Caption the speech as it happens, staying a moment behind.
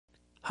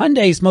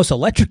Hyundai's most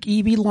electric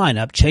EV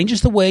lineup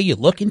changes the way you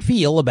look and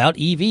feel about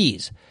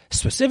EVs,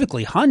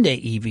 specifically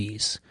Hyundai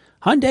EVs.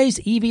 Hyundai's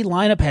EV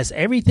lineup has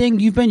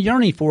everything you've been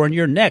yearning for in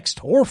your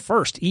next or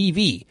first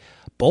EV,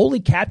 boldly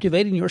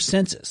captivating your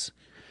senses.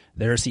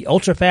 There's the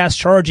ultra-fast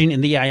charging in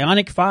the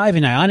Ioniq 5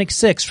 and Ioniq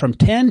 6 from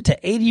 10 to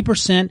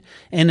 80%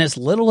 in as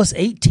little as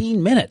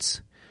 18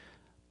 minutes.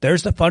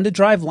 There's the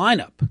fun-to-drive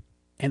lineup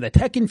and the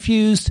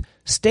tech-infused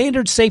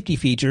standard safety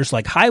features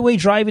like highway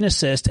driving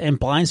assist and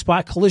blind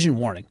spot collision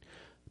warning.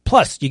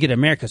 Plus, you get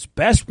America's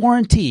best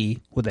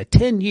warranty with a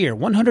 10-year,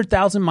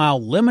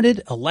 100,000-mile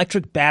limited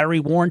electric battery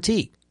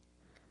warranty.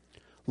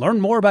 Learn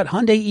more about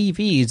Hyundai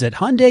EVs at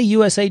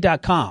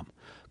HyundaiUSA.com.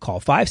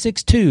 Call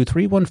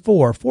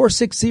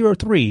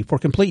 562-314-4603 for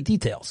complete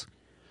details.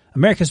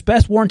 America's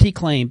best warranty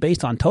claim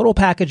based on total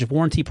package of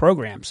warranty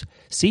programs.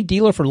 See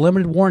dealer for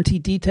limited warranty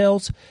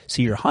details.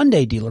 See your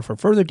Hyundai dealer for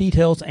further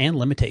details and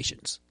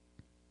limitations.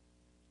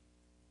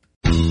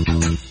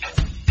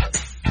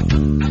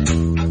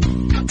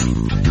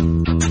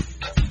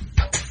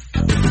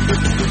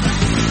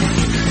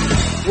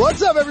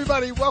 What's up,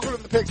 everybody? Welcome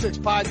to the Pick Six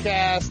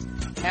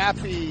Podcast.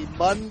 Happy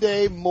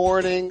Monday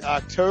morning,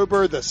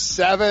 October the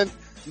 7th.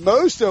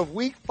 Most of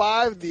Week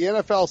 5 of the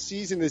NFL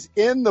season is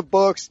in the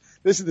books.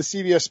 This is the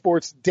CBS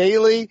Sports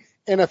Daily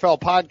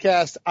NFL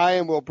Podcast. I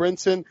am Will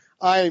Brinson.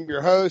 I am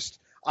your host.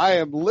 I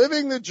am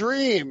living the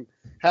dream,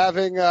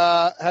 having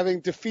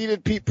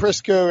defeated Pete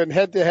Prisco in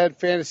head-to-head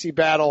fantasy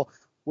battle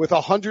with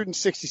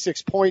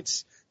 166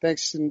 points,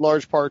 thanks in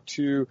large part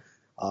to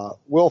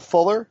Will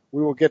Fuller.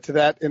 We will get to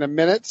that in a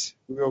minute.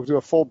 We will do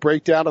a full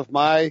breakdown of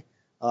my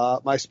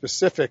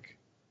specific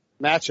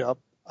matchup.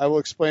 I will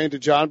explain to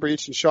John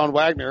Breech and Sean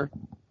Wagner.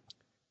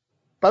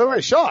 By the way,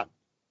 Sean.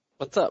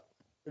 What's up?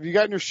 Have you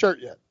gotten your shirt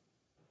yet?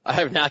 I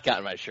have not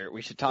gotten my shirt.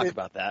 We should talk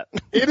about that.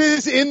 It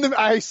is in the,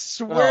 I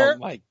swear. Oh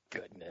my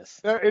goodness.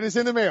 It is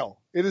in the mail.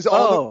 It is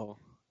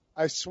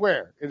I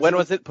swear. When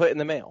was it put in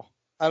the mail?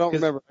 I don't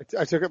remember.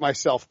 I took it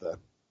myself then.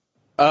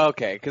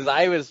 Okay, because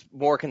I was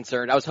more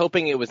concerned. I was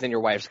hoping it was in your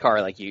wife's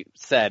car, like you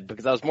said,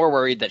 because I was more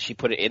worried that she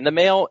put it in the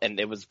mail and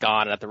it was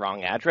gone at the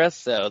wrong address.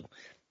 So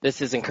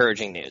this is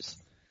encouraging news.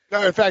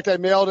 No, in fact, I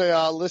mailed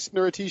a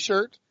listener a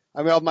T-shirt.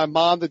 I mailed my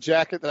mom the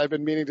jacket that I've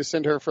been meaning to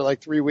send her for like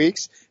 3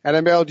 weeks, and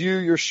I mailed you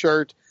your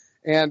shirt.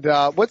 And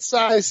what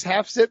size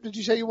half zip did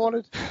you say you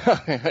wanted?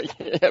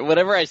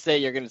 Whatever I say,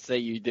 you're going to say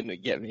you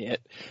didn't get me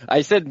it.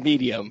 I said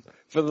medium.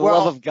 For the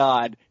love of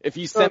God, if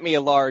you sent me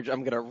a large,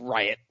 I'm going to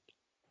riot.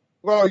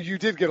 Well, you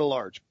did get a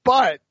large,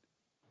 but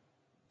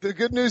the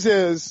good news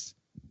is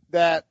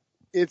that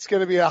it's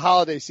going to be a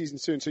holiday season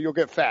soon, so you'll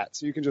get fat,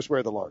 so you can just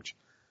wear the large.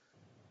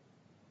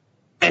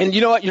 And you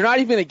know what? You're not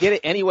even going to get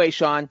it anyway,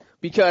 Sean,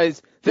 because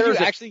there's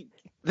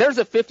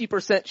a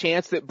 50%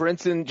 chance that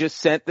Brinson just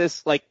sent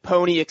this like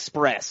Pony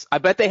Express. I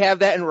bet they have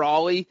that in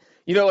Raleigh.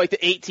 You know, like the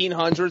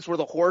 1800s where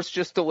the horse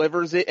just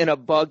delivers it in a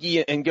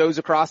buggy and goes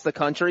across the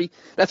country.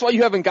 That's why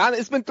you haven't gotten it.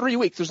 It's been 3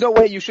 weeks. There's no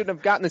way you shouldn't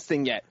have gotten this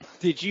thing yet.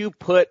 Did you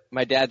put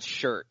my dad's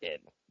shirt in?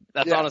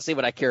 That's honestly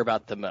what I care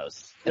about the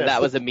most. And that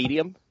was a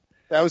medium?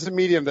 That was a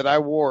medium that I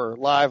wore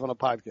live on a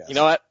podcast. You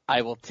know what?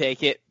 I will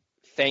take it.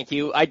 Thank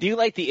you. I do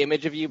like the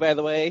image of you, by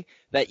the way,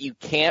 that you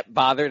can't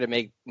bother to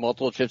make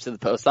multiple trips to the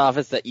post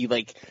office, that you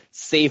like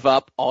save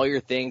up all your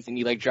things and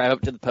you like drive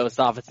up to the post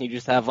office and you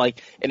just have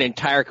like an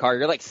entire car.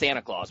 You're like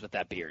Santa Claus with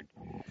that beard.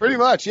 Pretty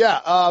much,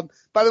 yeah.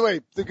 By the way,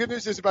 the good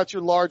news is about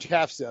your large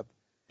half zip.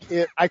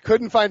 I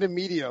couldn't find a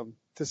medium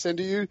to send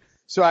to you,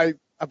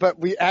 but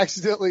we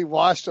accidentally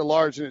washed a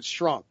large and it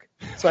shrunk.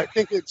 So I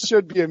think it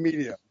should be a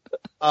medium.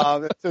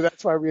 So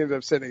that's why we ended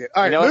up sending it.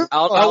 All right. You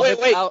know,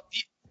 wait.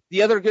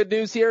 The other good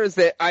news here is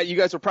that you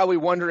guys are probably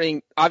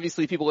wondering,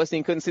 obviously people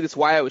listening couldn't see this,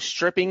 why I was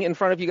stripping in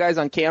front of you guys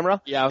on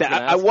camera. Yeah,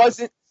 I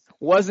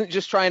wasn't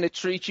just trying to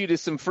treat you to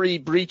some free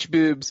Breech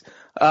boobs.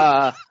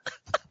 I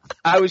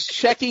was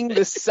checking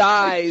the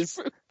size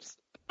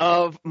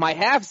of my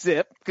half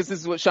zip, because this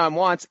is what Sean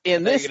wants.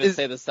 And this is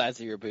say the size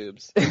of your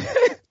boobs.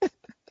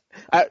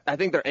 I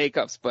think they're A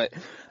cups, but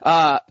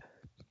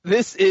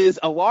this is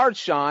a large,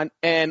 Sean,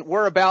 and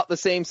we're about the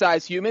same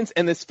size humans,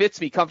 and this fits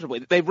me comfortably.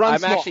 They run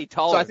small. I'm actually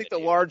taller. So I think the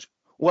large,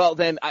 well,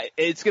 then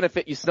it's going to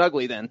fit you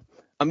snugly then.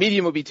 A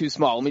medium would be too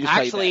small. Let me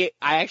just tell you that.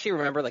 I actually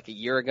remember like a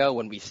year ago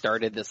when we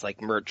started this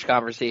like merch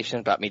conversation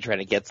about me trying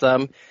to get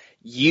some,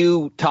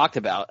 you talked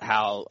about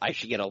how I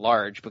should get a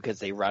large because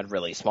they run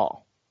really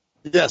small.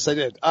 Yes, I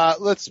did.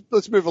 Let's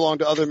move along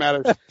to other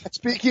matters.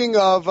 Speaking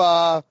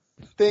of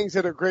things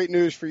that are great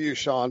news for you,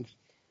 Sean.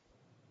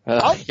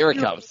 Here it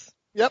comes.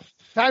 Yep.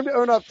 Time to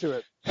own up to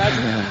it.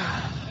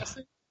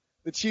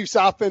 The Chiefs'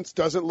 offense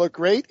doesn't look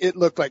great. It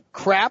looked like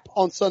crap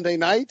on Sunday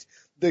night.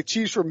 The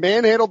Chiefs were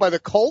manhandled by the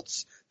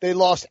Colts. They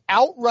lost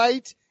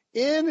outright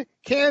in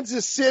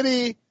Kansas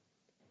City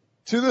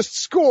to the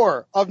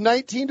score of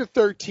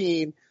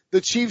 19-13.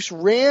 The Chiefs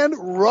ran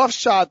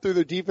roughshod through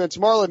their defense.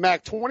 Marlon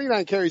Mack,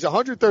 29 carries,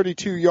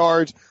 132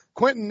 yards.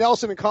 Quentin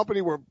Nelson and company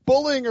were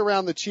bullying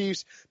around the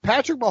Chiefs.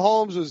 Patrick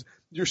Mahomes was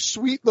your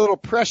sweet little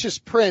precious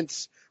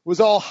prince was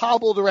all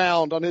hobbled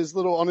around on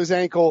his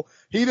ankle.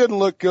 He didn't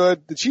look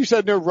good. The Chiefs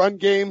had no run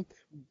game.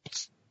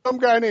 Some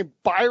guy named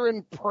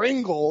Byron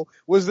Pringle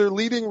was their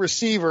leading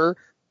receiver.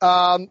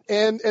 And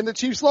the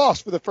Chiefs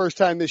lost for the first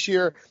time this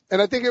year.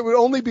 And I think it would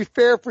only be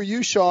fair for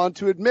you, Sean,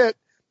 to admit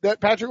that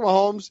Patrick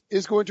Mahomes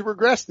is going to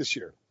regress this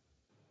year.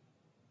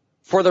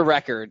 For the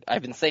record,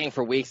 I've been saying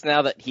for weeks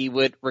now that he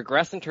would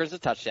regress in terms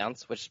of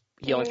touchdowns, which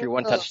he only threw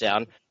one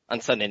touchdown on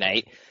Sunday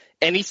night.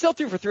 And he still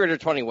threw for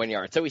 321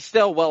 yards. So he's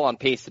still well on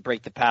pace to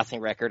break the passing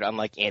record,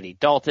 unlike Andy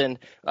Dalton,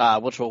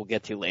 which we'll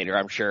get to later,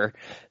 I'm sure.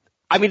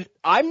 I mean,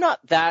 I'm not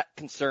that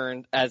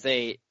concerned as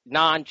a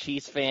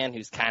non-Chiefs fan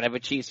who's kind of a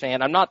Chiefs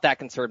fan. I'm not that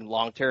concerned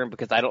long-term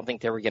because I don't think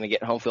they were going to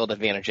get home field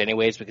advantage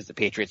anyways because the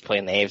Patriots play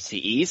in the AFC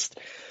East.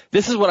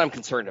 This is what I'm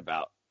concerned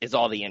about, is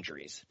all the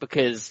injuries,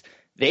 because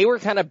they were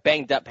kind of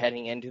banged up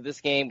heading into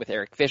this game with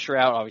Eric Fisher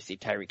out, obviously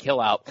Tyreek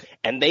Hill out,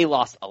 and they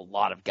lost a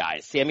lot of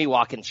guys. Sammy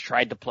Watkins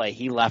tried to play.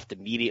 He left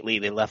immediately.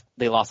 They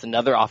lost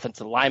another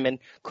offensive lineman.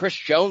 Chris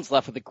Jones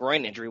left with a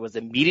groin injury, was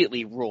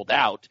immediately ruled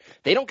out.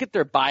 They don't get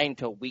their bye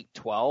until week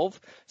 12.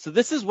 So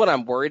this is what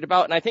I'm worried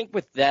about. And I think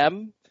with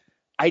them,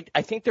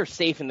 I think they're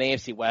safe in the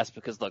AFC West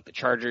because, look, the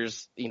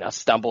Chargers,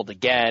 stumbled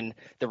again.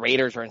 The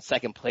Raiders are in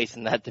second place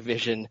in that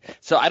division.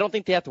 So I don't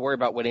think they have to worry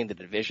about winning the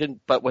division.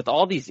 But with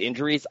all these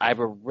injuries, I have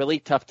a really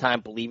tough time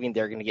believing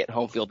they're going to get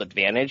home field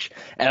advantage.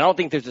 And I don't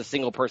think there's a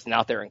single person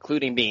out there,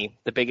 including me,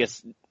 the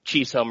biggest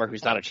Chiefs homer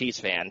who's not a Chiefs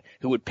fan,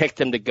 who would pick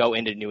them to go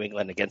into New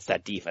England against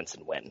that defense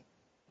and win.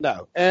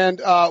 No.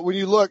 And when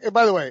you look – and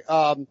by the way,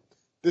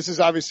 this is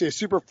obviously a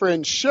super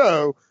fringe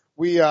show.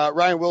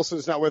 Ryan Wilson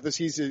is not with us.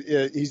 He's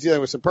dealing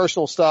with some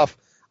personal stuff,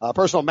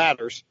 personal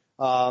matters,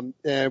 and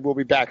we'll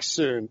be back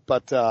soon.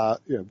 But,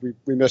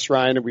 we miss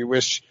Ryan and we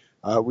wish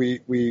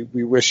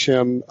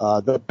him,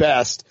 the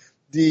best.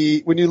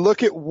 When you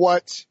look at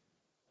what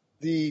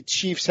the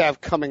Chiefs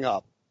have coming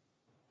up,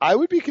 I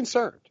would be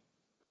concerned.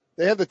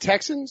 They have the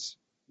Texans,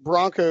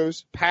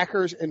 Broncos,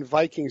 Packers, and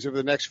Vikings over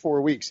the next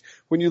 4 weeks.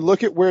 When you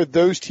look at where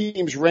those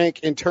teams rank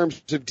in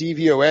terms of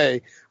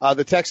DVOA,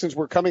 the Texans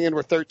were coming in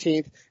with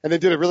 13th, and they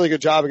did a really good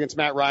job against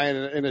Matt Ryan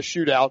in a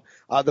shootout.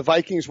 The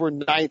Vikings were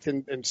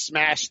 9th and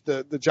smashed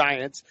the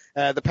Giants.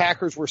 The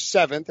Packers were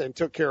 7th and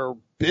took care of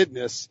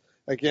business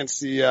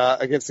against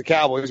the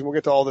Cowboys, and we'll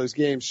get to all those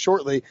games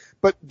shortly.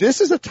 But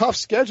this is a tough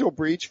schedule,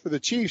 Breech, for the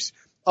Chiefs.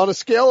 On a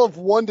scale of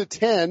 1 to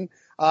 10,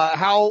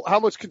 how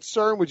much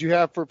concern would you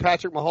have for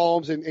Patrick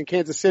Mahomes in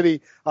Kansas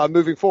City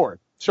moving forward?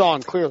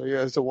 Sean, clearly,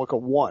 as a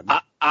 1.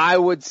 I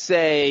would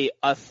say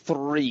a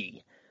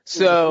 3.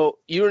 So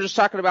you were just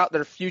talking about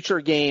their future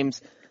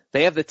games.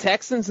 They have the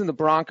Texans and the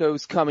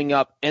Broncos coming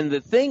up. And the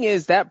thing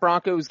is, that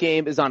Broncos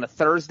game is on a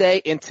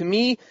Thursday. And to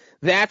me,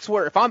 that's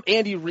where, if I'm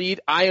Andy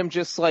Reid, I am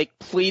just like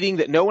pleading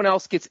that no one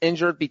else gets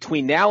injured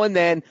between now and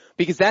then,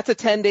 because that's a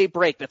 10-day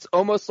break. That's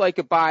almost like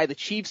a bye. The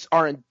Chiefs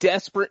are in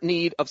desperate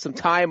need of some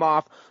time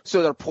off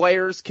so their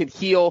players can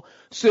heal.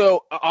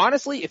 So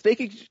honestly, if they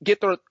could get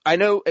through, I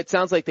know it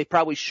sounds like they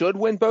probably should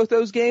win both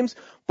those games,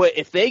 but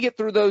if they get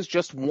through those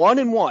just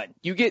 1-1,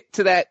 you get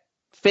to that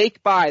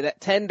fake bye,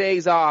 that 10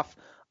 days off,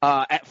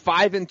 at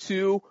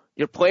 5-2,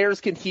 your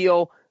players can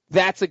heal.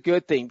 That's a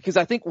good thing, because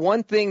I think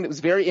one thing that was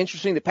very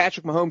interesting that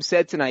Patrick Mahomes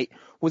said tonight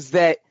was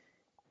that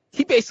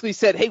he basically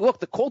said, hey, look,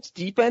 the Colts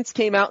defense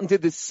came out and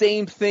did the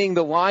same thing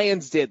the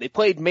Lions did. They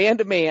played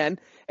man-to-man,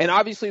 and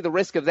obviously the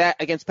risk of that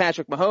against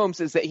Patrick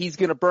Mahomes is that he's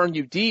going to burn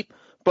you deep,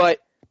 but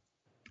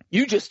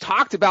you just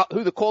talked about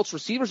who the Colts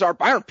receivers are.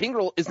 Byron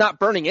Pringle is not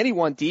burning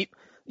anyone deep.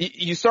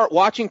 You start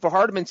watching for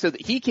Hardman so that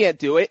he can't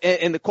do it,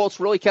 and the Colts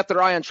really kept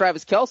their eye on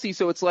Travis Kelce,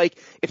 so it's like,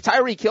 if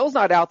Tyreek Hill's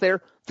not out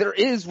there, there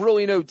is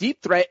really no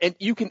deep threat, and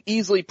you can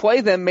easily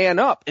play them man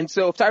up. And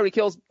so if Tyreek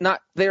Hill's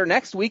not there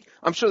next week,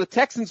 I'm sure the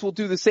Texans will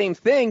do the same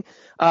thing,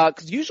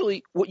 because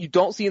usually what you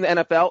don't see in the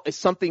NFL is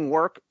something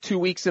work 2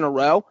 weeks in a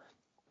row,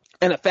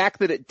 and the fact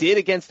that it did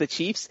against the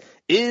Chiefs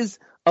is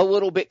a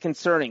little bit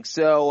concerning.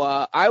 So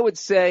I would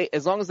say,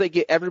 as long as they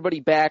get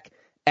everybody back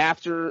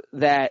after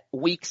that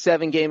week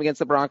 7 game against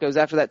the Broncos,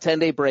 after that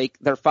 10-day break,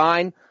 they're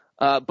fine.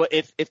 But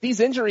if these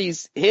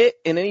injuries hit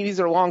and any of these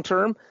are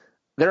long-term,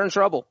 they're in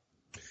trouble.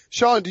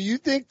 Sean, do you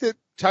think that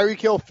Tyreek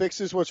Hill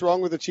fixes what's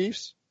wrong with the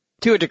Chiefs?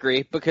 To a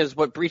degree, because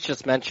what Breech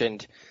just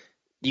mentioned,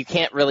 you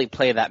can't really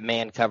play that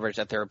man coverage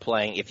that they're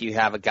playing if you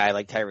have a guy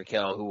like Tyreek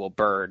Hill who will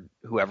burn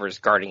whoever's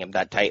guarding him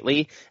that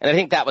tightly. And I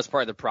think that was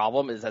part of the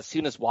problem, is as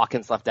soon as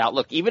Watkins left out,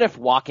 look, even if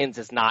Watkins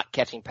is not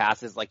catching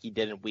passes like he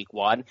did in week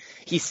 1,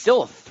 he's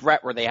still a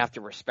threat where they have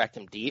to respect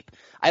him deep.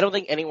 I don't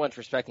think anyone's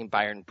respecting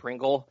Byron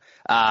Pringle.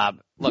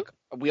 Look,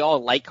 we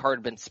all like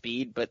Hardman's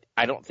speed, but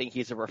I don't think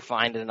he's a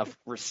refined enough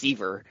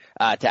receiver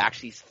to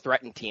actually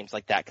threaten teams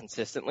like that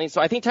consistently. So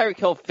I think Tyreek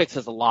Hill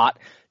fixes a lot.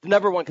 The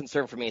number one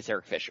concern for me is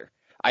Eric Fisher.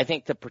 I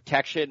think the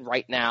protection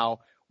right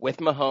now with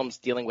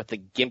Mahomes dealing with the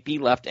gimpy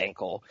left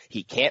ankle,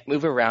 he can't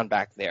move around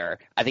back there.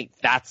 I think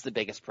that's the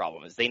biggest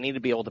problem, is they need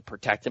to be able to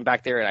protect him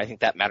back there, and I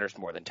think that matters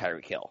more than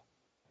Tyreek Hill.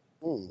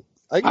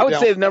 I would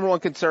say the number one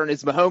concern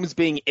is Mahomes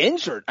being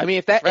injured. I mean,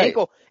 if that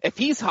ankle, if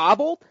he's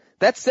hobbled,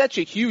 That's such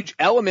a huge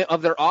element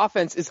of their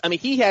offense.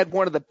 He had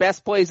one of the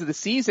best plays of the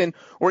season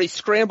where he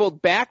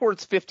scrambled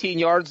backwards 15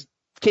 yards,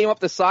 came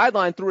up the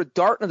sideline, threw a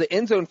dart into the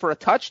end zone for a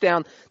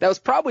touchdown. That was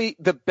probably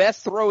the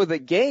best throw of the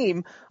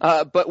game.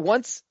 But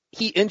once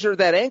he injured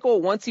that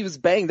ankle, once he was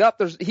banged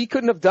up, he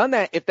couldn't have done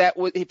that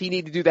if he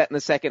needed to do that in the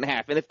second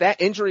half. And if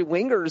that injury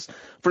lingers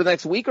for the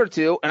next week or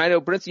two, and I know,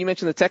 Brinson, you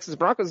mentioned the Texas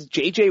Broncos,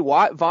 J.J.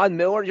 Watt, Von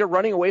Miller, you're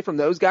running away from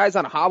those guys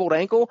on a hobbled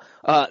ankle.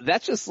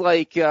 That's just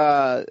like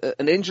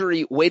an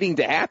injury waiting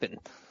to happen.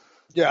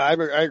 Yeah, I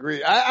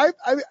agree.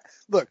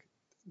 Look,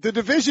 the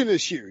division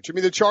is huge. I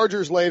mean, the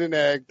Chargers laid an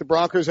egg. The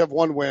Broncos have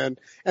one win,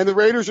 and the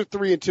Raiders are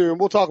 3-2, and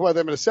we'll talk about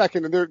them in a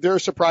second. And they're a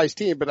surprise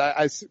team, but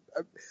I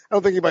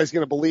don't think anybody's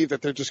going to believe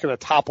that they're just going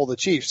to topple the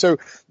Chiefs. So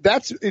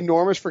that's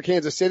enormous for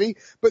Kansas City.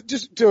 But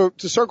just to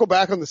circle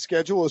back on the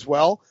schedule as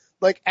well,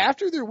 like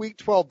after their Week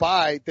 12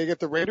 bye, they get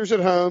the Raiders at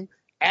home,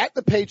 at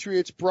the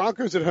Patriots,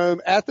 Broncos at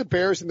home, at the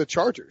Bears, and the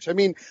Chargers. I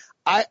mean,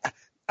 I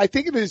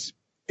think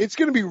it's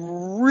going to be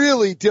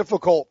really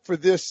difficult for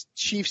this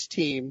Chiefs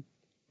team,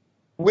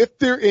 with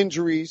their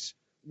injuries,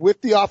 with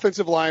the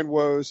offensive line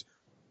woes,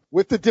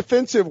 with the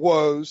defensive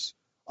woes,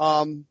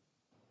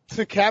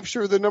 to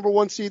capture the number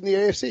one seed in the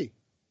AFC.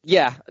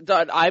 Yeah,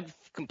 I've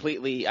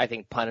completely, I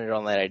think, punted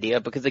on that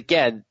idea because,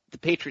 again, the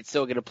Patriots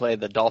still going to play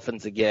the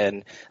Dolphins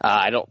again.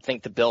 I don't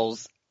think the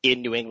Bills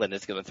in New England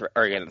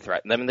are going to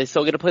threaten them, and they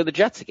still get to play the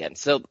Jets again.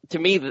 So to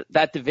me,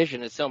 that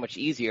division is so much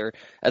easier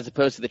as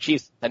opposed to the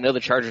Chiefs. I know the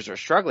Chargers are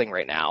struggling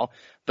right now,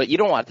 but you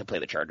don't want to play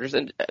the Chargers.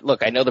 And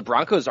look, I know the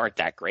Broncos aren't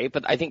that great,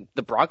 but I think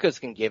the Broncos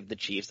can give the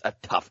Chiefs a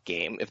tough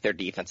game if their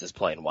defense is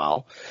playing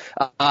well.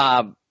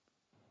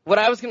 What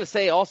I was going to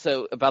say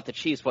also about the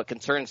Chiefs, what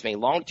concerns me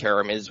long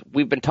term is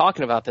we've been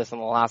talking about this in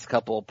the last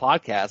couple of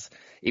podcasts,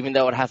 even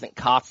though it hasn't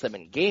cost them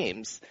in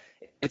games.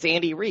 It's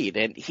Andy Reid,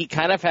 and he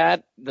kind of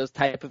had those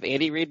type of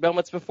Andy Reid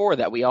moments before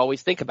that we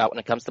always think about when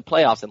it comes to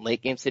playoffs and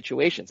late game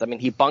situations. I mean,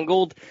 he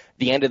bungled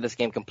the end of this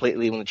game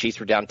completely when the Chiefs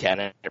were down 10,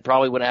 and it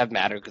probably wouldn't have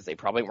mattered because they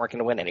probably weren't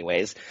going to win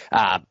anyways.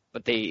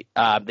 But they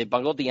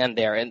bungled the end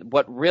there, and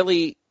what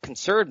really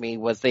concerned me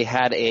was they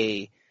had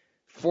a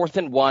 4th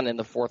and 1 in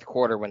the fourth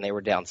quarter when they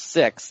were down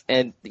 6.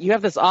 And you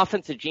have this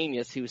offensive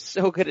genius who's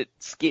so good at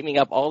scheming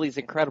up all these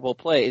incredible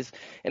plays.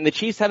 And the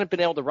Chiefs hadn't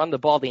been able to run the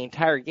ball the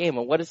entire game.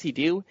 And what does he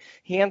do?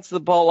 He hands the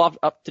ball off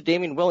up to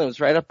Damian Williams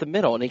right up the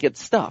middle, and he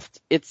gets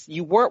stuffed.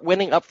 You weren't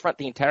winning up front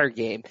the entire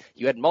game.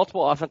 You had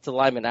multiple offensive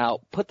linemen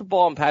out. Put the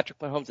ball in Patrick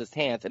Mahomes'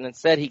 hands, and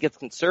instead he gets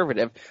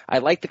conservative. I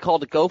like the call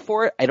to go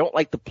for it. I don't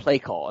like the play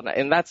call.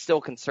 And that still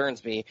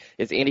concerns me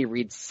is Andy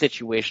Reid's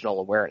situational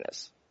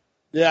awareness.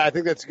 Yeah, I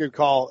think that's a good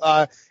call.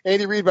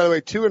 Andy Reid, by the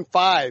way,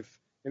 2-5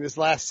 in his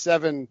last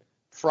 7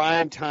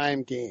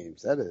 primetime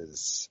games. That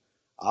is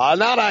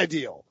not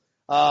ideal.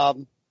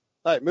 All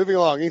right, moving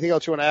along. Anything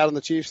else you want to add on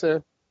the Chiefs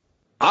there?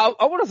 I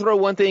want to throw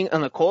one thing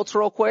on the Colts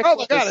real quick. Oh,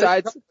 my God,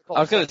 I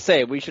was going to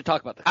say, we should talk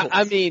about the Colts.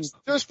 I mean,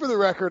 just for the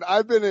record,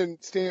 I've been in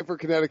Stamford,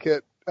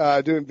 Connecticut,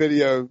 doing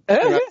video.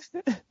 I've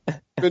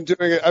been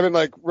doing it. I've been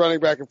like running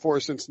back and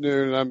forth since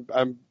noon,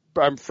 and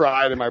I'm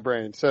fried in my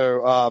brain.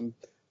 So,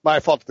 my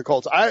fault to the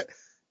Colts.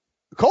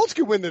 The Colts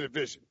can win the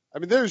division. I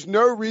mean, there's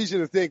no reason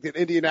to think that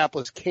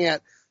Indianapolis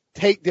can't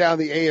take down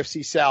the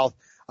AFC South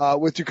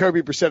with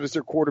Jacoby Brissett as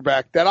their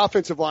quarterback. That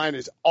offensive line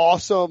is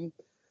awesome.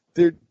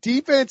 Their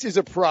defense is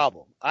a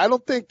problem. I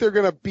don't think they're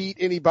going to beat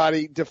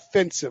anybody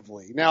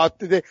defensively. Now,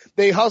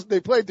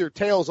 they played their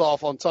tails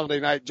off on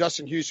Sunday night.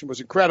 Justin Houston was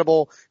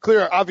incredible.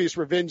 Clear, obvious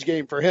revenge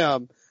game for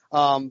him.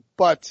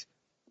 But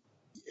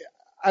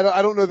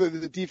I don't know that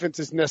the defense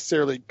is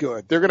necessarily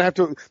good. They're going to have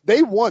to.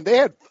 They won. They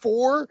had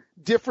 4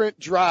 different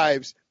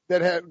drives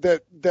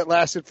that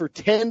lasted for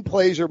 10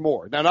 plays or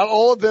more. Now, not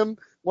all of them.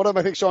 One of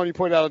them, I think, Sean, you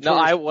pointed out.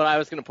 What I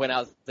was going to point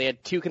out is they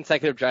had 2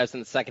 consecutive drives in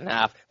the second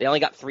half. They only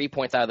got 3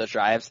 points out of those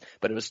drives,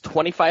 but it was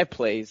 25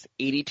 plays,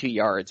 82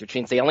 yards, which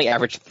means they only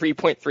averaged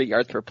 3.3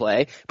 yards per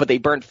play, but they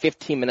burned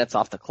 15 minutes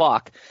off the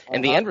clock.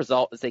 And the end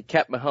result is they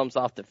kept Mahomes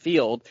off the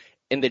field,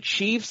 and the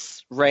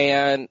Chiefs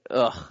ran.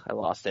 I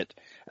lost it.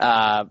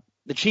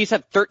 The Chiefs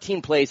had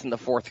 13 plays in the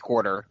fourth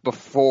quarter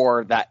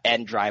before that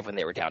end drive when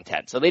they were down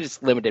 10. So they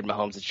just limited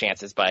Mahomes'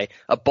 chances by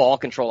a ball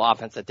control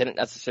offense that didn't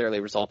necessarily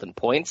result in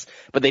points,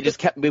 but they just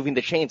kept moving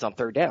the chains on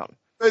third down.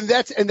 And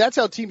that's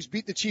how teams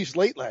beat the Chiefs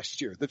late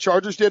last year. The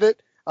Chargers did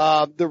it.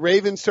 The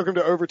Ravens took them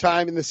to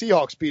overtime, and the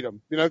Seahawks beat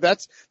them. You know,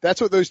 that's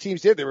what those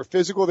teams did. They were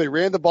physical. They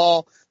ran the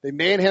ball. They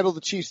manhandled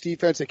the Chiefs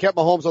defense. They kept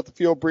Mahomes off the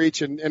field,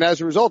 Breech, and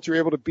as a result, you're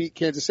able to beat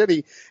Kansas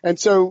City. And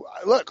so,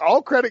 look,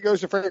 all credit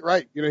goes to Frank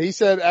Reich. You know, he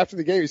said after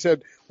the game, he's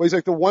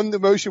like, the one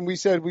emotion we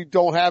said we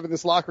don't have in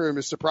this locker room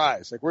is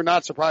surprise. Like, we're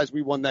not surprised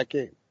we won that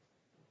game.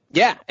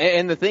 Yeah,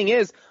 and the thing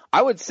is,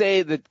 I would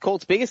say the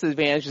Colts' biggest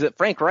advantage is that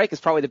Frank Reich is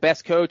probably the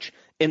best coach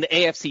in the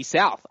AFC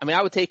South. I mean,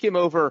 I would take him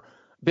over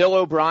Bill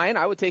O'Brien,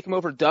 I would take him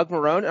over Doug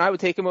Marrone, and I would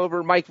take him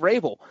over Mike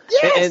Vrabel.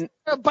 Yes,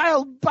 and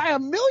by a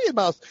million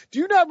miles. Do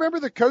you not remember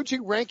the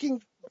coaching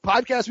ranking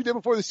podcast we did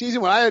before the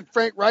season when I had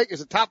Frank Reich as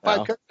a top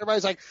 5 coach?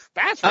 Everybody's like,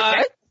 that's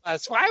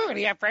Why would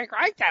he have Frank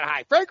Reich that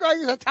high? Frank Reich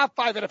is a top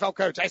 5 NFL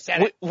coach. I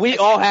said it. We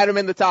all had him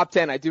in the top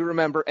 10. I do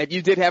remember, and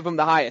you did have him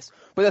the highest.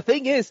 But the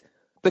thing is,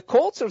 the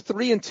Colts are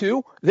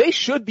 3-2. They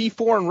should be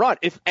 4-1.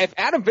 If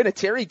Adam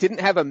Vinatieri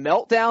didn't have a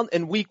meltdown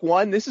in week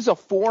 1, this is a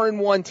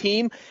 4-1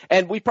 team,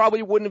 and we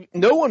probably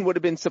no one would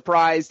have been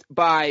surprised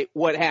by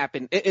what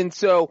happened. And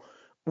so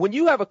when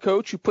you have a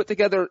coach who put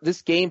together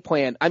this game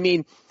plan, I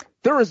mean,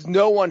 there is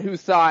no one who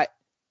thought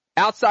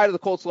outside of the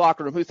Colts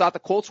locker room who thought the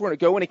Colts were going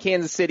to go into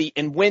Kansas City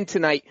and win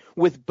tonight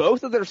with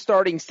both of their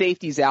starting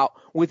safeties out,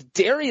 with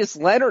Darius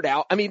Leonard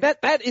out. I mean,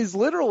 that is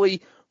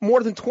literally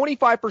more than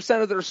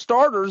 25% of their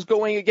starters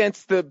going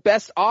against the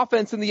best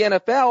offense in the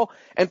NFL.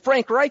 And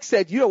Frank Reich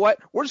said, you know what?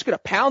 We're just going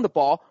to pound the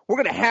ball. We're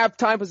going to have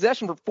time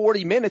possession for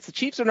 40 minutes. The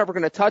Chiefs are never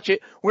going to touch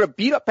it. We're going to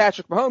beat up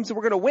Patrick Mahomes and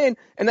we're going to win.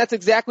 And that's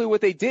exactly what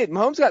they did.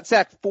 Mahomes got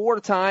sacked 4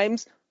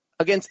 times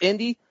against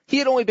Indy. He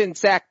had only been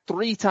sacked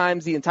 3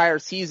 times the entire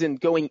season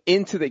going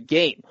into the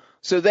game.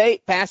 So they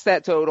passed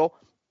that total.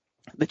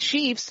 The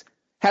Chiefs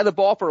had the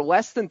ball for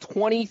less than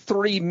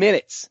 23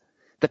 minutes.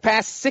 The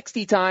past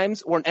 60 times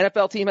where an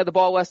NFL team had the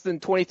ball less than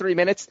 23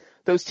 minutes,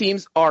 those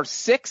teams are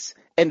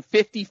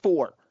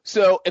 6-54.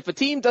 So if a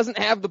team doesn't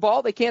have the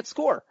ball, they can't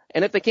score.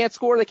 And if they can't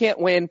score, they can't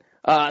win.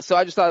 So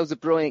I just thought it was a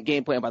brilliant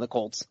game plan by the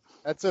Colts.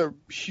 That's a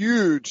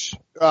huge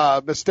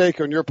mistake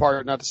on your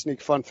part not to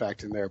sneak fun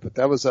fact in there, but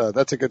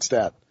that's a good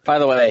stat. By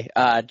the way,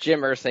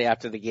 Jim Irsay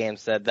after the game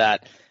said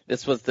that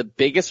this was the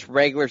biggest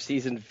regular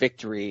season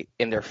victory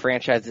in their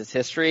franchise's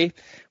history,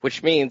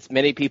 which means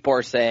many people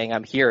are saying,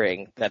 I'm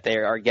hearing, that they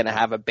are going to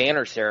have a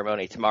banner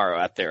ceremony tomorrow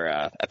at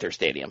their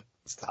stadium.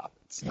 Stop.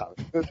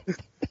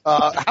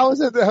 How is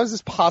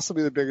this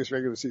possibly the biggest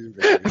regular season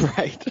victory?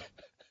 Right.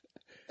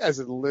 As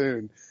a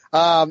loon.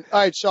 All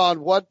right,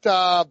 Sean,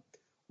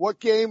 what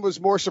game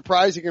was more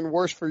surprising and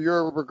worse for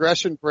your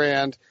regression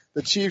brand?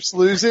 The Chiefs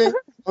losing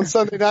on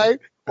Sunday night,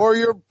 or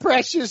your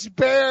precious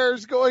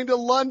Bears going to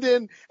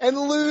London and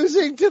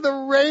losing to the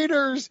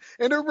Raiders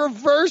in a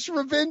reverse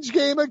revenge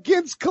game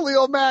against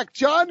Khalil Mack?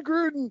 John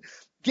Gruden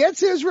gets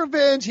his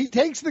revenge. He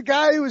takes the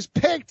guy who was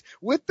picked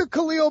with the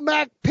Khalil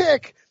Mack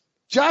pick,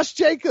 Josh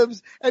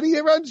Jacobs, and he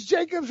runs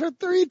Jacobs for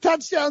 3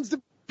 touchdowns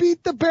to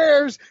beat the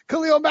Bears.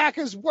 Khalil Mack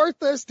is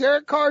worthless.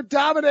 Derek Carr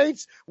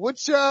dominates. What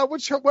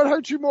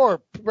hurt you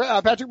more?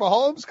 Patrick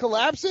Mahomes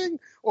collapsing,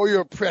 or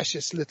your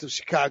precious little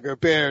Chicago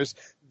Bears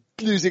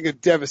losing a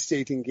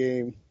devastating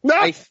game?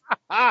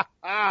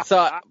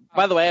 So,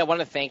 by the way, I want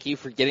to thank you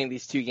for getting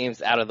these 2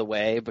 games out of the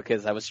way,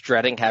 because I was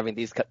dreading having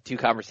these 2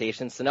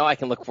 conversations. So now I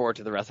can look forward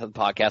to the rest of the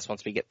podcast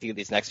once we get through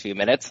these next few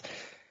minutes.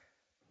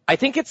 I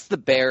think it's the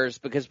Bears,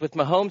 because with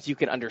Mahomes, you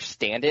can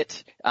understand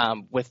it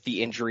with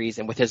the injuries,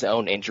 and with his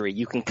own injury,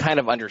 you can kind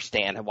of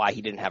understand why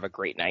he didn't have a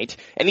great night.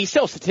 And he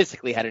still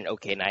statistically had an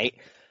okay night.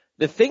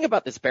 The thing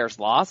about this Bears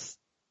loss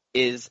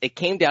is it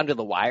came down to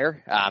the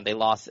wire. They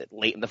lost it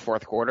late in the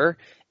 4th quarter.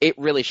 It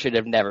really should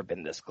have never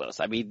been this close.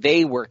 I mean,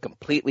 they were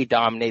completely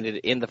dominated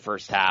in the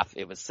first half.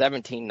 It was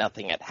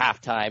 17-0 at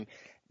halftime.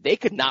 They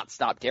could not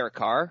stop Derek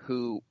Carr,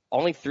 who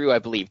only threw, I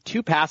believe,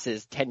 2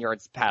 passes 10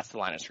 yards past the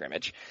line of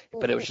scrimmage.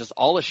 But it was just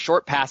all a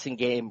short passing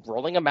game,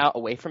 rolling him out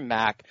away from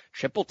Mack,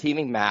 triple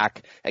teaming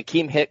Mack.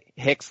 Akeem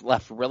Hicks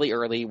left really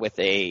early with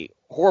a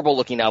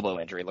horrible-looking elbow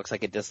injury. It looks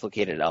like a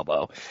dislocated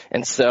elbow.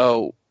 And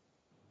so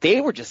they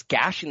were just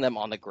gashing them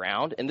on the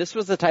ground. And this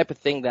was the type of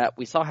thing that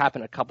we saw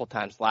happen a couple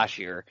times last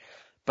year,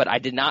 but I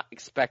did not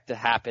expect to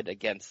happen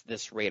against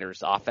this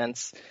Raiders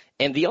offense.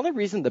 And the only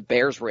reason the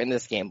Bears were in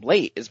this game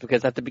late is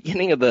because at the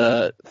beginning of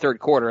the 3rd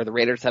quarter, the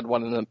Raiders had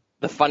one of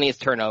the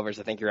funniest turnovers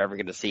I think you're ever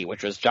going to see,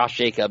 which was Josh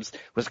Jacobs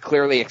was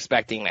clearly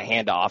expecting a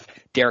handoff.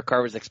 Derek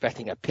Carr was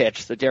expecting a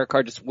pitch. So Derek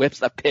Carr just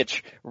whips a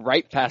pitch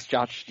right past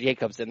Josh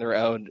Jacobs in their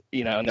own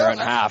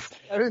half.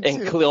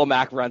 And Khalil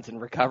Mack runs and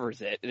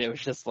recovers it. And it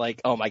was just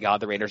like, oh my God,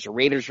 the Raiders are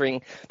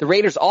Raiders-ring. The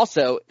Raiders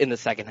also, in the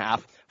second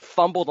half,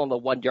 fumbled on the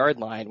 1-yard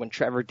line when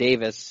Trevor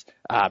Davis,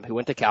 who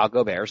went to Cal,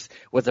 go Bears,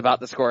 was about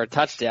to score a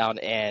touchdown,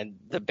 and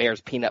the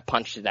Bears peanut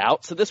punched it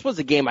out. So this was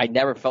a game I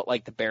never felt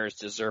like the Bears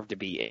deserved to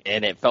be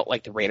in. It felt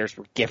like the Raiders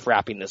were gift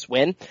wrapping this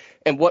win.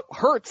 And what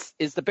hurts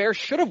is the Bears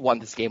should have won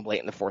this game late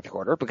in the 4th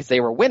quarter because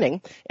they were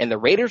winning, and the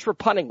Raiders were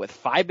punting with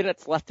 5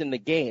 minutes left in the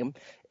game,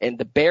 and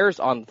the Bears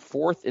on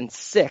 4th and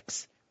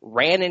 6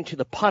 ran into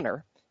the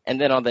punter. And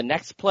then on the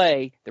next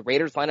play, the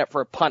Raiders lined up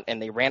for a punt,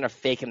 and they ran a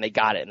fake, and they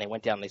got it, and they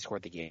went down and they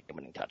scored the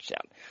game-winning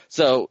touchdown.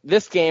 So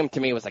this game, to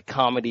me, was a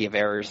comedy of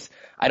errors.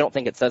 I don't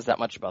think it says that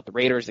much about the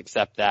Raiders,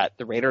 except that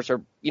the Raiders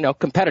are,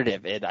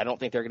 competitive. I don't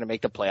think they're going to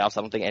make the playoffs.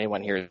 I don't think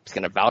anyone here is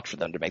going to vouch for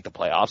them to make the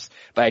playoffs.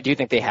 But I do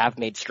think they have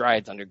made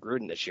strides under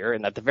Gruden this year,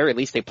 and at the very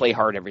least, they play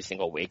hard every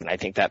single week, and I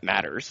think that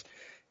matters.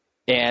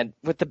 And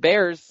with the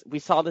Bears, we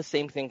saw the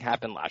same thing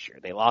happen last year.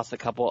 They lost a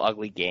couple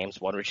ugly games,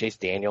 one with Chase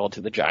Daniel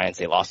to the Giants.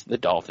 They lost to the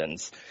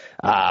Dolphins.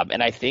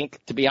 And I think,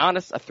 to be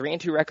honest, a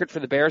 3-2 record for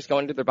the Bears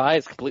going to their bye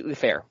is completely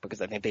fair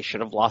because I think they should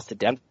have lost to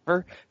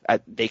Denver.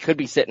 They could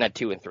be sitting at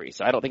 2-3.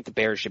 So I don't think the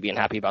Bears should be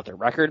unhappy about their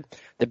record.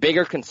 The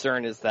bigger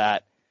concern is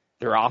that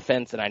their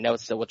offense, and I know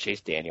it's still with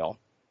Chase Daniel,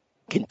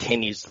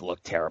 continues to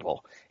look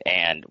terrible.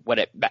 And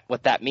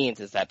what that means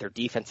is that their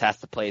defense has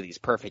to play these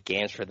perfect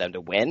games for them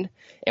to win.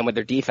 And when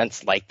their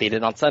defense, like they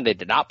did on Sunday,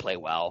 did not play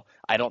well,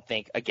 I don't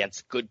think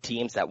against good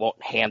teams that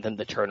won't hand them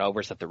the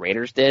turnovers that the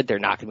Raiders did, they're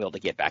not going to be able to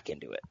get back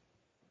into it.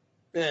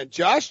 Man,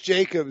 Josh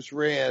Jacobs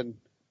ran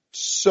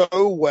so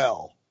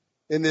well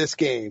in this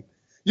game.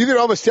 You could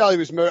almost tell he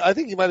was I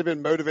think he might have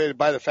been motivated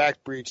by the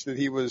fact, Breech, that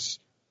he was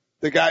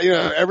the guy,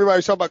 everybody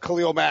was talking about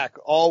Khalil Mack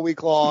all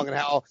week long and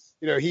how,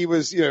 he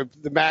was, the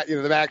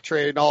Mack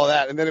trade and all of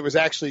that. And then it was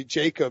actually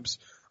Jacobs,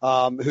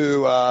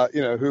 who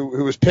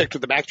was picked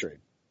with the Mack trade.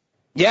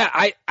 Yeah,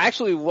 I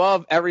actually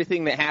love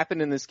everything that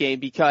happened in this game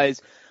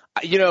because,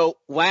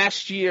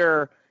 last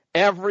year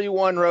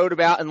everyone wrote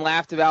about and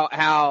laughed about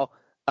how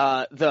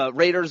the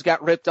Raiders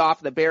got ripped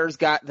off, the Bears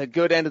got the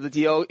good end of the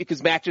deal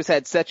because Mack just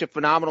had such a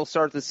phenomenal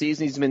start to the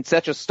season. He's been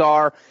such a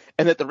star,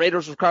 and that the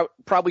Raiders were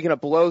probably going to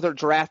blow their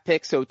draft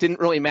picks, so it didn't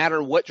really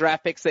matter what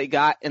draft picks they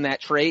got in that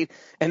trade.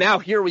 And now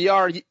here we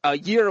are a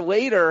year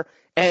later,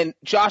 and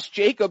Josh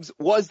Jacobs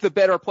was the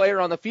better player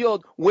on the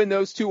field when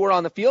those two were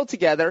on the field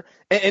together.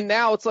 And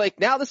now it's like,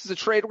 now this is a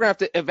trade we're going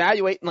to have to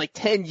evaluate in like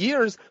 10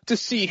 years to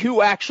see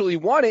who actually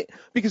won it.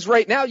 Because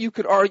right now you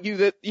could argue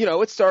that,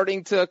 it's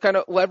starting to kind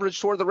of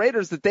leverage toward the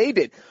Raiders that they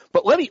did.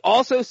 But let me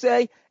also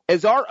say,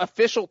 as our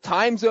official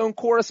time zone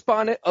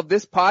correspondent of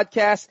this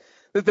podcast,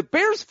 that the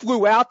Bears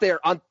flew out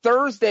there on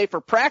Thursday for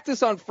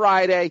practice on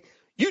Friday.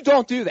 You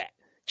don't do that.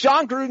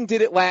 John Gruden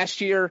did it last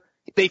year.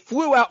 They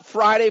flew out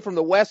Friday from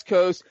the West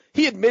Coast.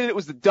 He admitted it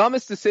was the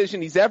dumbest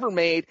decision he's ever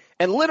made.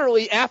 And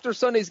literally after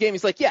Sunday's game,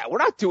 he's like, yeah, we're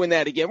not doing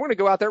that again. We're going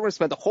to go out there. We're going to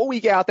spend the whole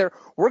week out there.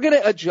 We're going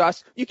to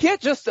adjust. You can't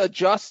just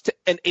adjust to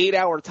an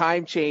 8-hour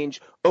time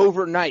change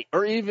overnight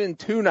or even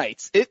 2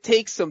 nights. It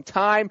takes some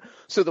time.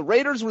 So the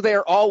Raiders were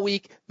there all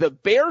week. The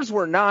Bears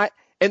were not.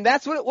 And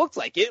that's what it looked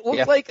like. It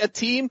looked like a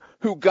team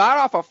who got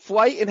off a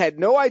flight and had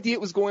no idea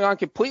what was going on,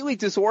 completely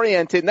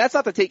disoriented. And that's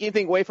not to take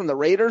anything away from the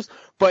Raiders,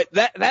 but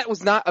that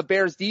was not a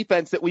Bears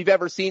defense that we've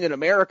ever seen in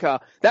America.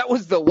 That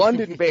was the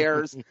London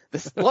Bears,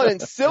 the London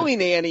silly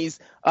nannies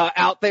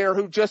out there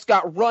who just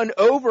got run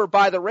over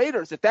by the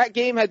Raiders. If that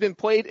game had been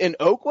played in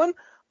Oakland,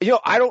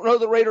 I don't know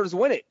the Raiders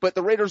win it, but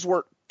the Raiders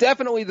were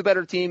definitely the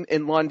better team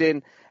in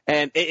London.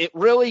 And it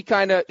really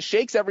kind of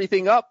shakes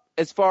everything up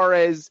as far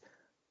as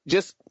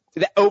just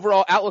the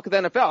overall outlook of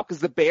the NFL, because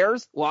the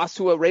Bears lost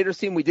to a Raiders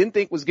team we didn't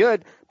think was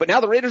good, but now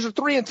the Raiders are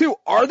 3-2.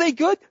 Are they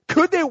good?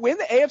 Could they win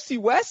the AFC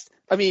West?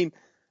 I mean,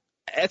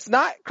 it's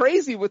not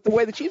crazy with the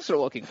way the Chiefs are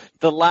looking.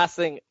 The last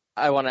thing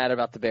I want to add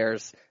about the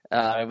Bears,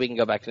 we can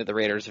go back to the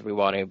Raiders if we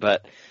want to,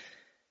 but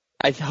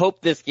I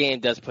hope this game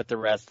does put to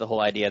rest the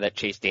whole idea that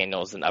Chase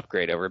Daniel is an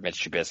upgrade over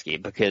Mitch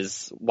Trubisky,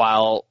 because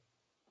while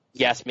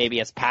yes, maybe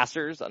as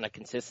passers on a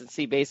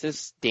consistency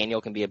basis,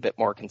 Daniel can be a bit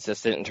more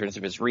consistent in terms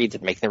of his reads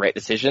and making the right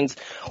decisions.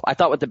 I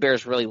thought what the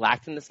Bears really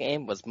lacked in this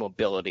game was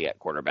mobility at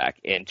quarterback,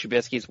 and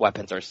Trubisky's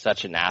weapons are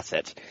such an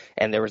asset.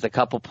 And there was a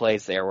couple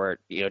plays there where,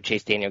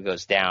 Chase Daniel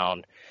goes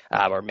down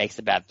or makes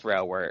a bad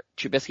throw where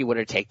Trubisky would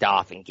have taken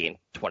off and gained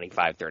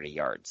 25, 30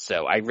 yards.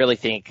 So I really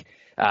think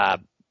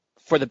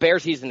for the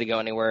Bears season to go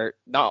anywhere,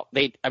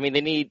 they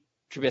need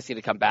Trubisky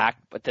to come back,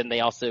 but then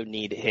they also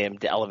need him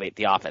to elevate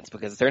the offense,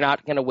 because they're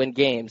not going to win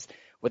games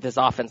with this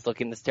offense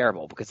looking this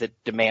terrible, because it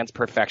demands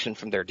perfection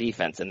from their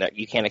defense, and that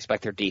you can't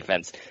expect their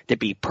defense to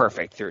be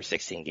perfect through a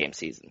 16-game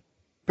season.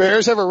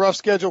 Bears have a rough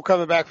schedule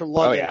coming back from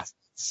London. Oh, yeah.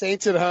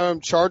 Saints at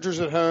home, Chargers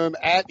at home,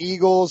 at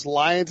Eagles,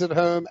 Lions at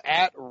home,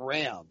 at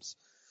Rams.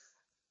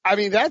 I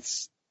mean,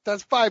 that's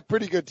 5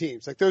 pretty good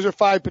teams. Like, those are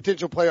 5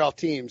 potential playoff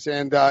teams.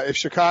 And if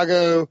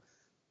Chicago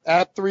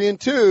at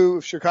 3-2,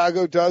 if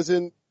Chicago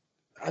doesn't,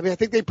 I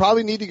think they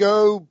probably need to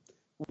go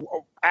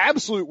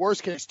absolute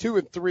worst case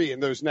 2-3 in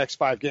those next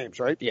 5 games,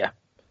 right? Yeah.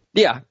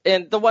 Yeah.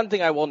 And the one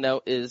thing I will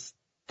note is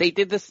they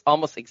did this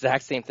almost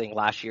exact same thing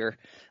last year,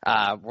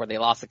 where they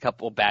lost a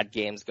couple bad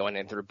games going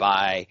in through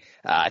bye.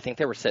 I think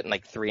they were sitting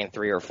like 3-3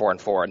 or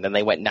 4-4, and then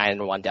they went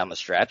 9-1 down the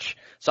stretch.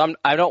 So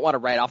I don't want to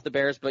write off the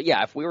Bears, but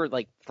yeah, if we were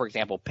like, for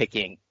example,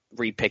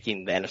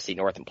 repicking the NFC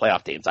North and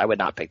playoff teams, I would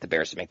not pick the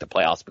Bears to make the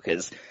playoffs,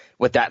 because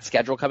with that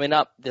schedule coming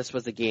up, this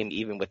was a game,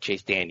 even with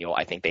Chase Daniel,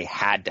 I think they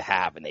had to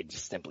have, and they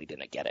just simply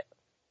didn't get it.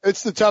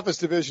 It's the toughest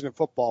division in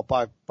football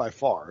by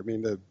far. I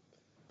mean,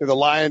 the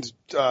Lions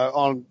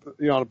on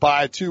a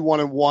bye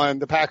 2-1-1.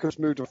 The Packers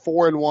moved to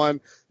 4-1.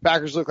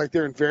 Packers look like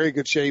they're in very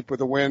good shape with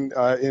a win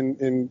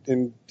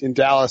in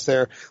Dallas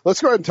there.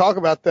 Let's go ahead and talk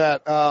about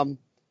that.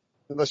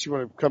 Unless you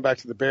want to come back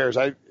to the Bears,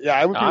 I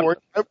would be worried.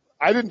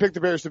 I didn't pick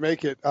the Bears to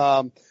make it.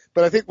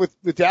 But I think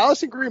with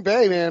Dallas and Green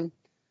Bay, man,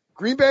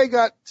 Green Bay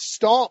got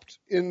stomped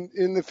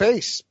in the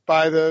face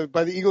by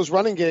the Eagles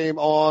running game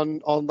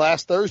on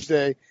last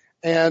Thursday.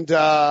 And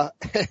I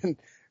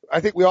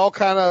think we all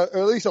kind of,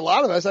 or at least a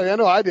lot of us, I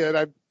know I did.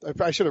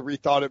 I should have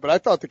rethought it, but I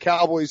thought the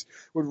Cowboys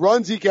would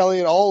run Zeke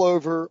Elliott all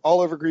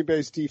over Green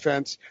Bay's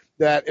defense,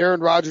 that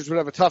Aaron Rodgers would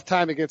have a tough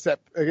time against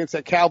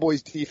that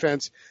Cowboys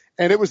defense.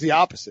 And it was the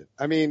opposite.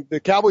 I mean, the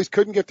Cowboys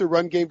couldn't get their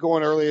run game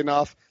going early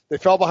enough. They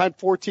fell behind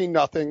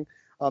 14-0.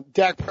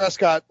 Dak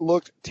Prescott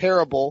looked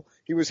terrible.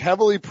 He was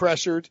heavily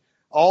pressured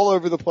all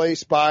over the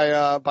place by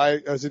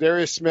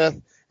Zadarius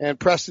Smith and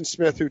Preston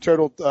Smith, who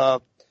totaled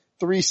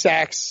 3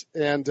 sacks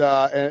and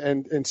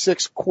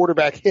 6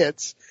 quarterback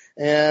hits.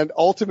 And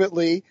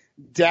ultimately,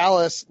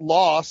 Dallas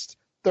lost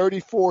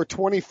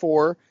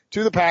 34-24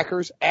 to the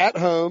Packers at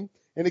home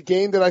in a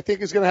game that I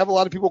think is going to have a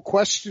lot of people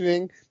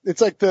questioning.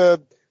 It's like the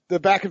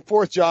back and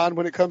forth, John,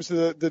 when it comes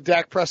to the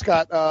Dak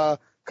Prescott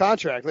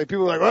contract. Like,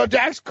 people are like, oh,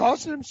 Dak's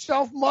costing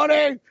himself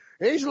money.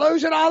 He's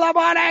losing all the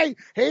money.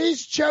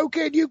 He's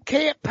choking. You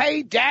can't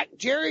pay Dak.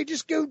 Jerry,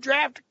 just go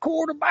draft a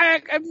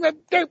quarterback.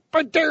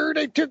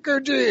 They took our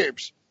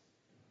jibs.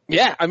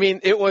 Yeah, I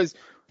mean,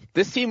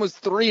 this team was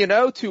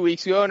 3-0 2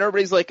 weeks ago, and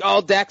everybody's like,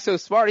 oh, Dak's so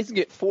smart. He's going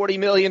to get $40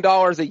 million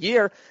a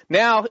year.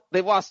 Now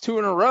they've lost 2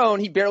 in a row,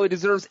 and he barely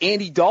deserves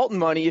Andy Dalton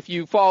money if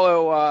you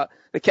follow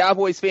the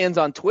Cowboys fans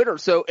on Twitter.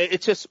 So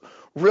it's just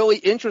really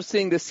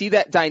interesting to see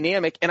that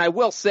dynamic. And I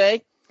will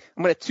say,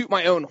 I'm going to toot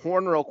my own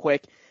horn real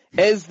quick,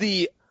 as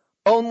the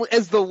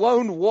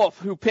lone wolf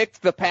who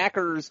picked the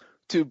Packers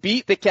to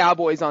beat the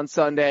Cowboys on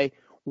Sunday.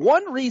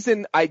 One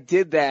reason I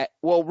did that,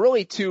 well,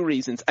 really 2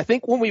 reasons. I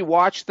think when we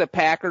watched the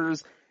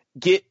Packers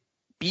get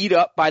beat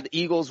up by the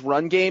Eagles'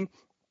 run game,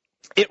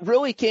 it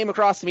really came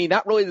across to me,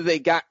 not really that they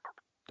got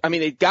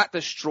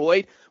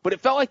destroyed, but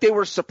it felt like they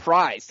were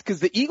surprised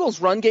because the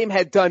Eagles' run game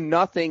had done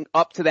nothing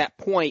up to that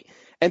point.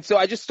 And so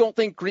I just don't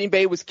think Green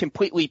Bay was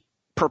completely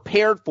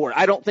prepared for it.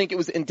 I don't think it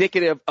was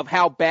indicative of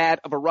how bad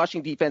of a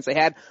rushing defense they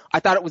had.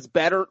 I thought it was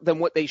better than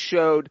what they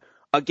showed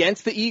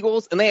against the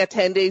Eagles, and they had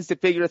 10 days to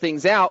figure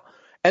things out.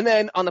 And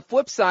then on the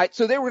flip side,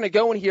 so they were going to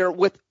go in here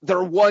with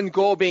their one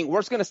goal being, we're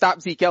just going to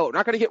stop Zeke Elliott. We're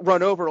not going to get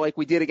run over like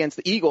we did against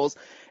the Eagles.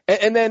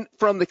 And then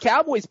from the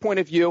Cowboys' point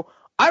of view,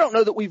 I don't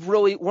know that we've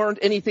really learned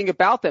anything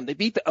about them. They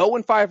beat the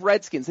 0-5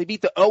 Redskins. They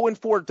beat the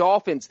 0-4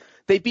 Dolphins.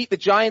 They beat the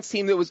Giants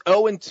team that was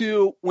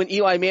 0-2 when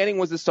Eli Manning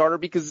was the starter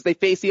because they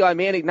faced Eli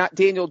Manning, not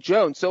Daniel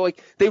Jones. So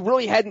like they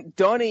really hadn't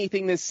done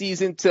anything this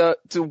season to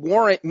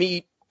warrant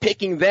me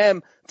picking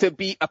them to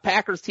beat a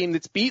Packers team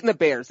that's beaten the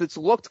Bears, that's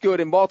looked good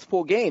in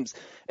multiple games.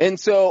 And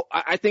so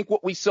I think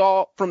what we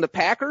saw from the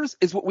Packers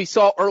is what we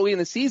saw early in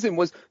the season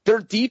was their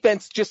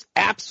defense just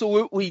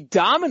absolutely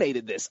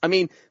dominated this. I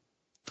mean,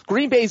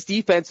 Green Bay's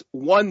defense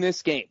won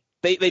this game.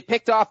 They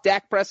picked off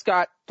Dak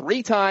Prescott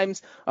 3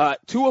 times.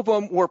 2 of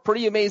them were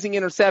pretty amazing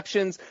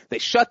interceptions. They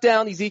shut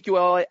down Ezekiel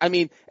Elliott. I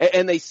mean,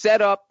 and they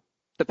set up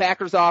the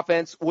Packers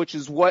offense, which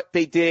is what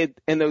they did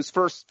in those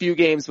first few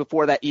games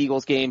before that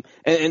Eagles game.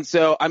 And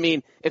so, I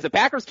mean, if the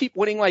Packers keep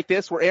winning like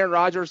this, where Aaron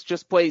Rodgers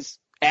just plays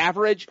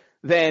average,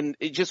 then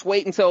just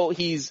wait until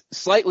he's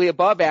slightly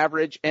above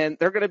average and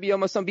they're going to be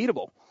almost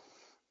unbeatable.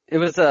 It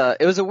was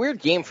a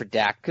weird game for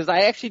Dak because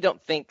I actually don't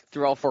think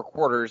through all 4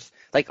 quarters,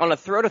 like on a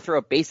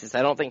throw-to-throw basis,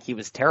 I don't think he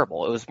was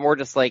terrible. It was more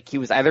just like he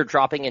was either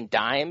dropping in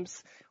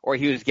dimes or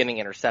he was getting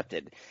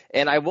intercepted.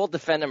 And I will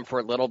defend him for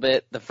a little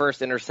bit. The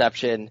first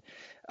interception,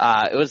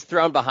 it was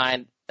thrown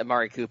behind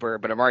Amari Cooper,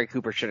 but Amari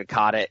Cooper should have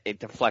caught it. It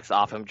deflects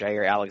off him.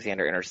 Jair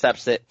Alexander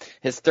intercepts it.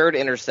 His third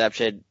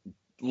interception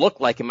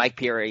looked like, and Mike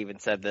Pierre even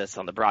said this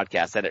on the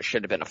broadcast, that it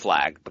should have been a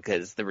flag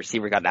because the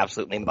receiver got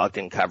absolutely mugged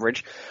in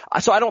coverage.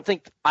 So I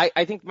think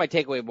my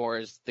takeaway more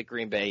is the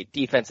Green Bay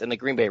defense and the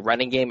Green Bay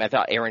running game. I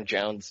thought Aaron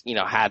Jones,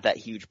 had that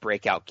huge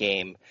breakout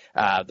game.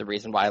 The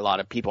reason why a lot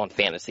of people in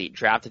fantasy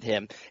drafted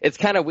him. It's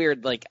kind of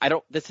weird. Like,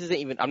 I'm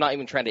not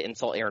even trying to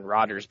insult Aaron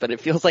Rodgers, but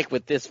it feels like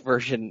with this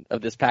version of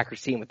this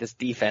Packers team, with this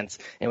defense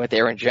and with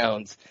Aaron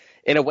Jones,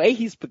 in a way,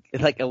 he's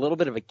like a little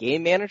bit of a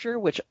game manager,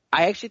 which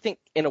I actually think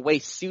in a way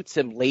suits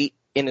him late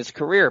in his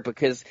career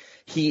because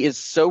he is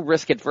so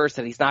risk adverse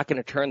that he's not going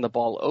to turn the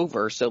ball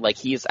over. So like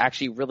he is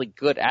actually really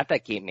good at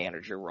that game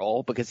manager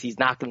role because he's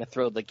not going to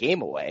throw the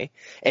game away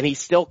and he's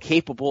still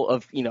capable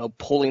of,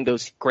 pulling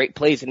those great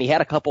plays. And he had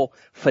a couple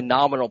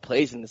phenomenal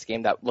plays in this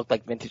game that looked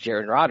like vintage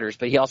Aaron Rodgers,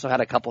 but he also had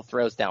a couple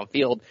throws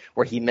downfield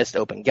where he missed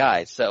open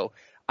guys. So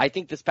I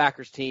think this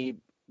Packers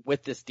team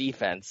with this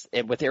defense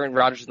and with Aaron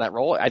Rodgers in that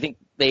role, I think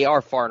they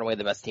are far and away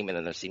the best team in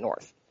the NFC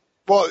North.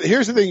 Well,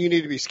 here's the thing you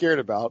need to be scared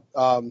about.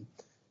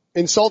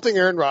 Insulting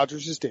Aaron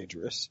Rodgers is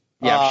dangerous.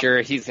 Yeah, I'm sure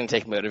he's going to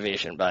take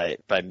motivation by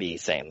me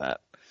saying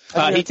that.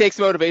 He takes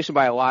motivation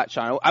by a lot,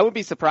 Sean. I would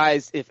be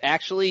surprised if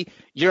actually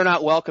you're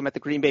not welcome at the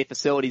Green Bay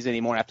facilities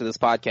anymore after this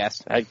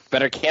podcast. I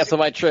better cancel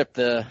my trip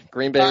to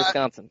Green Bay,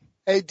 Wisconsin.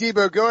 Hey,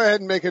 Debo, go ahead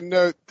and make a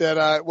note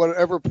that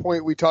whatever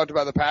point we talked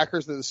about the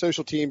Packers, that the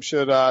social team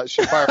should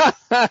fire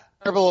a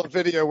little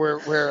video where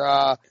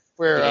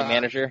game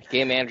manager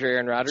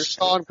Aaron Rodgers.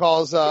 Sean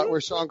calls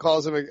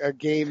him a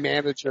game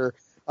manager.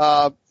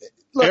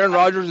 Look, Aaron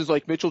Rodgers is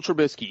like Mitchell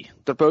Trubisky.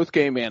 They're both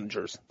game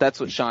managers. That's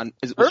what Sean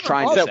was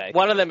trying to say.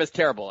 One of them is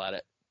terrible at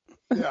it.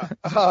 Yeah.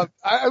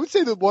 I would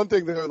say the one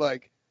thing they're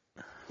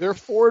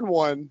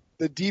 4-1.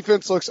 The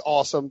defense looks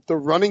awesome. The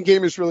running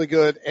game is really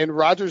good, and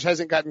Rodgers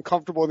hasn't gotten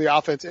comfortable in the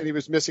offense, and he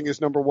was missing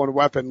his number 1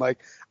 weapon. Like,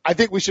 I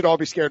think we should all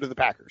be scared of the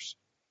Packers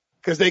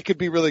because they could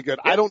be really good.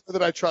 Yeah. I don't know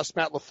that I trust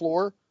Matt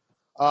LaFleur.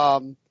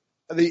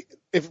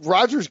 If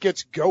Rodgers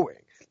gets going,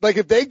 like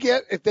if they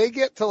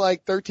get to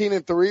like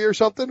 13-3 or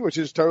something, which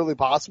is totally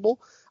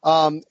possible,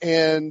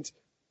 and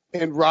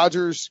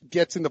Rodgers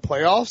gets in the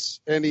playoffs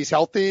and he's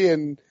healthy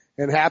and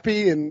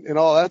happy and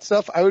all that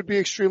stuff, I would be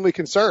extremely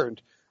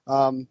concerned.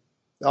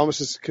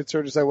 Almost as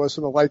concerned as I was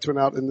when the lights went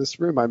out in this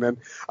room I'm in,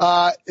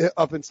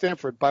 up in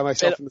Stanford by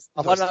myself in the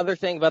office. One other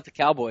thing about the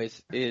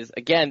Cowboys is,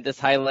 again, this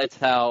highlights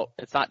how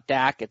it's not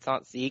Dak, it's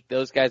not Zeke,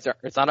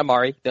 it's not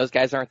Amari. Those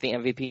guys aren't the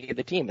MVP of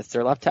the team. It's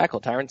their left tackle,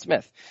 Tyron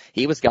Smith.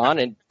 He was gone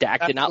and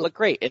Dak did not look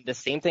great. And the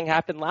same thing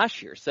happened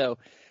last year. So,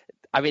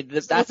 I mean,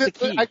 that's the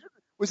key.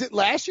 Was it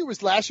last year?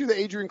 Was last year the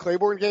Adrian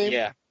Claiborne game?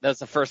 Yeah, that was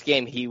the first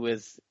game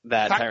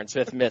Tyron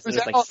Smith missed. It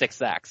was like 6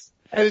 sacks.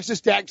 And it's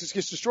just Dak just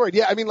gets destroyed.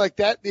 Yeah, I mean, like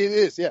that, it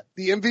is. Yeah.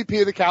 The MVP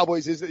of the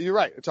Cowboys is, you're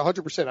right. It's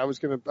 100%. I was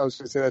going to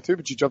say that too,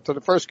 but you jumped on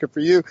it first. Good for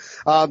you.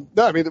 No,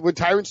 I mean, if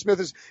Tyron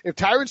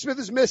Smith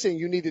is missing,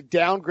 you need to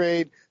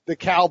downgrade the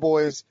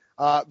Cowboys,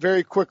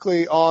 very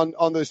quickly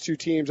on those two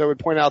teams. I would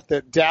point out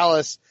that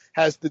Dallas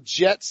has the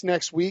Jets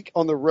next week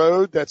on the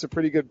road. That's a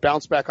pretty good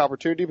bounce back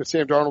opportunity, but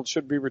Sam Darnold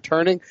should be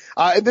returning.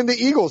 And then the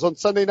Eagles on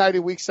Sunday night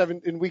in week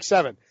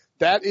 7.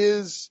 That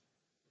is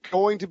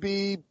going to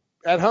be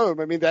at home.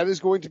 I mean, that is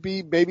going to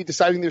be maybe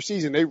deciding their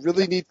season. They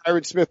really need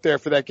Tyron Smith there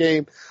for that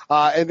game.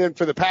 And then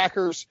for the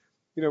Packers,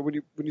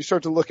 when you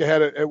start to look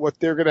ahead at what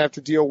they're going to have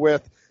to deal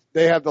with,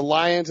 they have the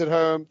Lions at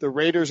home, the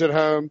Raiders at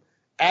home,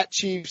 at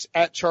Chiefs,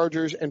 at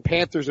Chargers, and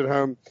Panthers at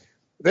home.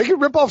 They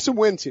could rip off some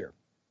wins here.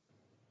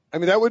 I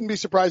mean, that wouldn't be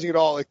surprising at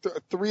all. Like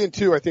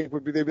 3-2, I think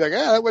they'd be like,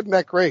 that wasn't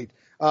that great.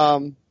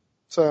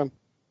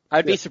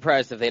 I'd be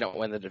surprised if they don't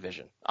win the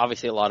division.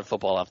 Obviously, a lot of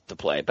football left to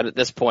play, but at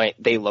this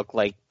point, they look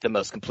like the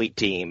most complete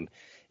team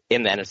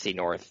in the NFC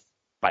North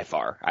by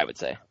far, I would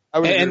say.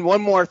 And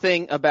one more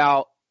thing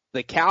about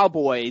the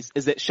Cowboys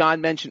is that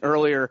Sean mentioned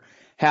earlier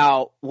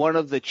how one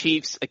of the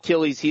Chiefs'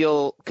 Achilles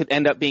heel could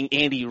end up being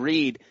Andy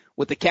Reid.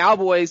 With the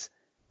Cowboys,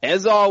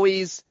 as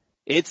always,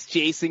 it's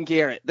Jason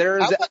Garrett.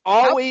 There's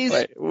always...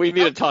 we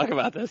need to talk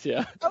about this,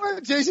 yeah. How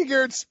about Jason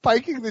Garrett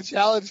spiking the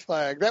challenge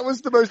flag? That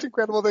was the most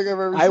incredible thing I've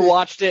ever seen. I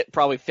watched it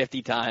probably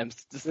 50 times,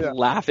 just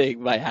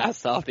laughing my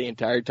ass off the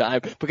entire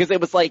time, because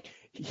it was like,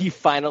 he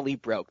finally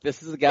broke.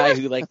 This is a guy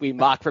who, we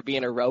mock for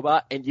being a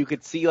robot, and you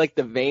could see,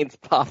 the veins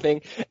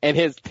popping, and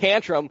his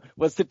tantrum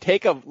was to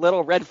take a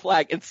little red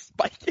flag and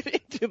spike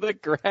it into the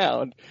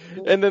ground.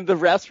 And then the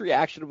ref's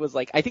reaction was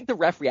I think the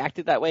ref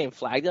reacted that way and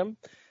flagged him,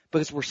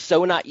 because we're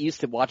so not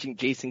used to watching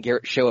Jason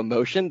Garrett show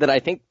emotion that I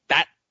think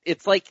that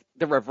it's like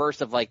the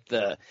reverse of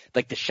the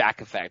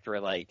Shaq effect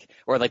or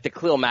the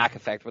Khalil Mack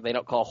effect, where they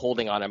don't call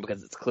holding on him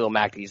because it's Khalil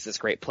Mack, he's this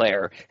great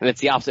player. And it's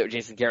the opposite with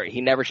Jason Garrett.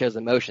 He never shows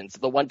emotion. So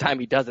the one time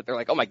he does it, they're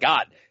like, oh my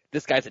God,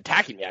 this guy's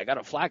attacking me. I got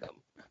to flag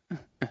him.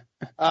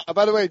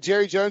 By the way,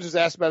 Jerry Jones was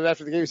asked about it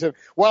after the game. He said,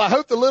 well, I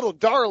hope the little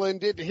darling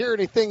didn't hear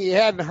anything he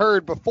hadn't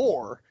heard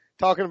before,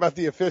 talking about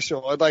the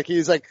official. And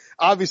he's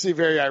obviously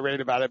very irate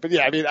about it. But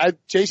yeah, I mean,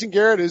 Jason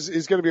Garrett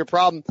is going to be a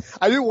problem.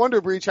 I do wonder,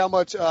 Breech, how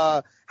much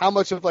of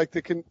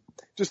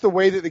just the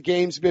way that the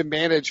game's been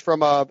managed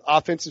from a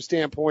offensive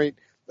standpoint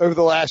over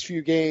the last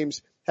few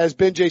games has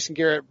been Jason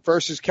Garrett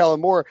versus Kellen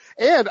Moore.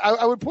 And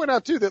I would point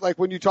out too that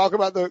when you talk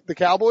about the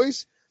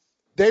Cowboys,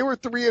 they were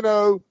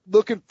 3-0,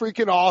 looking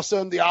freaking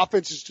awesome. The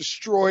offense is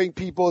destroying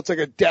people. It's like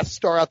a Death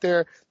Star out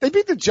there. They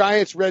beat the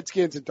Giants,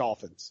 Redskins, and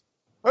Dolphins.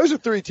 Those are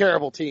 3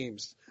 terrible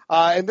teams.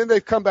 And then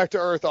they've come back to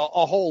earth a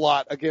whole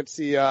lot against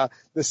the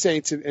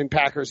Saints and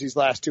Packers these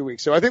last 2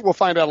 weeks. So I think we'll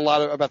find out a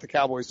lot about the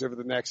Cowboys over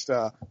the next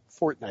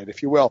fortnight,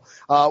 if you will.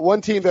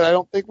 One team that I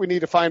don't think we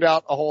need to find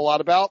out a whole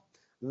lot about,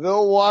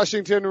 the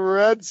Washington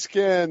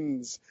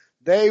Redskins.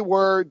 They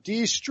were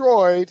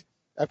destroyed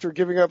after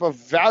giving up a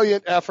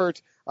valiant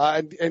effort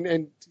and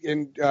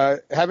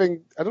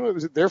having, I don't know,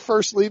 was it their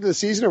first lead of the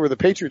season, or were the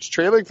Patriots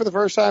trailing for the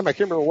first time? I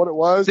can't remember what it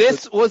was.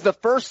 This was the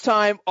first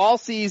time all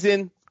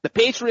season the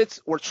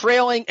Patriots were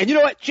trailing, and you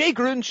know what? Jay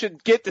Gruden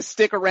should get to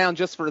stick around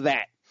just for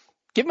that.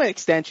 Give him an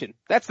extension.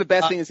 That's the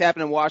best thing that's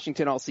happened in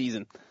Washington all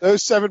season.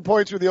 Those 7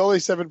 points were the only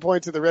 7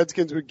 points that the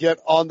Redskins would get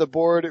on the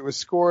board. It was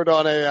scored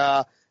on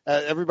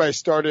everybody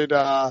started,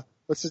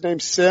 what's his name?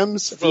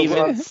 Sims?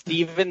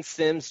 Steven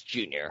Sims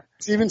Jr.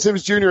 Steven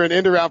Sims Jr. an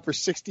end around for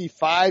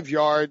 65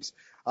 yards.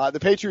 The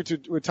Patriots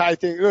would tie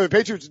things. No, the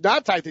Patriots would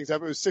not tie things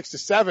up. It was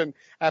 6-7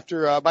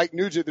 after Mike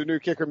Nugent, their new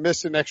kicker,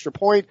 missed an extra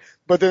point.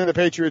 But then the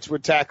Patriots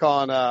would tack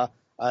on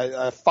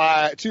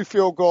 2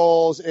 field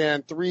goals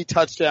and 3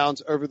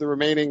 touchdowns over the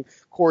remaining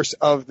course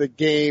of the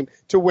game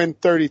to win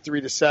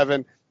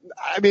 33-7.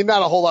 I mean,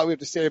 not a whole lot we have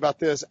to say about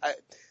this.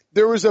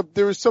 There was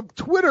some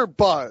Twitter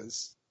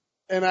buzz,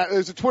 and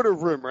there's a Twitter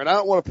rumor, and I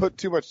don't want to put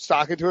too much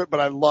stock into it, but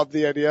I love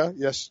the idea.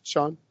 Yes,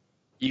 Sean?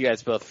 You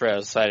guys both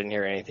froze, so I didn't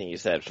hear anything you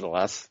said for the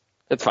last.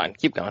 It's fine.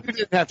 Keep going. You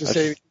didn't have to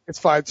say anything. It's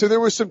fine. So there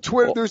was some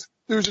Twitter. Cool.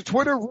 There's a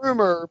Twitter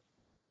rumor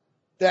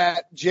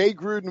that Jay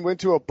Gruden went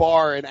to a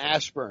bar in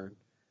Ashburn,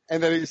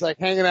 and that he's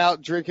hanging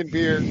out, drinking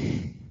beer.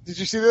 Did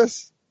you see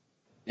this?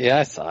 Yeah,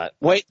 I saw it.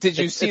 Wait, did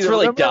you see? It's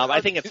really dumb. I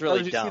think it's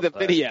really dumb. Did you see the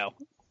video?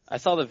 I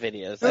saw the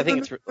videos. No, I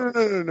think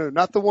No,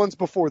 not the ones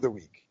before the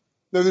week.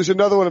 No, there's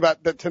another one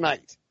about that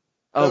tonight.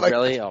 Oh, like,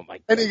 really? Oh my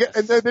God.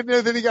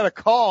 And then he got a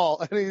call,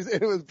 and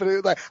it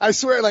was like, I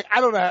swear, like, I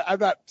don't know, I'm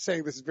not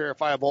saying this is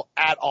verifiable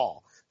at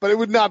all, but it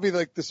would not be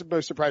like the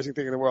most surprising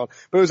thing in the world.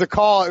 But it was a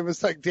call. It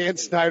was like Dan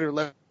Snyder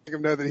letting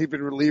him know that he'd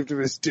been relieved of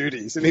his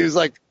duties, and he was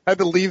like, had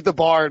to leave the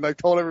bar, and like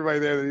told everybody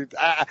there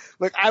that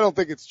I don't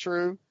think it's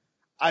true.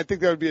 I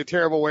think that would be a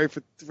terrible way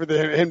for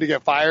him to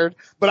get fired,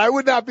 but I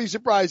would not be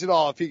surprised at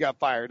all if he got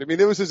fired. I mean,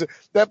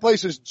 that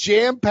place was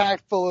jam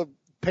packed full of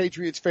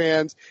Patriots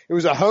fans. It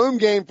was a home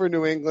game for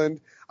New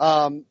England.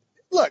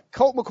 Look,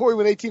 Colt McCoy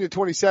went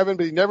 18-27,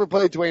 but he never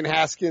played Dwayne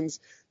Haskins.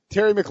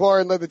 Terry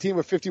McLaurin led the team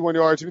with 51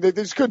 yards. I mean, they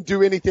just couldn't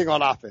do anything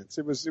on offense.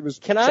 It was.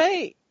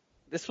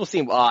 This will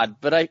seem odd,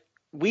 but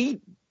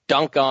we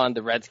dunk on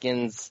the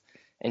Redskins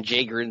and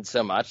Jay Gruden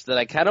so much that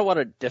I kind of want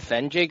to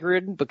defend Jay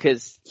Gruden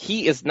because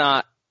he is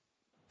not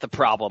the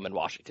problem in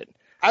Washington.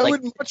 I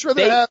would much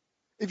rather have,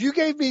 if you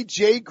gave me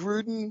Jay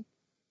Gruden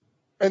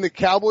and the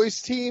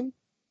Cowboys team.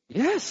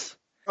 Yes.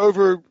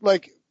 Over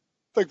like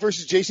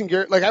versus Jason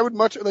Garrett, like I would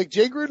much like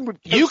Jay Gruden would.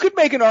 You could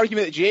make an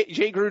argument that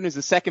Jay Gruden is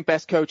the second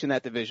best coach in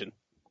that division.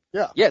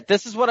 Yeah. Yeah.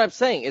 This is what I'm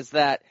saying is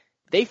that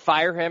they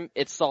fire him.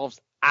 It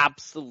solves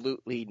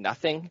absolutely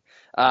nothing.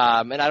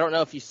 And I don't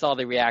know if you saw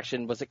the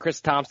reaction. Was it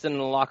Chris Thompson in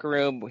the locker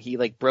room? He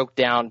like broke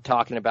down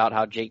talking about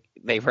how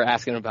they were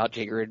asking him about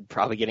Jay Gruden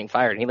probably getting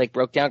fired. And he like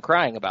broke down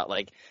crying about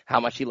like how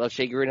much he loves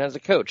Jay Gruden as a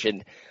coach.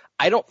 And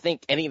I don't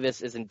think any of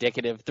this is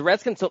indicative. The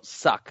Redskins don't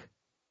suck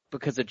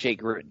because of Jay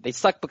Gruden. They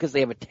suck because they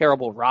have a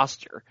terrible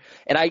roster.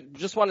 And I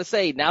just want to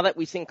say, now that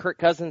we've seen Kirk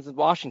Cousins in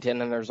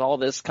Washington and there's all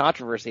this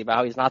controversy about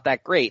how he's not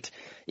that great,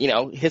 you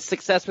know, his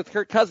success with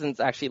Kirk Cousins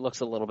actually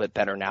looks a little bit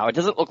better now. It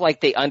doesn't look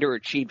like they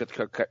underachieved with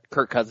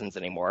Kirk Cousins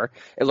anymore.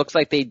 It looks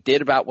like they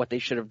did about what they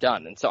should have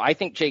done. And so I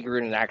think Jay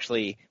Gruden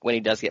actually, when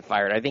he does get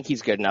fired, I think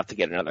he's good enough to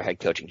get another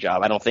head coaching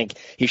job. I don't think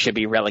he should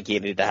be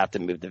relegated to have to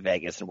move to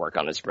Vegas and work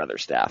on his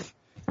brother's staff.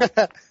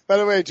 By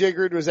the way, Jay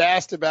Gruden was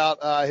asked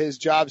about his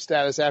job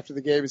status after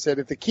the game. He said,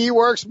 if the key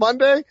works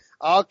Monday,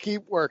 I'll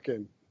keep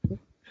working.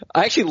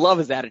 I actually love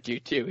his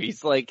attitude too.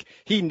 He's like,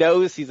 he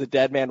knows he's a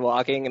dead man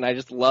walking, and I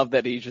just love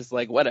that he's just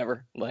like,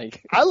 whatever.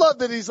 Like, I love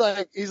that he's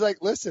like,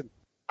 listen,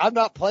 I'm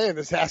not playing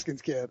this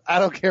Haskins kid. I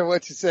don't care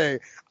what you say.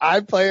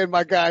 I'm playing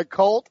my guy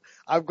Colt.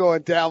 I'm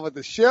going down with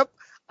the ship.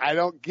 I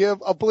don't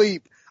give a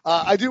bleep.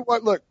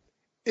 Look,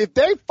 if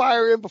they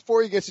fire him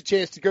before he gets a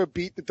chance to go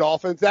beat the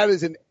Dolphins, that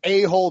is an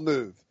a-hole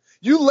move.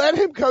 You let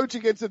him coach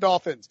against the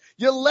Dolphins.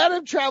 You let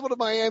him travel to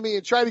Miami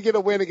and try to get a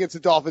win against the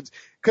Dolphins.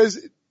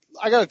 Cause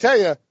I gotta tell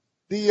you,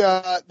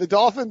 the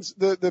Dolphins,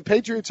 the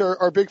Patriots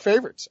are big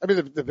favorites. I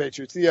mean, the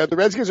Patriots, the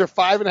Redskins are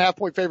 5.5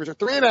 point favorites or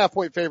 3.5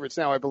 point favorites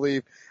now, I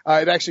believe.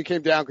 It actually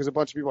came down because a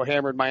bunch of people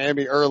hammered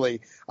Miami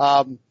early.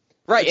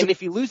 Right. And if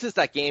he loses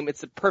that game,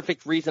 it's a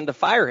perfect reason to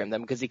fire him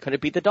then because he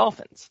couldn't beat the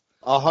Dolphins.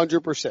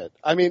 100%.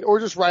 I mean, or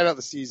just ride out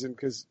the season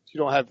because you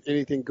don't have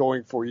anything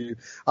going for you.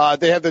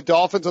 They have the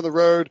Dolphins on the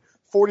road,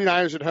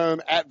 49ers at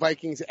home, at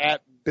Vikings,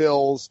 at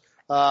Bills.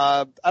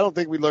 I don't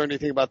think we learned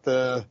anything about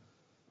the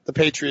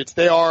Patriots.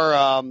 They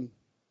are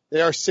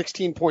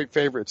 16 point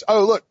favorites.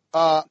 Oh, look,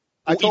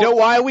 you know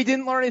why we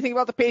didn't learn anything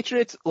about the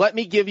Patriots? Let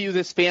me give you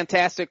this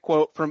fantastic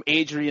quote from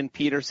Adrian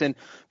Peterson,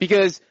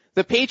 because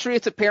the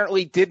Patriots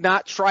apparently did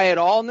not try at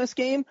all in this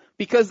game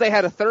because they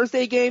had a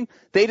Thursday game.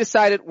 They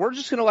decided we're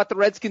just going to let the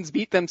Redskins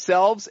beat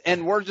themselves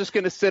and we're just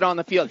going to sit on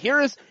the field.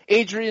 Here is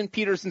Adrian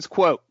Peterson's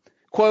quote.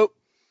 Quote,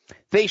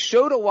 they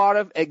showed a lot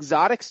of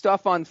exotic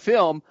stuff on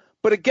film,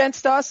 but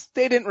against us,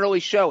 they didn't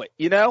really show it.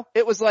 You know,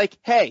 it was like,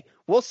 hey,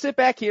 we'll sit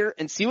back here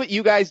and see what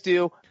you guys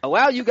do,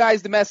 allow you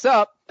guys to mess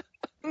up.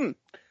 End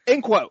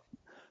quote.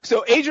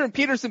 So Adrian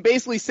Peterson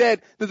basically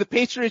said that the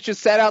Patriots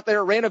just sat out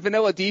there, ran a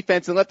vanilla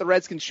defense, and let the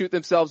Redskins shoot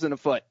themselves in the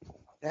foot.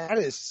 That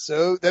is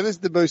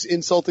the most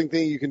insulting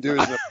thing you can do.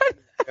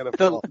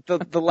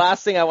 The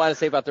last thing I want to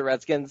say about the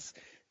Redskins,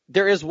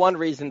 there is one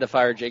reason to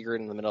fire Jay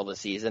Gruden in the middle of the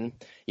season.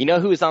 You know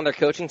who is on their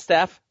coaching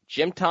staff?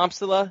 Jim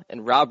Tomsula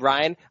and Rob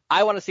Ryan.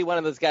 I want to see one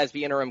of those guys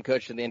be interim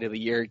coach at the end of the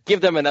year.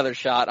 Give them another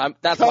shot.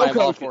 That's why I'm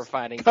all for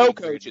finding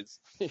co-coaches.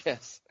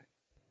 Yes.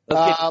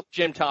 Let's get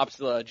Jim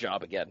Tomsula a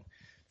job again.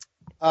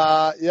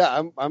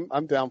 Yeah,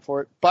 I'm down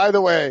for it. By the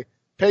way,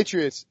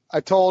 Patriots,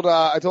 I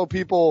told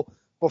people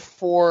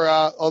before,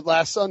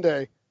 last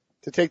Sunday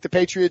to take the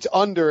Patriots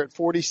under at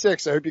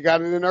 46. I hope you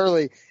got it in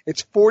early.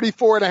 It's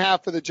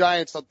 44.5 for the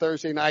Giants on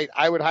Thursday night.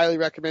 I would highly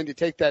recommend you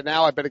take that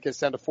now. I bet it gets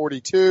down to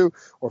 42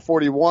 or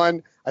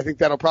 41. I think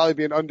that'll probably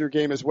be an under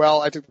game as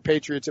well. I took the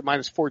Patriots at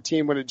minus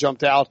 14 when it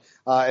jumped out,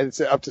 and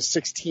it's up to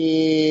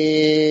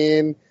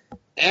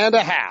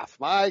 16.5.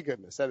 My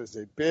goodness, that is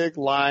a big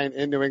line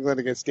in New England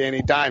against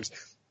Danny Dimes.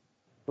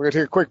 We're going to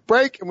take a quick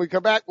break, and when we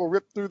come back, we'll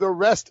rip through the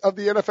rest of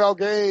the NFL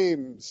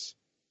games.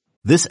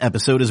 This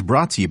episode is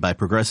brought to you by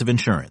Progressive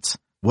Insurance.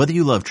 Whether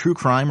you love true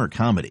crime or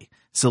comedy,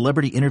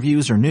 celebrity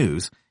interviews or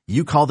news,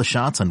 you call the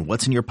shots on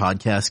what's in your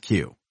podcast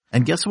queue.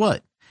 And guess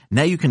what?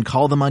 Now you can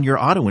call them on your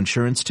auto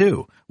insurance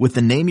too with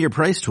the Name Your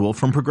Price tool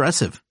from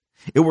Progressive.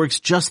 It works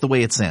just the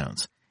way it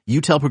sounds. You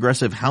tell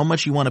Progressive how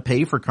much you want to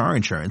pay for car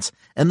insurance,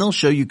 and they'll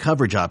show you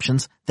coverage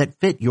options that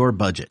fit your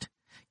budget.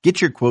 Get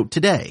your quote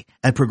today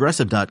at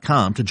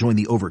Progressive.com to join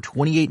the over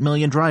 28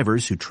 million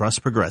drivers who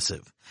trust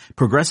Progressive.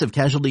 Progressive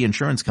Casualty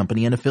Insurance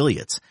Company and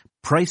Affiliates.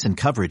 Price and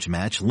coverage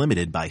match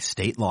limited by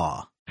state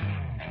law.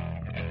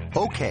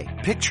 Okay,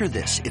 picture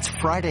this. It's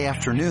Friday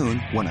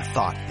afternoon when a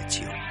thought hits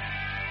you.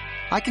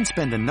 I can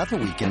spend another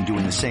weekend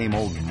doing the same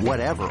old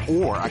whatever,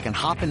 or I can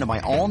hop into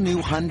my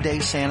all-new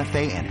Hyundai Santa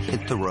Fe and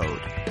hit the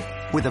road.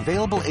 With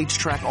available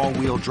H-Track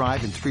all-wheel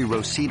drive and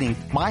 3-row seating,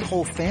 my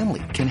whole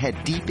family can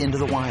head deep into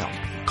the wild.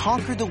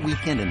 Conquer the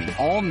weekend in the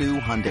all-new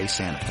Hyundai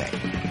Santa Fe.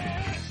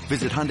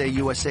 Visit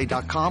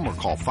HyundaiUSA.com or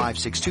call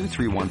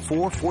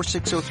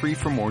 562-314-4603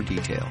 for more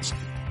details.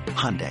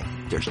 Hyundai,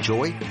 there's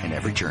joy in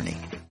every journey.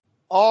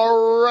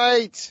 All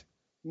right.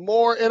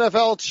 More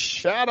NFL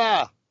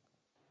chatter.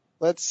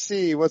 Let's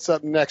see what's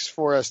up next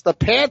for us. The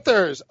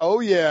Panthers. Oh,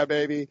 yeah,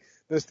 baby.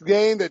 This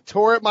game that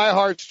tore at my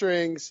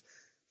heartstrings.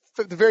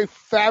 The very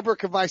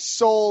fabric of my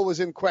soul was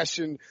in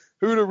question.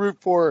 Who to root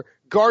for?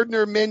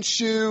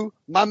 Gardner-Minshew,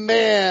 my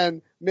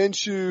man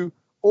Minshew,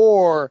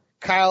 or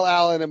Kyle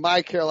Allen and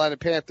my Carolina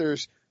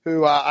Panthers,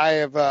 who I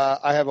have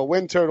a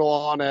win total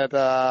on at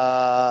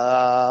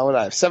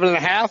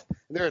 7.5,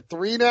 and they're at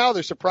 3 now.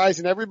 They're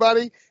surprising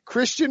everybody.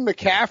 Christian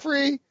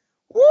McCaffrey,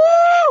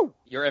 woo!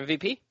 Your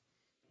MVP?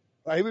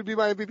 He would be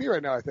my MVP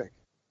right now, I think.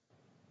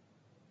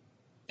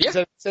 Yeah. Is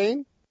that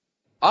insane?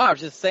 Oh, I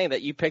was just saying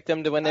that you picked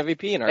him to win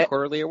MVP in our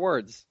quarterly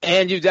awards.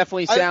 And you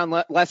definitely sound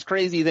less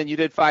crazy than you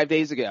did 5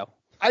 days ago.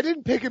 I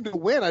didn't pick him to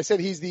win. I said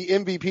he's the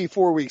MVP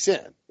 4 weeks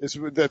in. That's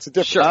a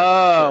different. Sure.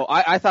 Oh,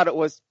 I thought it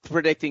was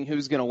predicting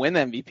who's going to win the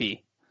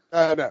MVP.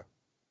 No.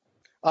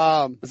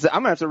 I'm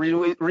going to have to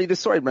read the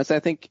story, Brinson. I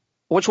think,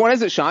 which one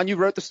is it, Sean? You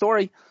wrote the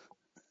story.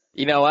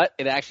 You know what?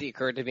 It actually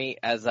occurred to me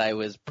as I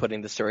was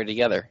putting the story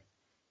together.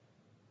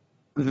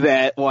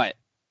 That what?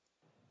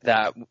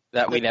 That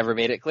we never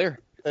made it clear.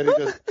 And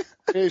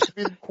he should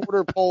be the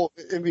quarter pole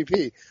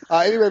MVP.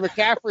 Anyway,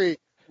 McCaffrey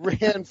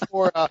ran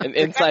for an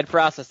inside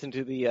process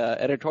into the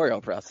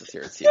editorial process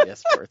here at CBS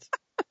Sports.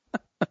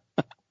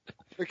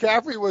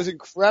 McCaffrey was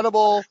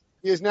incredible.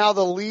 He is now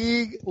the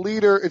league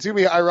leader. It's going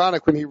to be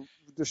ironic when he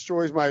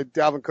destroys my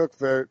Dalvin Cook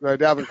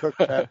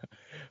bet.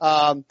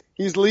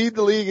 He's lead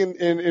the league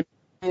in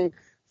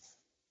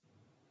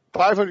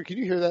 500. Can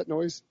you hear that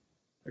noise?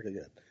 Okay,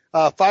 good.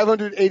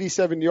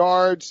 587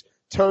 yards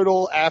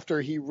total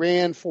after he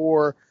ran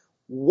for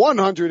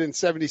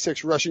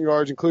 176 rushing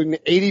yards, including an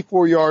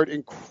 84-yard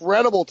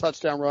incredible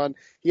touchdown run.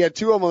 He had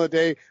 2 of them on the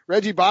day.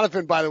 Reggie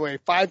Bonifant, by the way,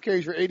 5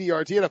 carries for 80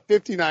 yards. He had a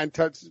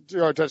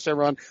 59-yard touchdown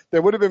run.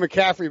 There would have been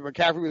McCaffrey, but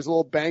McCaffrey was a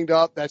little banged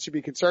up. That should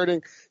be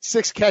concerning.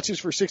 6 catches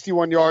for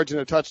 61 yards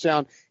and a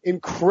touchdown.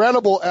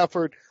 Incredible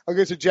effort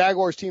against a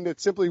Jaguars team that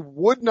simply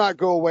would not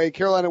go away.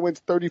 Carolina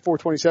wins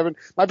 34-27.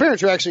 My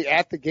parents are actually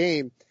at the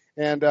game,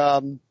 and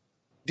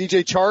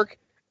DJ Chark,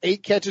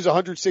 8 catches,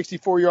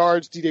 164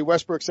 yards. DJ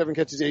Westbrook, 7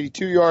 catches,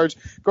 82 yards.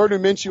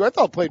 Gardner-Minshew, I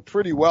thought played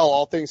pretty well,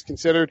 all things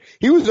considered.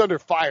 He was under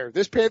fire.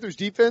 This Panthers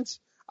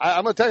defense,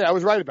 I'm going to tell you, I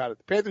was right about it.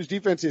 The Panthers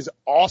defense is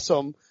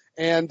awesome.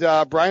 And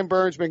Brian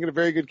Burns making a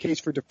very good case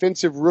for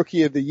Defensive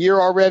Rookie of the Year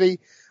already.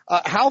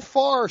 How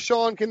far,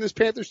 Sean, can this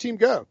Panthers team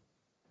go?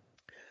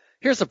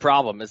 Here's the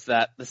problem, is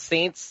that the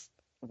Saints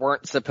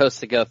weren't supposed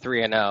to go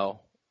 3-0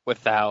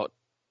 without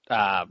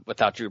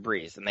Drew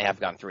Brees, and they have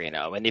gone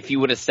 3-0. And if you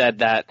would have said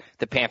that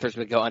the Panthers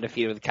would go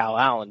undefeated with Kyle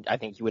Allen, I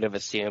think you would have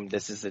assumed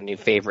this is a new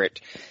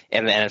favorite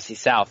in the NFC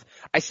South.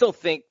 I still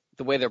think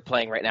the way they're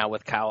playing right now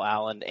with Kyle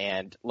Allen,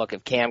 and look,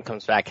 if Cam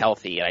comes back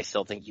healthy, and I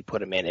still think you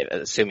put him in it,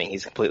 assuming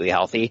he's completely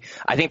healthy,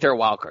 I think they're a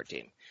wild card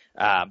team.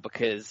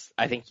 Because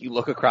I think you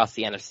look across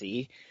the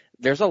NFC,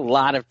 there's a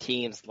lot of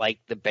teams like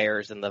the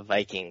Bears and the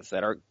Vikings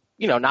that are,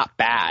 not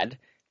bad,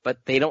 but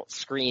they don't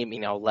scream,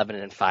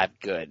 11-5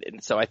 good.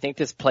 And so I think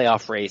this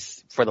playoff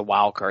race for the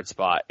wild card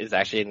spot is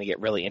actually going to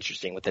get really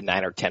interesting with the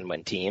 9 or 10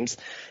 win teams.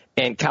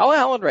 And Kyle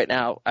Allen right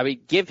now,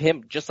 give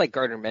him just like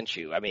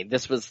Gardner-Minshew.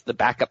 This was the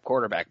backup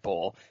quarterback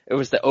bowl. It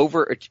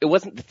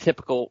wasn't the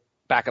typical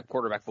backup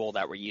quarterback bowl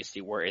that we're used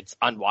to where it's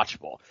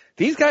unwatchable.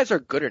 These guys are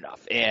good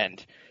enough.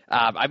 And,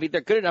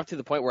 they're good enough to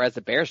the point where as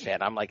a Bears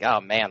fan, I'm like, oh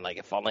man,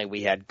 if only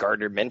we had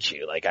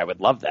Gardner-Minshew, I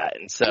would love that.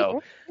 And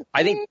so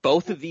I think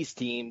both of these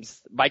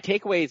teams, my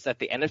takeaway is that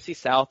the NFC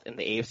South and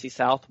the AFC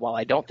South, while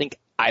I don't think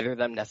either of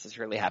them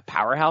necessarily have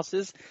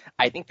powerhouses,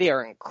 I think they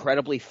are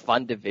incredibly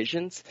fun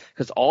divisions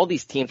because all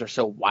these teams are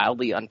so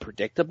wildly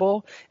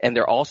unpredictable and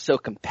they're all so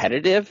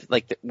competitive.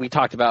 We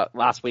talked about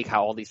last week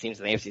how all these teams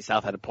in the AFC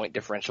South had a point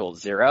differential of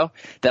 0,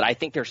 that I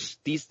think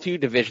these two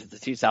divisions, the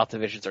two South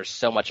divisions, are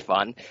so much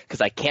fun because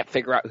I can't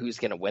figure out who's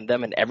going to win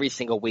them, and every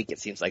single week it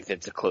seems like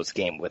it's a close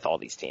game with all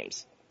these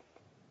teams.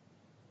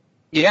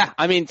 Yeah,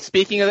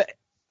 speaking of the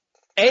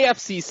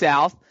AFC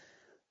South,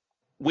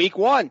 week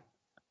 1,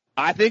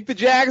 I think the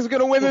Jags are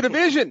going to win the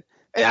division.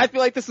 And I feel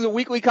like this is a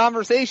weekly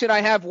conversation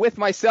I have with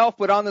myself,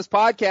 but on this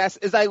podcast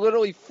is I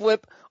literally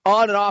flip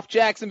on and off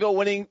Jacksonville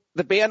winning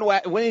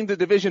the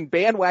division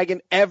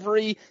bandwagon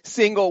every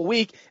single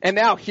week. And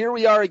now here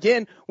we are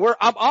again where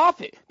I'm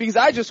off it because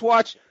I just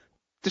watched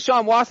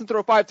Deshaun Watson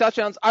throw 5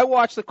 touchdowns. I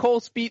watched the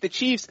Colts beat the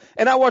Chiefs,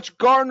 and I watched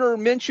Gardner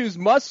Minshew's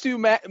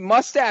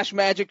mustache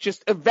magic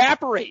just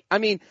evaporate. I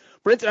mean,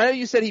 Brinson, I know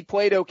you said he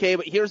played okay,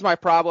 but here's my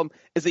problem,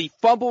 is he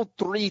fumbled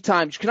 3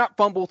 times. You cannot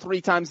fumble 3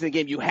 times in the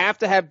game. You have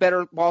to have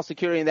better ball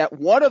security in that.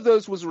 One of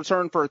those was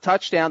returned for a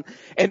touchdown,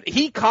 and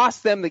he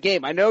cost them the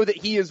game. I know that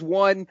he has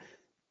won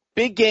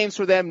big games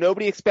for them.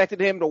 Nobody expected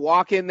him to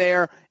walk in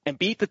there and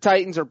beat the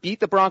Titans or beat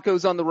the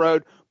Broncos on the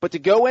road, but to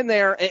go in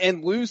there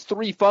and lose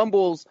 3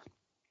 fumbles,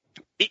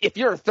 if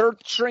you're a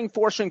 3rd-string,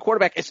 4th-string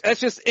quarterback,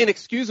 that's just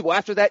inexcusable.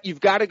 After that, you've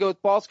got to go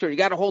with ball security. You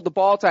got to hold the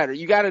ball tighter.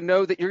 You got to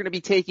know that you're going to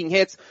be taking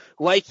hits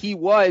like he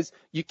was.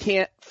 You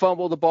can't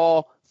fumble the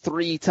ball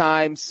 3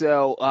 times.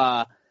 So,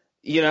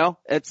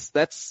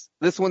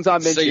 this one's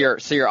on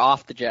Minshew. So you're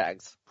off the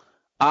Jags.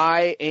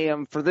 I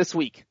am for this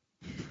week.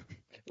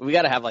 We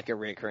got to have like a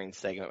recurring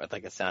segment with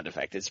like a sound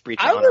effect. It's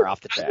Breech on or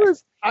off the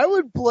Jags. I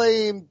would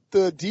blame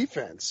the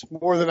defense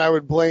more than I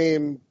would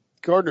blame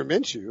Gardner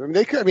Minshew.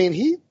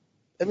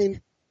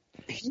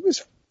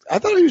 I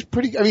thought he was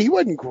pretty, he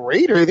wasn't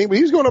great or anything, but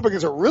he was going up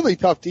against a really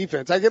tough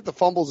defense. I get the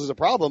fumbles as a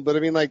problem, but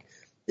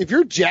if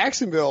you're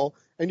Jacksonville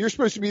and you're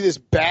supposed to be this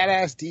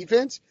badass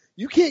defense,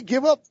 you can't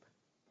give up.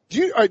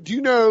 Do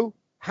you know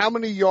how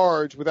many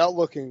yards, without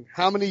looking,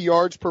 how many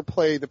yards per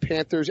play the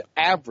Panthers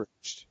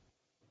averaged?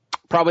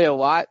 Probably a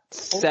lot.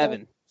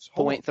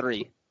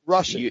 7.3.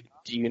 Rushing.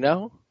 Do you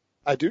know?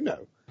 I do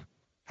know.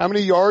 How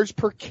many yards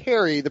per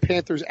carry the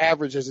Panthers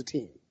average as a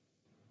team?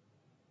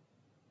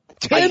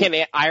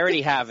 I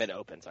already have it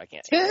open, so I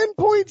can't.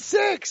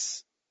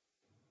 10.6.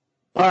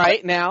 All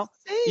right, now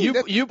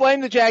you blame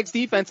the Jags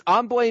defense.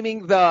 I'm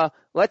blaming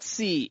let's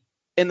see,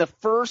 in the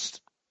first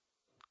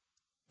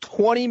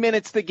 20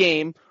 minutes of the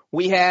game,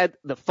 we had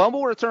the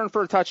fumble return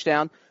for a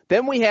touchdown.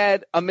 Then we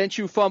had a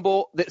Minshew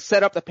fumble that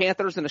set up the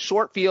Panthers in a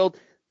short field.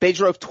 They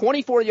drove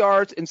 24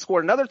 yards and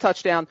scored another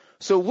touchdown.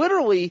 So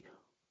literally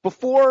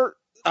before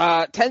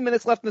 10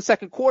 minutes left in the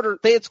second quarter,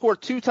 they had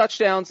scored 2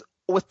 touchdowns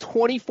with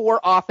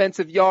 24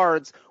 offensive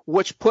yards,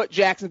 which put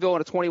Jacksonville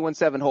in a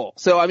 21-7 hole.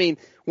 So,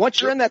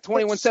 once you're in that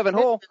 21-7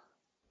 hole,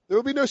 there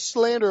will be no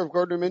slander of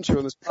Gardner Minshew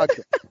on this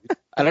podcast.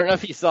 I don't know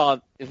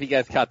if you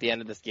guys caught the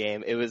end of this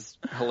game. It was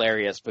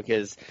hilarious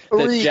because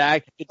the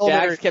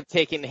Jags kept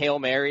taking Hail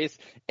Marys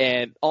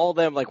and all of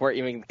them weren't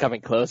even coming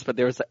close, but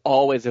there was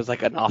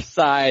like an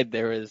offside.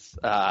 There was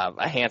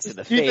a hands to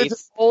the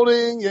face.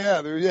 Holding,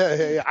 yeah.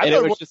 I and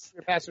it was just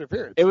a pass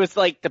interference. It was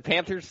like the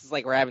Panthers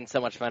were having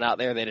so much fun out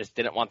there. They just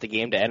didn't want the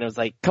game to end. It was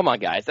like, come on,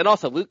 guys. And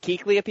also Luke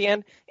Kuechly at the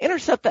end,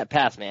 intercept that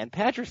pass, man.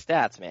 Pad your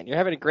stats, man. You're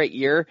having a great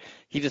year.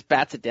 He just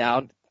bats it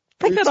down.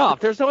 Take that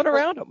off. There's no one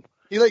around him.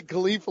 He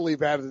gleefully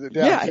batted it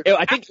down. Yeah,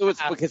 I think it was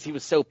because he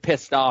was so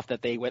pissed off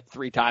that they went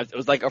 3 times. It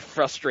was like a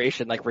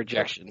frustration,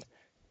 rejection.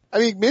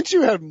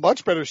 Minshew had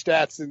much better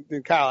stats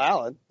than Kyle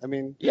Allen.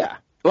 Yeah.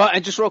 Well,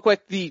 and just real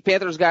quick, the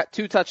Panthers got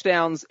 2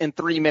 touchdowns in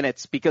 3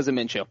 minutes because of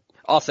Minshew.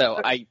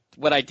 Also,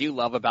 what I do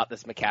love about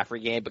this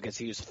McCaffrey game, because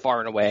he was far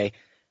and away,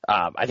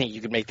 I think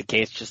you could make the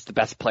case just the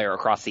best player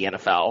across the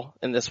NFL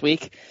in this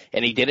week,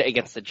 and he did it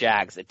against the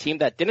Jags, a team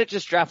that didn't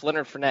just draft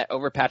Leonard Fournette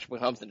over Patrick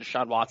Mahomes and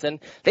Deshaun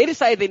Watson. They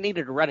decided they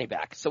needed a running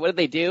back. So what did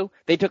they do?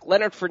 They took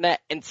Leonard Fournette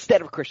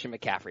instead of Christian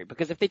McCaffrey,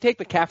 because if they take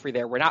McCaffrey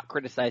there, we're not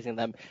criticizing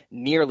them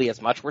nearly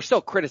as much. We're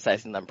still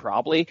criticizing them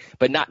probably,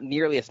 but not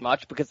nearly as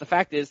much, because the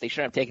fact is they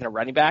shouldn't have taken a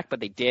running back, but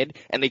they did,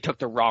 and they took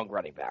the wrong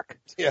running back.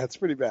 Yeah, it's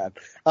pretty bad.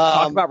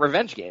 Talk about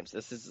revenge games.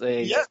 This is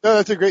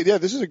that's a great,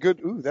 this is a good,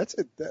 that's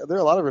it. There are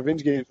a lot of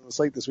revenge games on the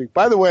slate this week.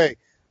 By the way,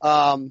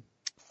 oh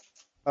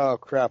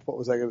crap, what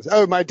was I going to say?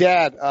 Oh, my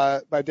dad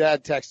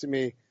texted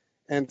me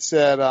and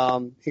said,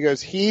 he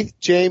goes, Heath,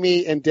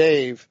 Jamie, and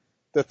Dave,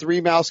 the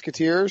 3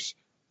 Mouseketeers,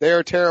 they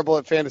are terrible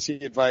at fantasy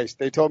advice.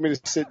 They told me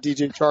to sit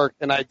DJ Chark,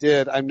 and I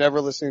did. I'm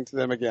never listening to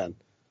them again.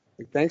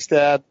 Thanks,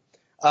 Dad.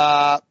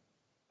 I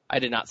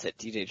did not sit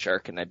DJ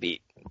Chark, and I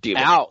beat Duke.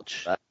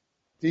 Ouch.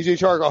 DJ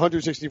Chark,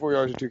 164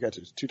 yards and 2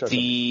 catches, 2 touchdowns.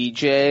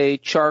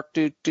 DJ Chark,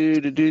 do.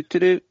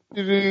 DJ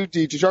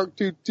Chark,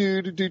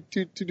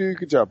 do.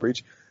 Good job,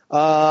 Breech.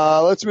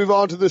 Let's move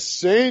on to the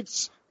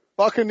Saints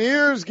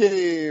Buccaneers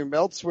game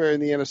elsewhere in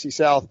the NFC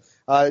South.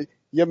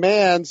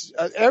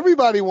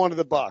 Everybody wanted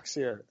the Bucs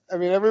here.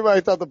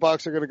 Everybody thought the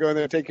Bucs are going to go in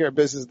there and take care of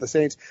business with the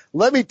Saints.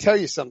 Let me tell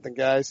you something,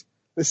 guys.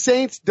 The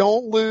Saints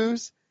don't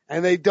lose,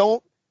 and they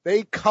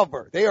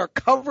cover. They are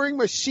covering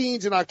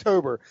machines in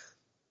October.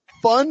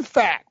 Fun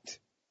fact.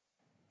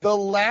 The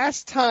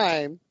last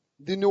time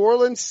the New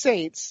Orleans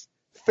Saints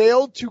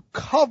failed to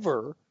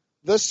cover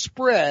the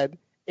spread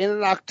in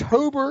an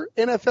October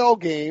NFL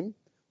game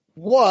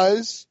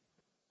was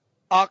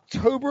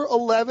October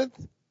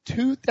 11th,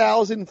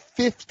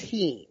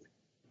 2015.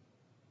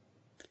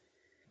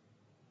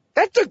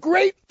 That's a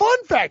great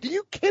fun fact. Are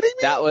you kidding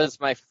me? That was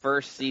my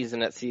first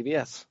season at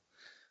CBS.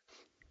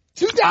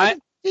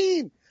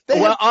 2015.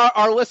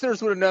 Our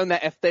listeners would have known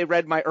that if they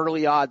read my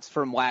early odds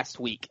from last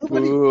week.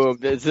 Ooh,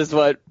 this is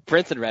what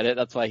Brinson read it.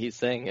 That's why he's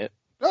saying it.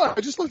 No,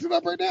 I just looked it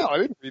up right now. I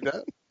didn't read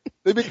that.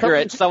 They've been You're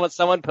right.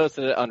 Someone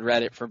posted it on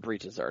Reddit from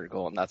Breech's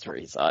article, and that's where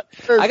he saw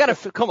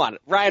it. Come on,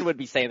 Ryan would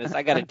be saying this.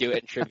 I gotta do it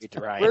in tribute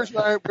to Ryan.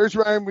 Where's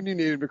Ryan when you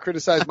need him to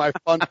criticize my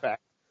fun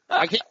fact?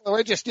 I can't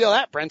let you steal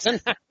that,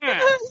 Brinson.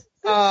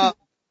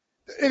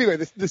 Anyway,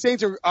 the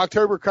Saints are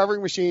October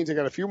covering machines. They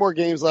got a few more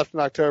games left in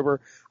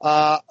October.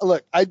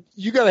 Look,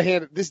 you got to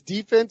hand it. This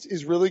defense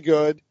is really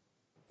good.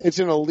 It's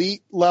an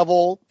elite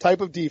level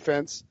type of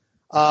defense.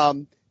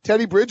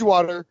 Teddy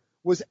Bridgewater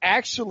was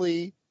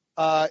actually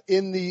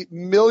in the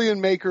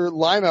Million Maker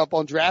lineup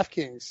on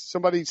DraftKings.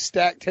 Somebody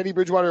stacked Teddy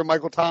Bridgewater and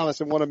Michael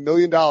Thomas and won $1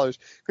 million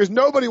because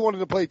nobody wanted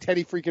to play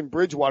Teddy freaking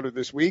Bridgewater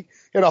this week.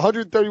 He had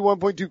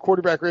 131.2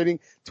 quarterback rating,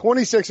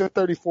 26 of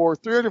 34,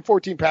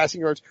 314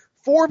 passing yards,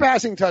 4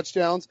 passing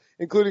touchdowns,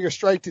 including a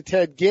strike to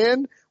Ted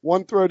Ginn,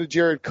 1 throw to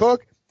Jared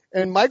Cook,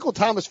 and Michael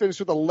Thomas finished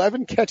with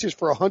 11 catches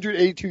for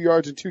 182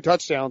 yards and 2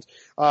 touchdowns.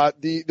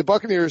 The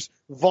Buccaneers'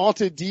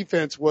 vaunted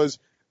defense was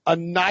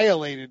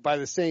annihilated by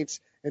the Saints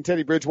and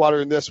Teddy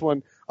Bridgewater in this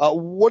one.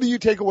 What do you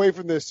take away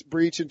from this,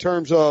 Breech, in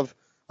terms of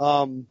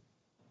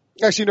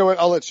actually, you know what?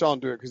 I'll let Sean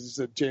do it because it's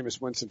a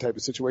Jameis Winston type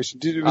of situation.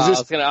 I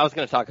was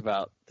gonna talk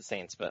about the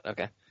Saints, but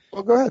okay.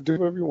 Well, go ahead. Do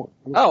whatever you want.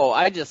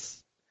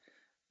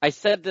 I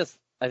said this,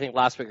 I think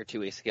last week or 2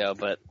 weeks ago,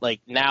 but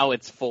now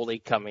it's fully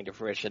coming to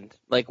fruition.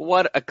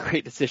 What a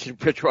great decision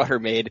Bridgewater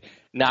made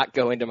not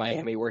going to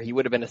Miami, where he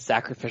would have been a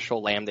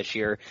sacrificial lamb this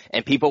year,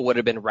 and people would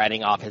have been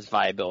writing off his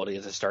viability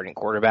as a starting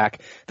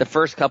quarterback. The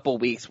first couple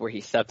weeks where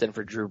he stepped in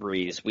for Drew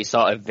Brees, we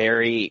saw a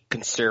very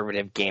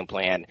conservative game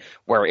plan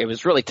where it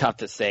was really tough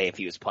to say if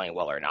he was playing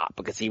well or not,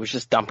 because he was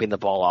just dumping the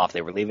ball off.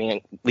 They were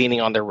leaning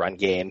on their run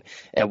game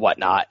and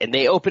whatnot, and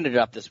they opened it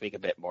up this week a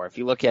bit more. If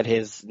you look at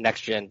his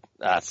next-gen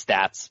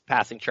stats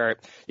passing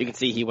chart, you can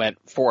see he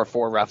went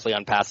 4-4 roughly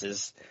on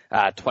passes,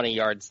 20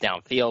 yards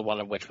downfield,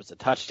 one of which was a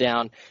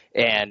touchdown.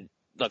 And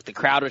look, the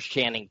crowd was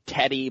chanting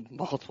Teddy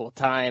multiple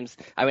times.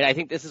 I mean, I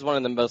think this is one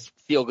of the most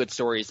feel-good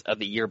stories of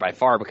the year by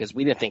far, because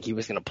we didn't think he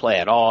was going to play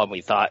at all, and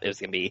we thought it was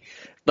going to be,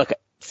 look,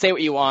 say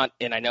what you want,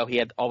 and I know he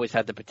had always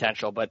had the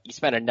potential, but you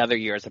spend another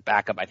year as a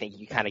backup, I think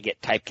you kind of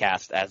get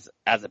typecast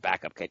as a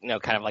backup, kind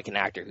of like an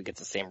actor who gets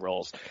the same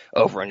roles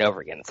over and over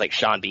again. It's like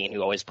Sean Bean,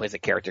 who always plays a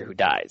character who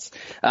dies.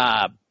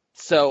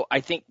 So I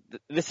think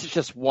this is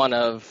just one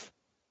of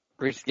 –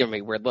 Breech giving me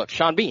a weird look.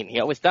 Sean Bean, he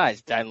always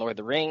dies. Died in Lord of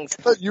the Rings.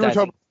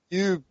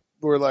 You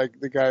were like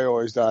the guy who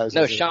always dies.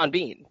 No, Sean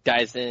Bean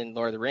dies in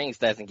Lord of the Rings,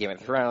 dies in Game of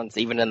Thrones.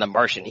 Even in The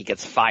Martian, he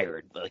gets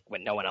fired,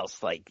 when no one else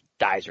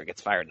dies or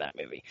gets fired in that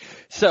movie.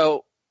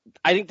 So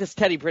I think this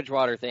Teddy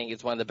Bridgewater thing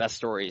is one of the best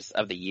stories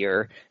of the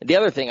year. And the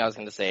other thing I was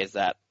going to say is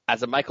that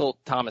as a Michael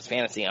Thomas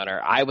fantasy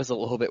owner, I was a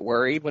little bit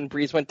worried when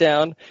Breeze went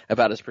down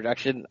about his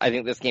production. I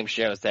think this game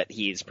shows that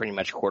he's pretty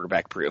much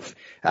quarterback proof,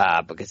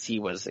 because he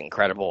was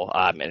incredible,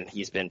 and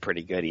he's been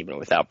pretty good even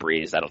without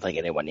Breeze. I don't think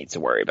anyone needs to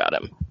worry about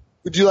him.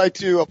 Would you like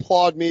to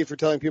applaud me for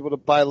telling people to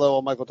buy low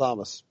on Michael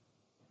Thomas?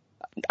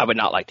 I would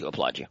not like to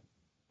applaud you.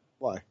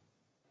 Why?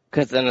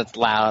 Because then it's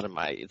loud and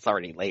it's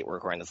already late. We're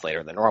recording this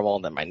later than normal,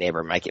 and then my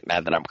neighbor might get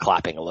mad that I'm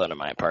clapping alone in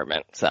my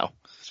apartment. So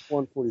it's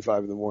 1:45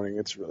 in the morning.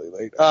 It's really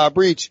late.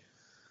 Breech,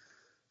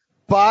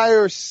 buy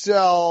or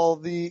sell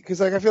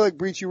because I feel like,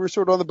 Breech, you were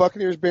sort of on the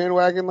Buccaneers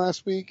bandwagon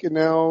last week, and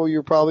now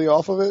you're probably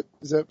off of it.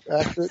 Is that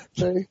accurate,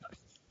 Jay?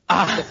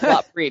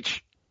 Flop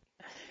Breech.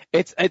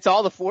 It's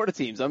all the Florida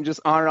teams. I'm just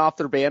on and off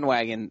their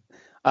bandwagon.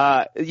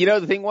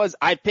 The thing was,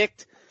 I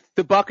picked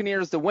the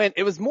Buccaneers to win.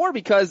 It was more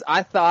because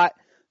I thought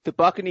the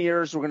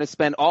Buccaneers were going to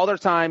spend all their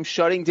time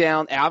shutting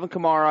down Alvin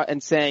Kamara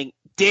and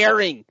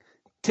daring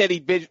Teddy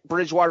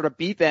Bridgewater to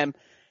beat them.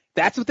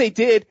 That's what they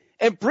did.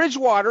 And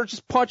Bridgewater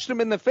just punched him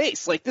in the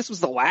face. This was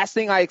the last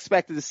thing I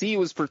expected to see,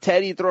 was for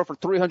Teddy to throw for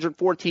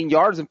 314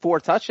 yards and 4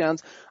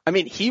 touchdowns. I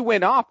mean, he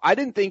went off. I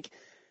didn't think,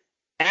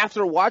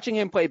 after watching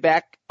him play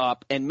back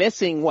up and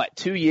missing,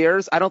 2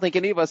 years, I don't think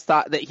any of us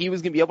thought that he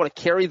was going to be able to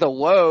carry the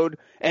load.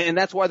 And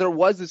that's why there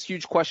was this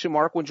huge question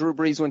mark when Drew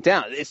Brees went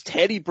down. Is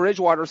Teddy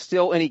Bridgewater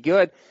still any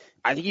good?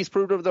 I think he's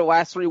proved over the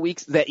last 3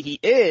 weeks that he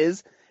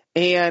is.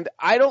 And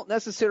I don't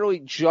necessarily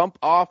jump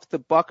off the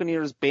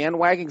Buccaneers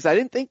bandwagon because I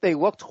didn't think they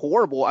looked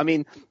horrible. I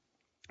mean,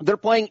 they're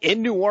playing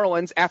in New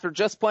Orleans after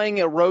just playing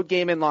a road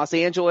game in Los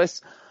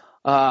Angeles.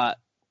 I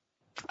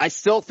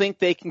still think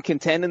they can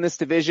contend in this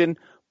division.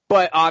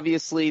 But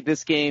obviously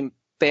this game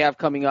they have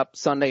coming up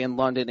Sunday in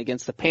London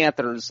against the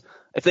Panthers,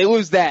 if they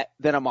lose that,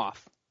 then I'm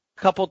off.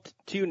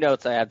 Two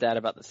notes I have to add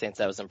about the Saints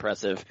that was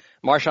impressive.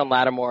 Marshawn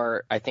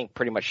Lattimore, I think,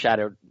 pretty much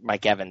shadowed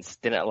Mike Evans,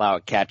 didn't allow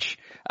a catch.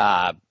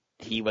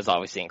 He was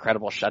obviously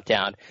incredible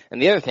shutdown. And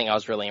the other thing I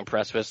was really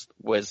impressed with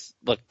was,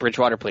 look,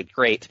 Bridgewater played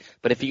great,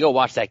 but if you go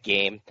watch that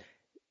game,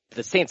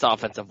 the Saints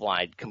offensive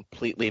line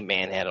completely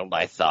manhandled,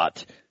 I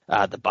thought,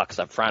 the Bucs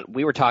up front.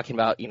 We were talking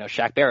about,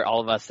 Shaq Barrett, all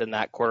of us in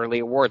that quarterly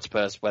awards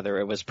post, whether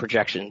it was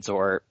projections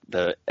or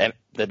the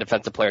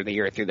defensive player of the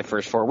year through the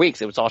first 4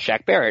 weeks. It was all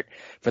Shaq Barrett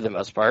for the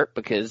most part,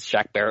 because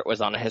Shaq Barrett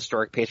was on a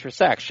historic pace for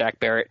sacks. Shaq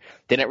Barrett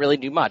didn't really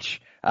do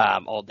much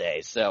all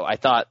day. So I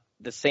thought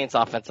the Saints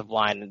offensive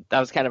line, and that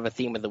was kind of a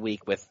theme of the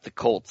week with the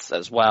Colts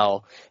as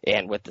well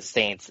and with the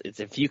Saints, is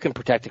if you can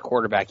protect a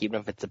quarterback, even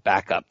if it's a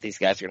backup, these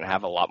guys are going to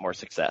have a lot more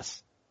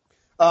success.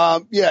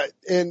 Yeah,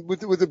 and with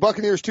the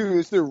Buccaneers too,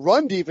 is their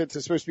run defense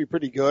is supposed to be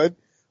pretty good.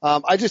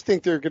 I just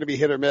think they're going to be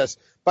hit or miss.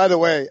 By the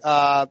way,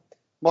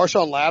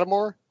 Marshawn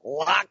Lattimore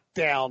locked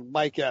down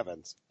Mike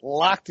Evans.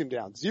 Locked him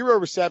down. 0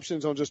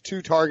 receptions on just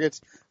 2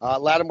 targets.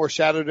 Lattimore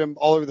shadowed him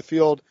all over the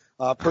field,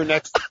 per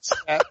next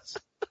stats.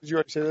 Did you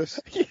already say this?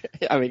 Yeah,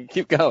 I mean,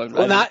 keep going.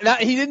 Well,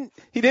 he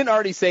didn't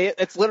already say it.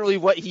 That's literally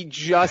what he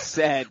just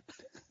said.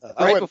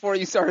 Before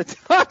you started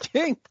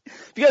talking.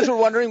 If you guys were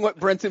wondering what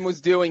Brinson was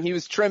doing, he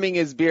was trimming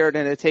his beard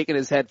and had taken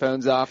his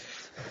headphones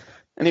off.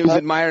 And he was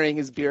admiring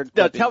his beard.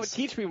 No,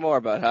 teach me more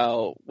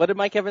about what did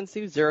Mike Evans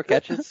do? 0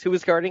 catches? Who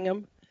was guarding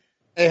him?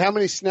 Hey, how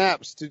many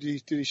snaps did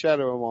he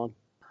shadow him on?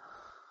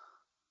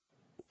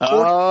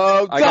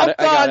 Oh, dunked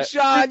on,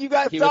 Sean. You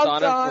got He dunked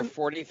was on him for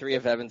 43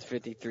 of Evans'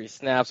 53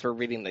 snaps. We're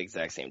reading the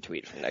exact same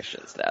tweet from Next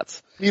Gen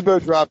Stats. We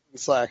both dropped in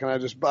Slack, and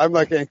I'm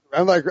like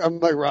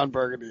Ron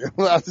Burgundy.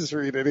 I'll just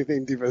read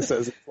anything Diva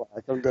says in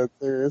Slack. I'm dead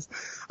serious.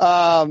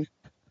 Go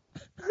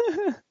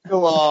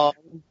on.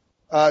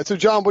 So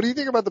John, what do you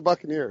think about the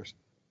Buccaneers?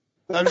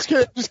 No, I'm just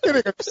kidding. Let's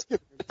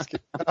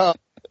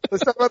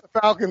talk about the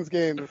Falcons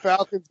game. The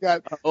Falcons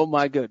got. Oh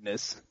my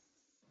goodness.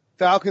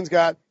 Falcons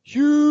got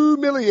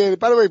humiliated.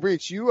 By the way,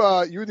 Breech, you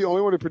were the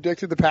only one who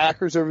predicted the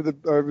Packers over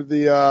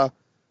the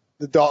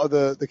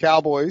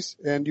Cowboys,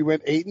 and you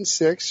went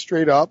 8-6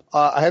 straight up.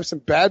 I have some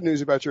bad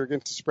news about your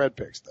against the spread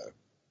picks, though.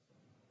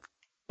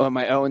 Oh, am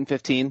I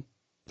 0-15?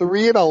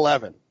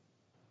 3-11.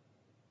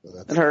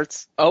 So that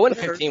hurts.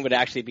 0-15 would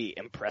actually be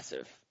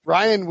impressive.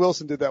 Ryan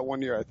Wilson did that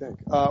one year, I think.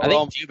 I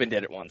think Dubin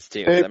did it once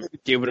too.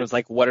 Dubin was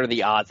like, "What are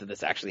the odds of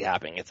this actually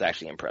happening?" It's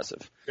actually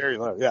impressive. Very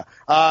low, yeah.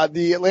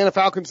 The Atlanta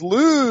Falcons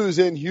lose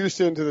in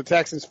Houston to the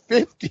Texans,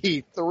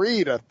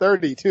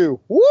 53-32.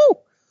 Woo!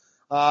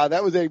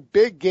 That was a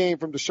big game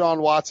from Deshaun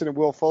Watson and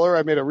Will Fuller.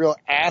 I made a real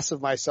ass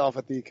of myself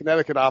at the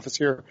Connecticut office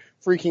here,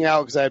 freaking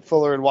out because I had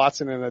Fuller and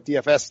Watson in a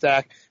DFS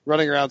stack,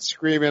 running around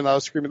screaming. I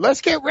was screaming,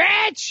 "Let's get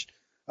rich!"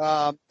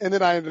 And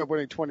then I ended up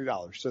winning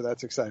 $20, so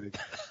that's exciting.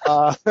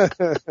 I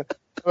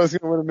was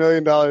going to win $1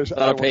 million.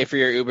 That'll pay for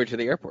your Uber to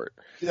the airport.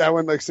 Yeah, I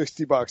won like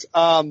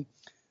 $60.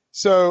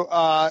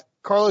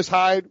 Carlos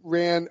Hyde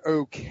ran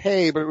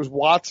okay, but it was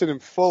Watson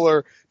and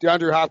Fuller.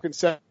 DeAndre Hopkins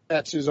set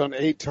catches on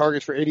 8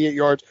 targets for 88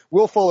 yards.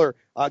 Will Fuller,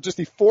 just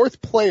the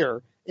 4th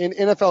player in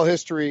NFL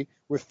history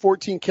with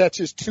 14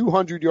 catches,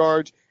 200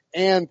 yards,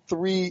 and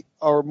 3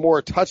 or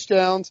more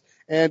touchdowns.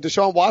 And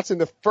Deshaun Watson,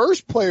 the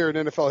first player in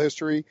NFL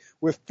history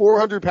with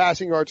 400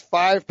 passing yards,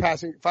 5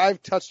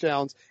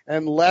 touchdowns,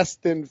 and less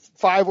than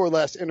 5 or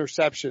less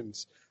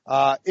interceptions.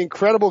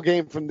 Incredible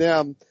game from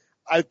them.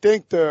 I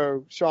think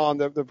though, Sean,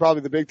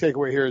 probably the big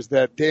takeaway here is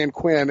that Dan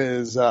Quinn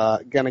is,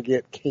 gonna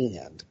get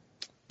canned.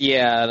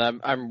 Yeah,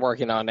 and I'm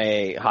working on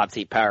a hot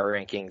seat power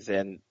rankings,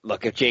 and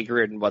look, if Jay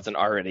Gruden wasn't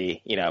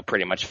already,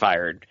 pretty much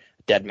fired,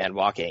 dead man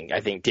walking,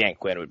 I think Dan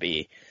Quinn would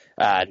be,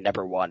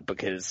 number 1,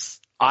 because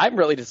I'm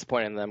really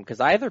disappointed in them because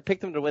I either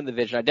picked them to win the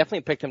division. I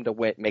definitely picked them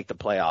to make the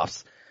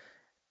playoffs,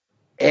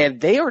 and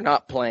they are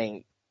not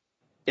playing.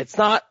 It's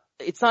not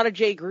a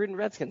Jay Gruden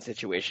Redskins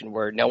situation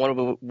where no one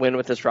will win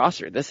with this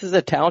roster. This is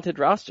a talented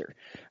roster,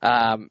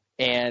 and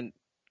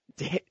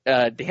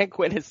Dan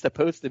Quinn is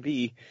supposed to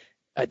be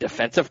a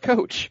defensive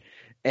coach,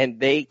 and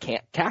they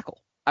can't tackle.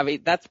 I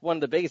mean, that's one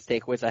of the biggest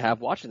takeaways I have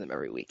watching them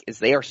every week is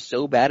they are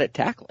so bad at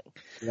tackling.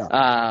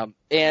 Yeah.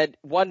 And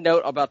one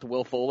note about the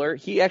Will Fuller,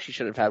 he actually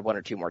should have had 1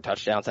 or 2 more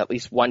touchdowns. At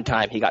least one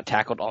time he got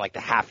tackled on like the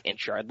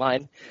half-inch yard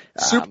line.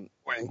 Super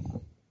wing.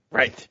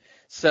 Right.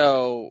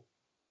 So,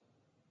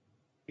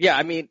 yeah,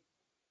 I mean,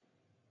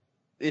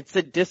 it's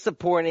a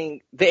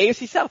disappointing. The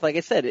AFC South, like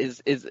I said,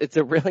 it's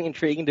a really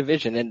intriguing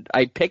division, and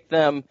I picked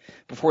them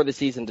before the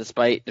season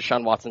despite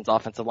Deshaun Watson's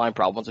offensive line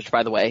problems, which,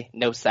 by the way,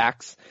 no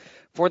sacks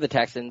for the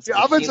Texans.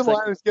 The offensive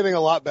line is getting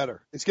a lot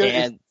better. It's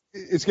getting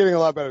a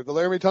lot better. The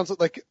Laramie Tunsil,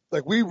 like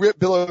we ripped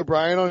Bill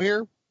O'Brien on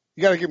here.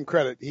 You got to give him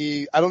credit.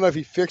 I don't know if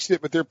he fixed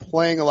it, but they're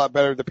playing a lot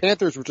better. The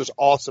Panthers were just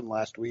awesome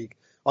last week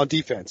on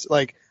defense.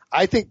 Like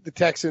I think the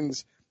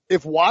Texans,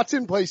 if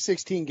Watson plays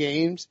 16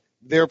 games,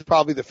 they're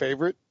probably the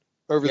favorite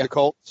over the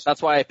Colts.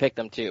 That's why I picked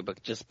them too,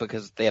 but just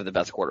because they have the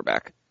best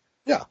quarterback.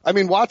 Yeah, I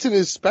mean Watson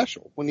is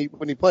special when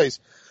he plays.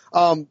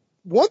 One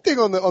thing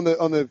on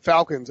the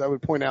Falcons, I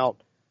would point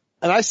out.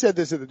 And I said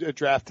this at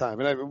draft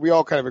time, and we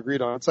all kind of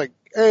agreed on it. It's like,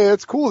 hey,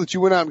 it's cool that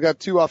you went out and got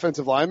 2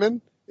 offensive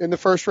linemen in the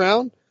first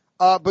round,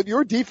 but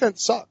your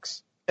defense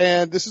sucks.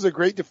 And this is a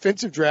great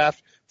defensive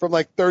draft from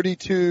like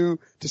 32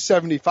 to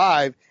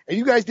 75, and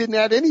you guys didn't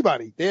add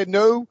anybody. They had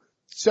no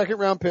 2nd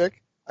round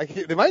pick.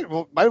 They might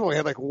have only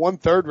had like 1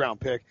 3rd-round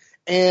pick,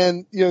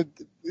 and it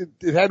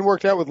hadn't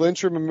worked out with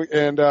Lindstrom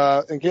and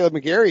Caleb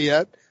McGarry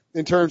yet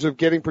in terms of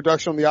getting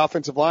production on the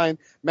offensive line.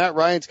 Matt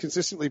Ryan's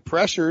consistently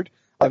pressured.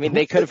 I mean,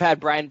 they could have had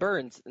Brian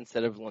Burns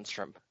instead of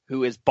Lindstrom,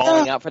 who is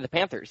balling out for the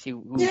Panthers,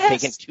 who's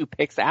taken 2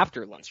 picks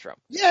after Lindstrom.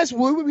 Yes,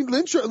 well, I mean,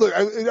 Lindstrom, look,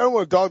 I don't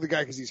want to dog the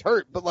guy because he's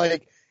hurt, but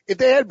like, if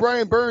they had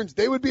Brian Burns,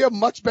 they would be a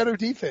much better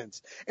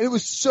defense. And there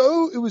was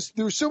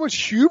so much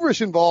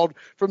hubris involved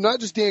from not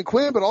just Dan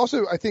Quinn, but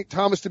also I think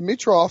Thomas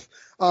Dimitroff,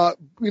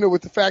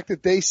 with the fact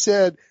that they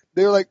said,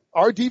 they're like,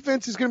 our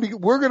defense is going to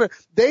be,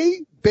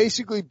 they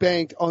basically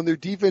banked on their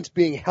defense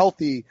being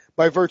healthy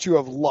by virtue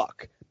of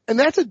luck. And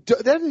hope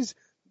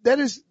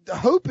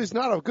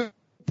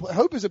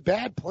is a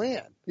bad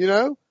plan,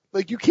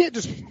 Like you can't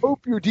just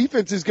hope your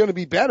defense is going to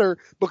be better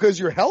because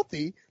you're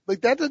healthy.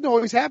 Like that doesn't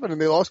always happen.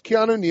 And they lost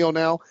Keanu Neal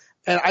now.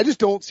 And I just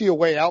don't see a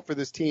way out for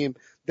this team.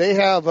 They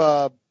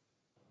have,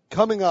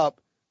 coming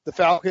up, the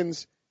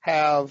Falcons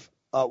have,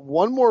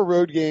 one more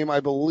road game,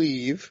 I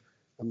believe.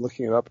 I'm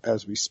looking it up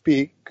as we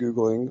speak,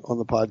 Googling on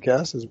the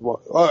podcast as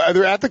well.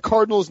 They're at the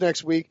Cardinals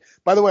next week.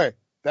 By the way,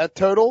 that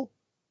total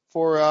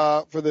for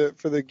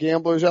the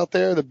gamblers out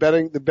there, the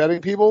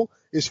betting people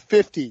is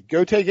 50.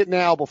 Go take it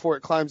now before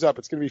it climbs up.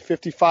 It's going to be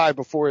 55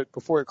 before it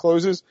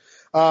closes.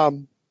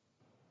 And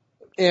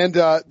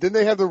then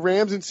they have the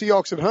Rams and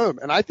Seahawks at home.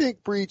 And I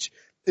think, Breech,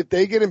 if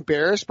they get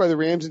embarrassed by the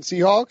Rams and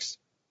Seahawks,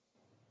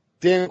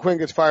 Dan Quinn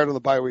gets fired on the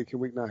bye week in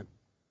week 9.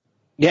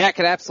 Yeah, I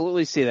could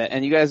absolutely see that.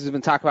 And you guys have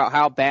been talking about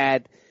how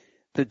bad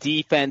the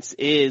defense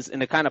is.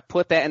 And to kind of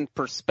put that in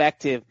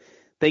perspective,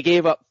 they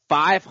gave up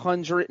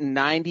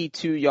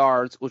 592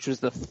 yards, which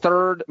was the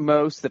third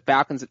most the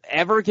Falcons have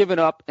ever given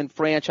up in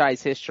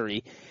franchise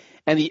history.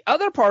 And the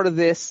other part of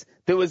this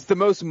that was the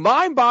most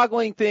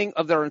mind-boggling thing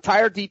of their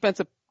entire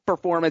defensive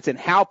performance and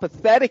how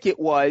pathetic it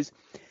was,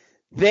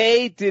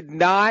 they did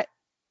not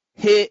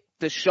hit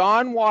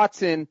Deshaun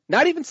Watson,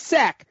 not even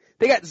sack.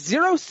 They got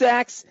 0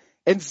 sacks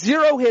and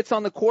 0 hits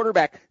on the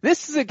quarterback.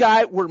 This is a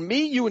guy where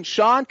me, you, and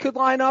Sean could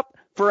line up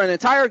for an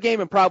entire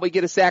game and probably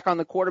get a sack on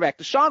the quarterback.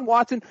 Deshaun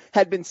Watson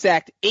had been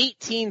sacked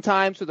 18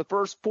 times for the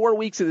first 4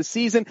 weeks of the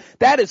season.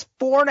 That is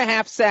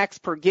 4.5 sacks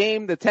per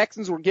game the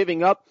Texans were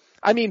giving up.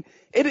 I mean,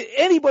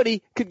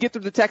 anybody could get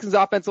through the Texans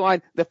offensive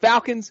line. The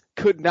Falcons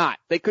could not.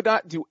 They could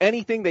not do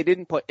anything. They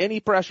didn't put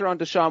any pressure on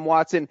Deshaun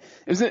Watson.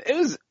 It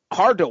was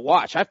hard to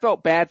watch. I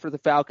felt bad for the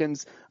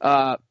Falcons.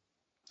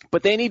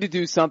 But they need to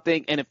do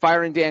something, and if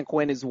firing Dan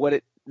Quinn is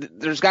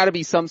there's got to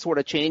be some sort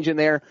of change in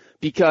there,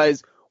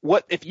 because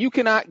if you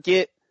cannot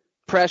get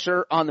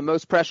pressure on the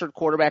most pressured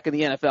quarterback in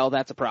the NFL,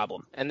 that's a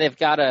problem. And they've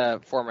got a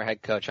former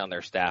head coach on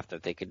their staff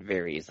that they could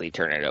very easily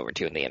turn it over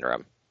to in the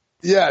interim.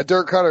 Yeah,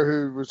 Dirk Cutter,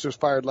 who was just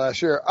fired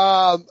last year.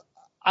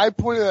 I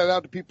pointed that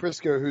out to Pete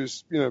Prisco,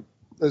 who's,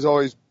 has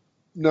always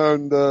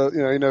known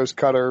he knows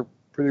Cutter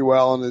pretty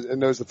well and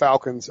knows the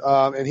Falcons.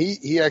 And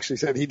he actually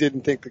said he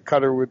didn't think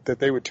that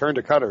they would turn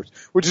to Cutters,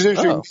 which is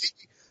interesting.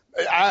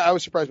 Oh. I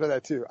was surprised by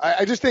that too.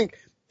 I just think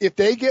if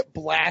they get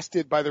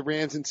blasted by the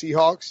Rams and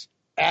Seahawks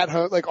at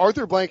home, like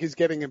Arthur Blank is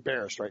getting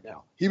embarrassed right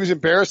now. He was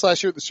embarrassed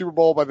last year at the Super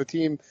Bowl by the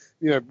team,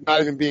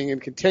 not even being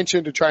in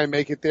contention to try and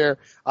make it there.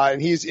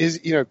 And you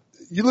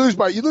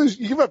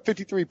give up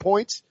 53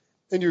 points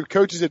and your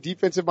coach is a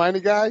defensive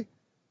minded guy.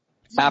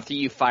 After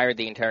you fired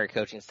the entire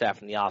coaching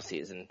staff in the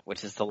offseason,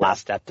 which is the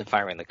last step to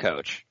firing the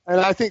coach. And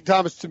I think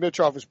Thomas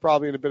Dimitroff is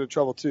probably in a bit of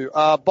trouble too.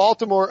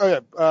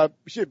 Baltimore,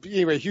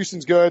 anyway,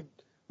 Houston's good.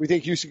 We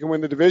think Houston can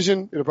win the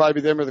division. It'll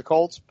probably be them or the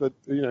Colts, but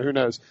who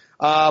knows?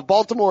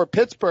 Baltimore,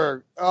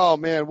 Pittsburgh. Oh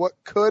man, what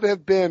could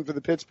have been for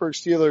the Pittsburgh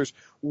Steelers?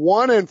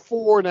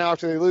 1-4 now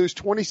after they lose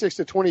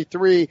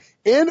 26-23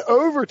 in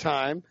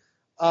overtime.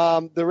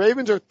 The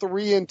Ravens are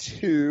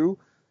 3-2.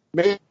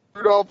 Maybe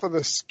Rudolph for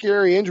the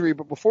scary injury,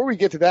 but before we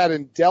get to that,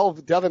 and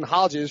Devin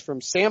Hodges from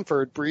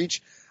Samford,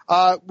 Breech,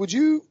 were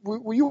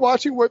you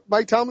watching what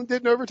Mike Tomlin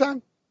did in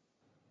overtime?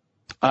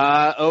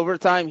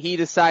 Overtime, he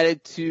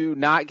decided to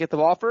not get the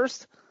ball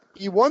first.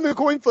 He won the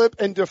coin flip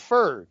and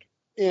deferred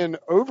in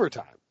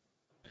overtime.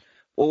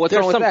 Well, what's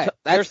wrong with that?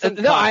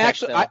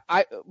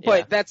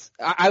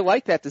 I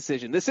like that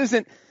decision. This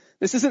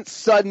isn't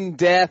sudden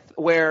death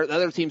where the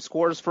other team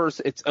scores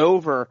first, it's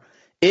over.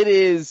 It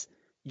is,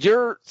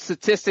 you're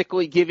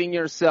statistically giving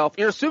yourself,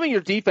 you're assuming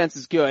your defense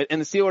is good, and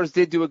the Steelers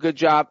did do a good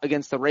job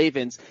against the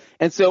Ravens.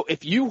 And so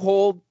if you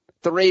hold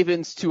the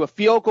Ravens to a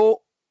field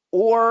goal,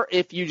 or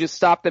if you just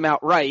stop them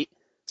outright,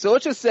 so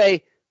let's just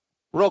say,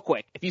 real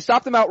quick, if you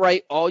stop them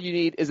outright, all you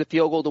need is a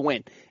field goal to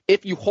win.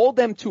 If you hold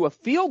them to a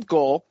field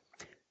goal,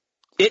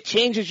 it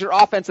changes your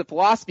offensive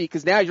philosophy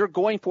because now you're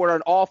going for it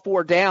on all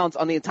 4 downs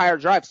on the entire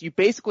drive. So you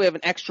basically have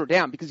an extra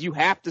down because you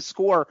have to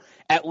score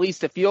at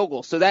least a field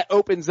goal. So that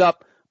opens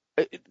up,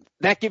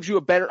 that gives you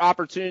a better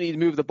opportunity to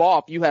move the ball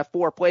if you have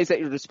 4 plays at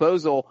your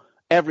disposal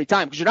every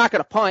time, because you're not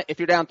going to punt if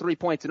you're down 3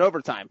 points in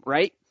overtime,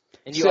 right?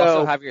 And you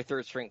also have your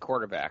third string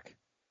quarterback.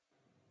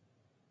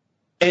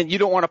 And you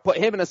don't want to put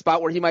him in a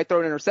spot where he might throw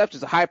an interception.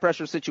 It's a high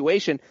pressure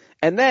situation.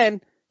 And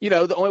then,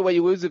 the only way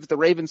you lose is if the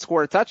Ravens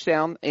score a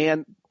touchdown,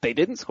 and they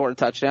didn't score a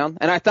touchdown.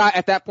 And I thought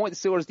at that point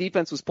the Steelers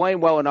defense was playing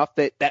well enough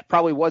that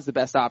probably was the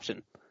best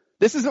option.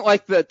 This isn't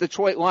like the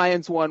Detroit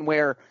Lions one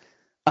where,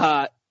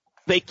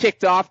 they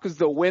kicked off because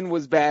the wind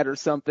was bad or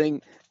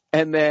something.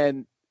 And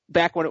then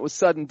back when it was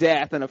sudden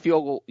death and a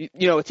field goal,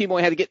 a team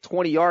only had to get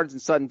 20 yards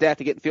in sudden death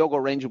to get in field goal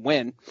range and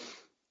win.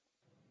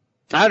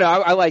 I don't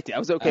know. I liked it. I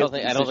was okay.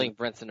 I don't think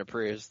Brinson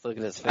approves. Look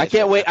at his face.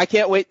 I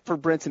can't wait for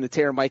Brinson to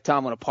tear Mike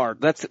Tomlin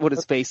apart. That's what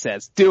his face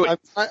says. Do it.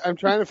 I'm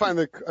trying to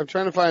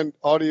find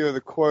audio of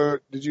the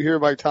quote. Did you hear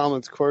Mike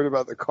Tomlin's quote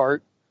about the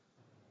cart?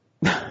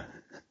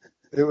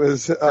 It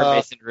was for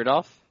Mason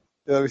Rudolph.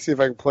 Yeah, let me see if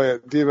I can play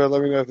it. Diva,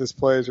 let me know if this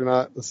plays or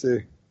not. Let's see. You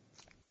know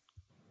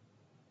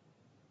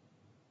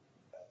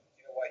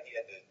why he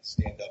had to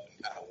stand up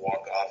and kind of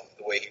walk off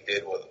the way he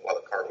did while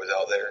the cart was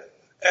out there?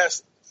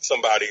 Ask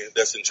somebody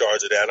that's in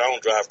charge of that. I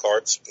don't drive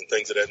carts and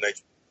things of that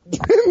nature.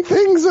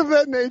 Things of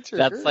that nature.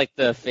 That's like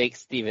the fake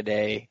Stephen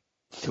A.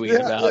 tweet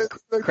about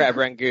crab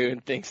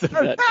rangoon, things of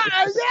that nature.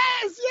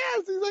 Yes.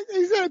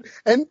 He said,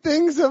 and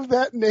things of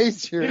that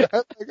nature.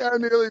 I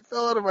nearly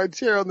fell out of my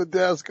chair on the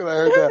desk when I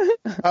heard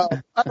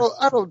that.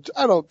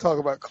 I don't talk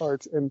about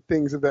carts and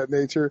things of that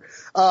nature.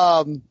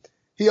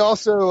 He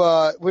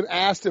also, when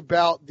asked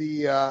about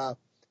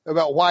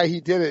about why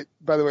he did it,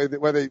 by the way,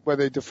 when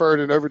they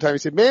deferred in overtime, he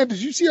said, man,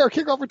 did you see our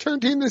kickoff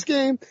return team this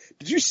game?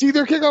 Did you see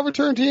their kickoff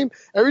return team?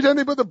 Every time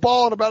they put the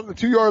ball on about the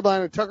 2-yard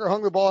line and Tucker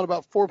hung the ball in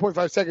about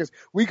 4.5 seconds,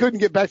 we couldn't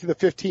get back to the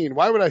 15.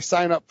 Why would I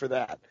sign up for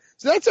that?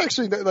 So that's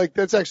actually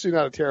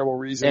not a terrible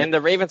reason. And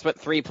the Ravens went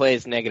 3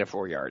 plays,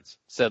 -4 yards.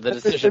 So the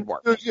decision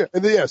worked.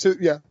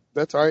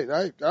 That's all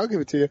right. I'll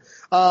give it to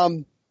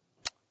you.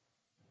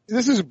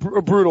 This is a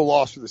brutal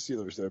loss for the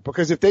Steelers though,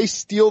 because if they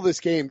steal this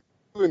game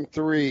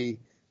 2-3,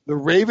 the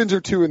Ravens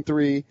are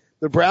 2-3.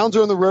 The Browns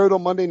are on the road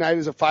on Monday night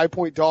as a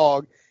 5-point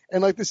dog.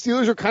 And the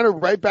Steelers are kind of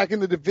right back in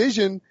the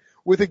division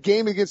with a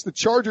game against the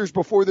Chargers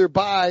before their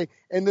bye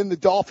and then the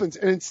Dolphins.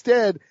 And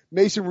instead,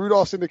 Mason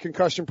Rudolph's in the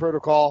concussion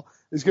protocol.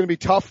 Is going to be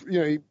tough.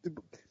 The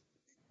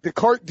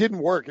cart didn't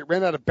work. It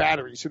ran out of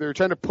battery. So they were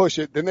trying to push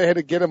it. Then they had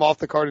to get him off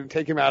the cart and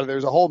take him out of there.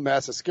 There's a whole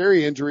mess, a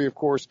scary injury, of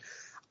course.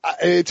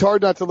 It's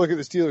hard not to look at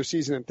the Steelers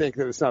season and think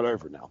that it's not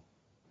over now.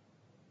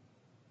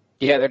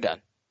 Yeah, they're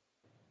done.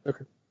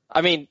 Okay.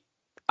 I mean,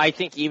 I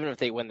think even if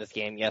they win this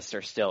game, yes,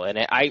 they're still in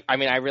it. I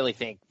really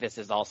think this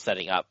is all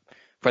setting up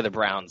for the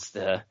Browns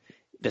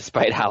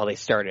despite how they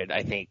started.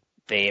 I think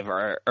they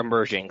are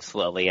emerging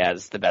slowly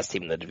as the best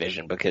team in the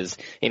division because,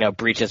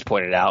 Breech has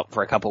pointed out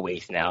for a couple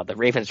weeks now, the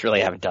Ravens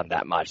really haven't done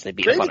that much. They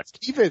beat up on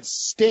defense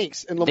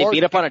stinks, and they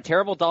beat up on a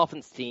terrible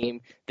Dolphins team.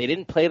 They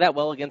didn't play that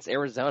well against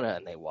Arizona,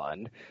 and they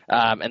won.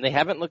 And they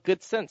haven't looked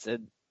good since.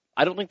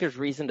 I don't think there's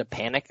reason to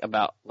panic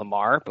about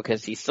Lamar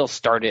because he still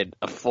started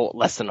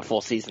less than a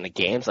full season of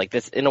games.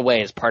 This, in a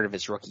way, is part of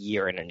his rookie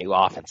year in a new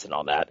offense and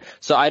all that.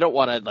 So I don't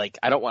want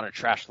to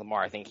trash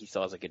Lamar. I think he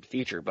still has a good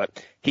future, but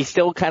he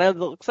still kind of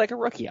looks like a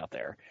rookie out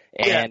there,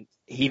 and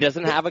he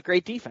doesn't have a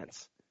great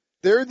defense.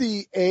 They're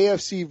the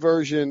AFC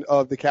version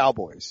of the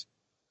Cowboys.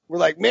 We're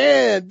like,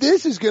 man,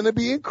 this is going to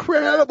be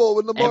incredible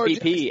with Lamar.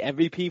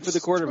 MVP for the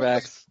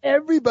quarterbacks.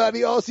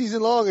 Everybody all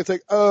season long. It's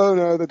like, oh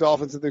no, the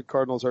Dolphins and the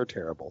Cardinals are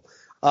terrible.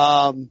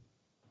 Well,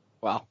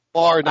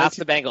 ask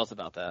the Bengals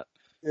about that.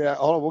 Yeah,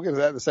 hold on, we'll get to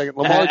that in a second.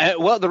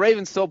 Lamar, the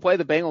Ravens still play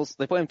the Bengals.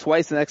 They play them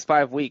twice in the next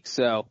 5 weeks,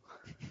 so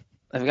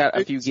they've got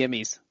a few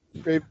gimmies.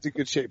 Ravens in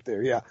good shape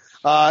there, yeah.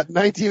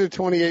 19 of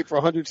 28 for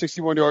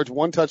 161 yards,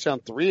 1 touchdown,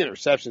 3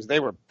 interceptions.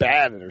 They were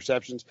bad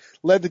interceptions.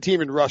 Led the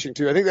team in rushing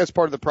too. I think that's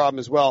part of the problem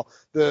as well.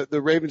 The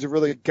Ravens have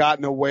really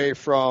gotten away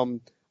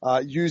from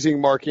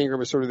using Mark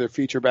Ingram as sort of their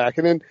feature back.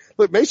 And then,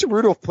 look, Mason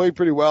Rudolph played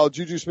pretty well.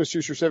 Juju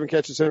Smith-Schuster, 7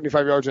 catches,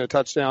 75 yards and a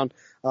touchdown.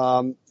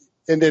 And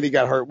then he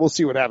got hurt. We'll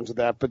see what happens with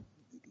that. But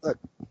look,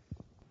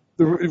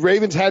 the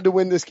Ravens had to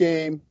win this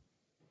game,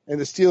 and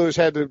the Steelers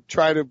had to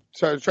try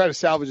to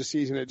salvage the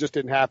season. It just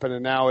didn't happen,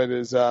 and now it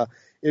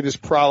is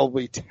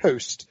probably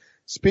toast.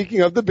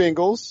 Speaking of the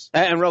Bengals.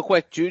 And real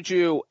quick,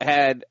 Juju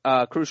had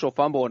a crucial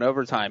fumble in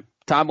overtime.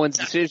 Tomlin's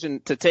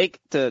decision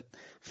to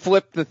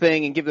flip the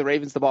thing and give the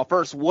Ravens the ball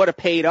first would have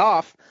paid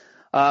off,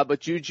 but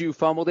Juju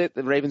fumbled it.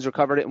 The Ravens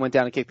recovered it and went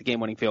down and kicked the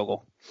game-winning field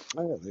goal.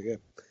 Oh, they're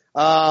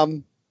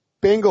good.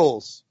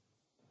 Bengals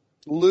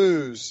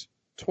lose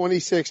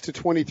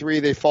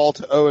 26-23. They fall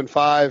to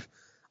 0-5.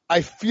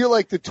 I feel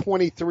like the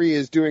 23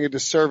 is doing a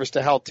disservice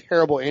to how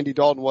terrible Andy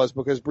Dalton was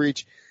because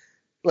Breech,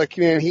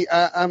 man,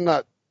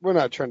 we're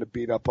not trying to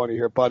beat up on you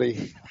here,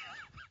 buddy.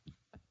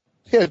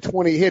 He had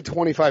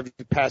 25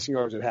 passing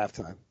yards at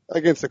halftime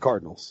against the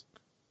Cardinals.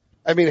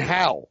 I mean,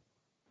 how?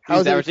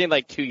 He's averaging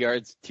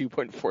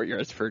 2.4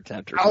 yards per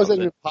attempt. How is that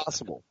even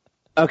possible?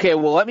 Okay,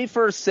 well, let me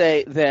first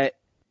say that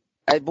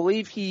I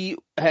believe he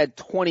had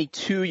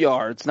 22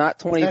 yards, not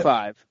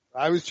 25.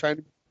 I was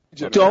trying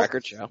to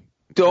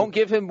Don't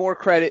give him more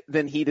credit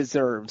than he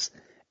deserves.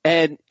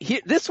 And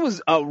this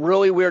was a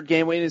really weird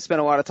game. We didn't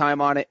spend a lot of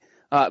time on it.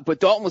 But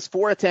Dalton was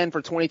 4 of 10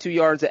 for 22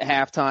 yards at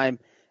halftime.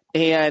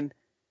 And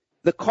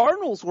the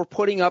Cardinals were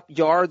putting up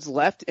yards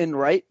left and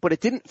right, but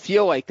it didn't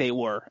feel like they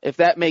were, if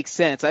that makes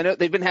sense. I know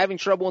they've been having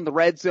trouble in the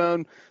red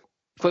zone.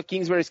 Cliff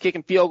Kingsbury's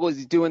kicking field goals.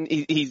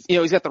 He's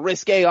got the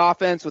risque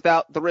offense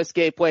without the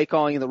risque play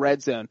calling in the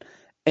red zone.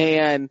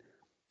 And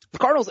the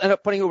Cardinals end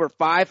up putting over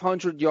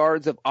 500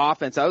 yards of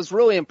offense. I was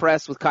really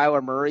impressed with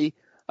Kyler Murray.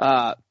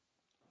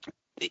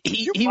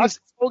 He was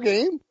the whole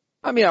game.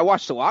 I mean, I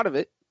watched a lot of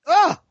it.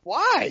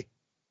 Why?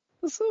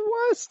 So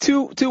what?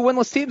 Two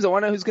winless teams. I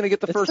want to know who's going to get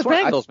the first one.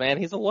 Bengals, man.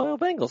 He's a loyal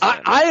Bengals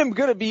fan. I am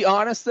going to be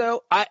honest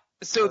though.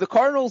 So the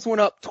Cardinals went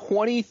up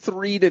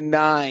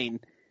 23-9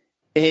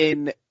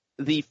 in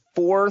the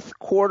fourth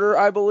quarter,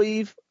 I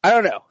believe. I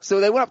don't know.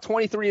 So they went up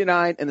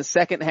 23-9 in the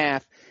second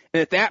half,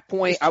 and at that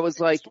point, I was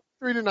like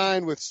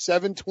 3-9 with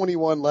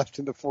 7:21 left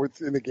in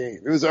the game.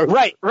 It was over.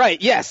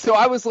 Right. Yes. So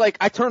I was like,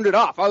 I turned it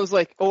off. I was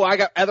like, oh, I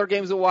got other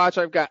games to watch.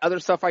 I've got other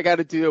stuff I got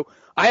to do.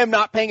 I am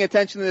not paying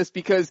attention to this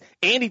because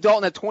Andy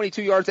Dalton had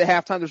 22 yards at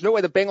halftime. There's no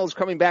way the Bengals are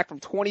coming back from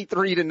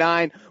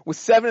 23-9 with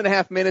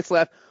 7.5 minutes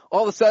left.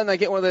 All of a sudden, I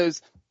get one of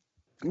those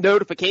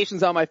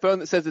notifications on my phone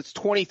that says it's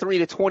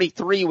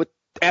 23-23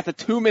 at the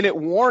 2-minute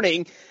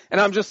warning,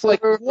 and I'm just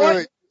like, what?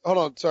 Wait, hold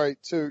on, sorry.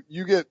 So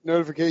you get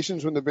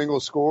notifications when the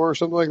Bengals score or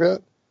something like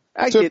that?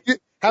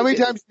 How many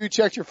times do you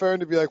check your phone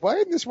to be like, why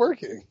isn't this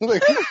working?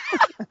 Like,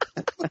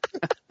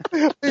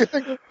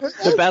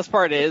 the best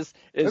part is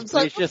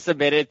Breech just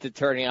admitted to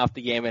turning off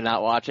the game and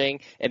not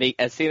watching, and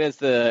as soon as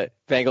the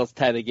Bengals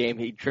tie the game,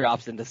 he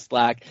drops into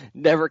Slack,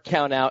 never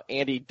count out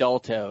Andy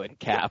Dalton in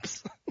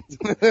caps.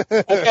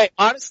 Okay,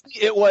 honestly,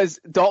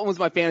 Dalton was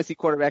my fantasy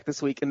quarterback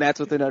this week, and that's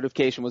what the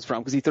notification was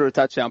from, because he threw a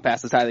touchdown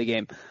pass to tie the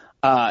game.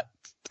 I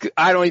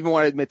don't even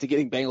want to admit to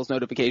getting Bengals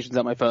notifications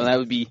on my phone.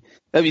 That'd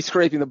be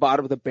scraping the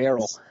bottom of the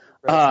barrel.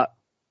 I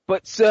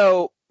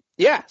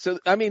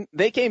mean,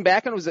 they came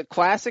back and it was a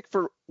classic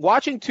for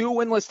watching two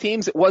winless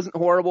teams. It wasn't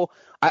horrible.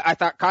 I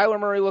thought Kyler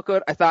Murray looked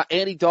good. I thought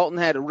Andy Dalton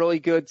had a really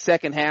good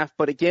second half.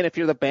 But again, if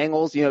you're the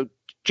Bengals,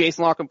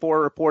 Jason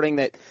Lockenford reporting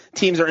that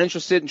teams are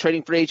interested in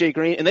trading for AJ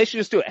Green, and they should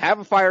just do it. Have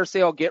a fire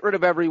sale, get rid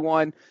of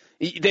everyone.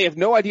 They have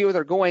no idea where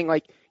they're going.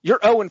 Like, you're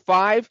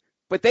 0-5,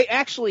 but they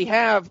actually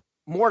have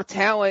more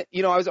talent.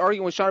 I was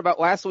arguing with Sean about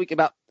last week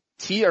about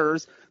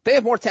tiers. They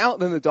have more talent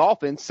than the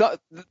Dolphins. So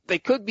they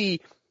could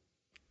be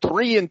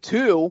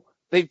 3-2.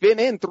 They've been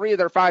in 3 of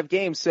their 5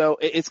 games, so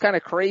it's kind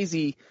of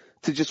crazy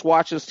to just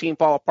watch this team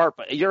fall apart.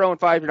 But you're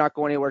 0-5, you're not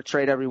going anywhere.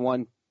 Trade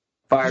everyone.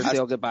 Fire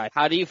sale, goodbye.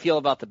 How do you feel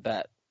about the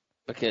bet?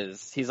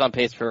 Because he's on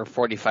pace for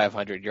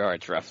 4,500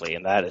 yards roughly,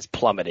 and that is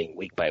plummeting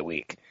week by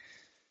week.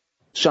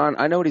 Sean,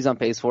 I know what he's on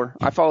pace for.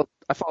 I follow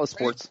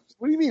sports.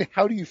 What do you mean,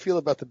 how do you feel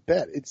about the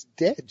bet? It's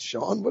dead,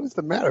 Sean. What is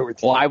the matter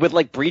with you? Well, I would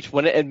like Breech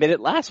wouldn't admit it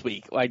last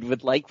week. I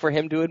would like for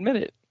him to admit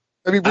it.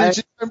 I mean,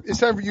 Breech, it's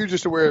time for you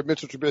just to wear a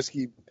Mitchell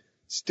Trubisky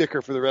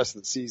sticker for the rest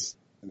of the season.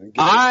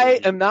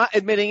 I am not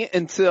admitting it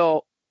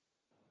until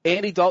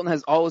Andy Dalton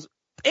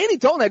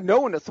had no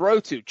one to throw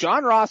to.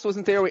 John Ross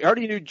wasn't there. We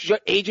already knew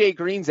AJ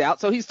Green's out.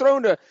 So he's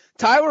thrown to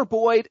Tyler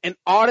Boyd and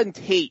Auden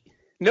Tate.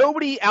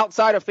 Nobody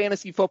outside of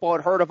fantasy football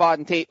had heard of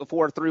Auden Tate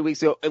before 3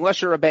 weeks ago, unless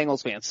you're a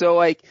Bengals fan.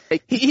 So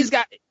he's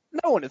got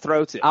no one to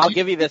throw to. I'll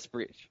give you this,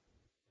 Breech.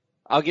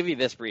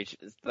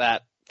 Is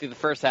that through the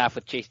first half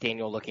with Chase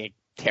Daniel looking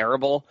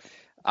terrible,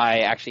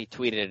 I actually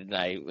tweeted, and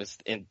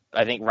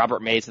I think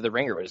Robert Mays of The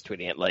Ringer was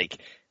tweeting it, like,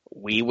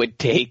 we would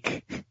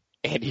take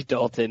Andy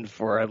Dalton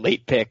for a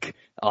late pick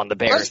on the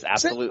Bears.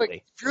 Absolutely.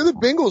 Like, if you're the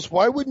Bengals,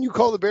 why wouldn't you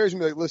call the Bears and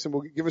be like, listen,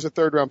 we'll give us a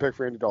 3rd-round pick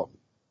for Andy Dalton?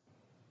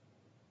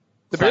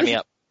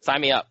 Sign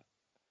me up.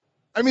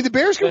 I mean, the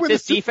Bears could win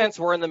this defense.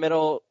 We're in the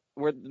middle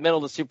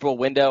of the Super Bowl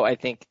window. I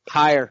think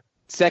higher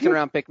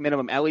 2nd-round pick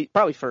minimum, at least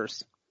probably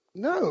first.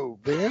 No,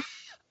 man.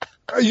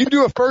 You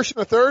do a 1st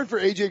and a 3rd for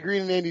AJ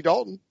Green and Andy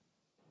Dalton.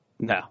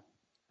 No.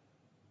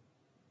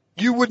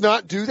 You would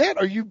not do that?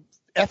 Are you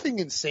effing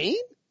insane?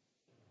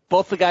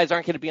 Both the guys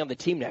aren't going to be on the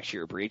team next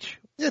year, Breech.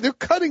 Yeah, they're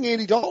cutting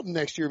Andy Dalton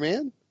next year,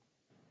 man.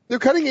 They're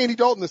cutting Andy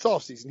Dalton this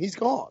offseason. He's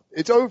gone.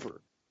 It's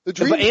over. But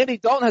Andy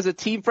Dalton has a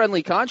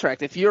team-friendly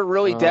contract. If you're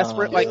really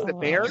desperate like the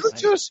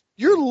Bears.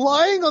 You're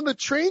lying on the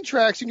train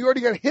tracks and you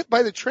already got hit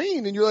by the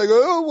train and you're like,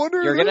 oh, I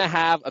wonder. You're going to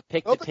have a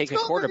pick to take a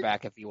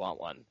quarterback if you want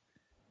one.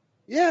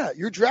 Yeah,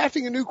 you're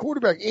drafting a new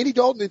quarterback. Andy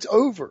Dalton, it's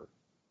over.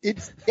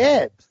 It's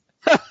dead.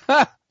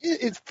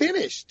 It's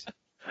finished.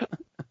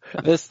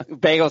 This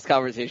Bengals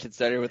conversation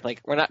started with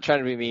we're not trying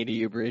to be mean to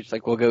you, Breech.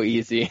 We'll go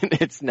easy. And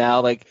it's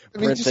now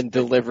Brinson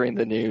delivering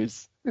the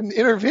news. An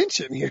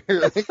intervention here.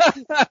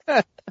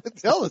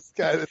 Tell this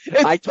guy.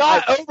 It's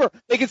not over.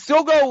 They can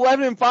still go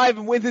 11-5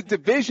 and win the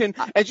division,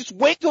 and just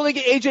wait till they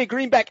get AJ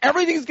Green back.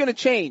 Everything's going to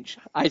change.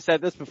 I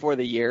said this before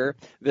the year.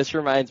 This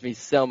reminds me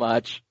so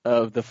much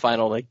of the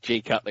final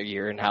Jay Cutler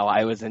year and how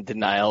I was in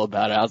denial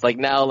about it. I was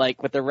now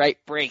with the right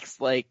breaks,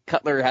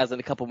 Cutler has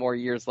a couple more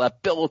years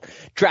left.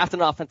 Draft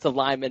an offensive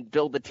lineman,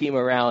 build the team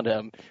around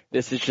him.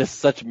 This is just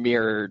such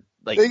mirrored.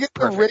 They get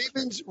perfect.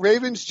 The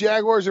Ravens,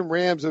 Jaguars, and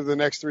Rams over the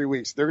next 3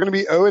 weeks. They're going to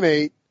be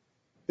 0-8.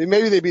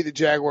 Maybe they beat the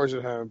Jaguars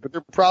at home, but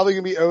they're probably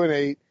going to be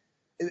 0-8.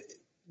 It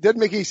doesn't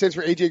make any sense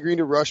for AJ Green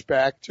to rush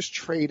back. Just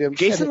trade him.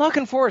 Jason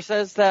Lockenford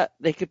says that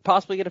they could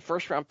possibly get a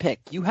 1st-round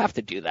pick. You have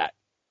to do that.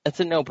 That's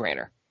a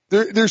no-brainer.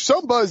 There's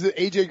some buzz that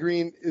AJ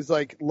Green is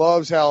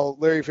loves how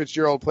Larry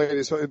Fitzgerald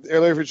played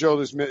Larry Fitzgerald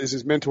is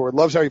his mentor.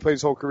 Loves how he played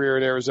his whole career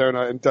in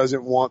Arizona and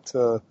doesn't want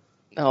to.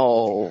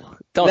 No,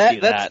 don't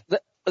do that.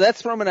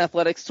 That's from an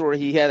athletic story.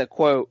 He had a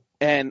quote,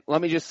 and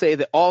let me just say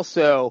that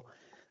also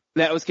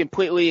That was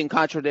completely in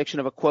contradiction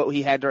of a quote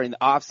he had during the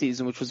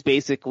offseason, which was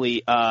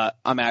basically,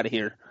 I'm out of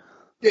here.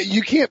 Yeah,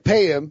 you can't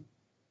pay him.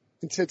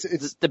 It's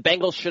the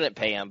Bengals shouldn't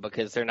pay him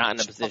because they're not in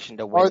a position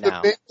to win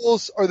now.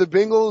 Are the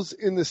Bengals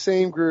in the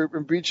same group,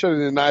 and Breech tried to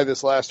deny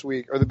this last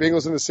week, are the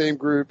Bengals in the same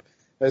group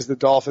as the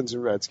Dolphins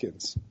and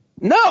Redskins?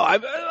 No,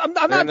 I'm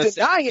not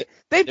denying it.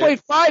 They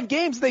played 5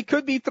 games. They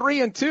could be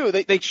 3-2.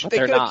 They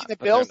could have beaten the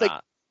Bills.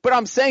 But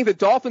I'm saying the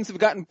Dolphins have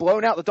gotten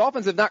blown out. The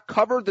Dolphins have not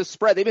covered the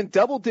spread. They've been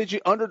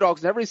double-digit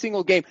underdogs in every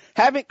single game.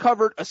 Haven't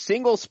covered a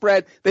single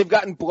spread. They've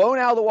gotten blown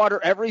out of the water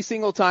every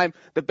single time.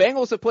 The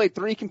Bengals have played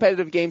 3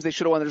 competitive games they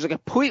should have won. There's a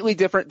completely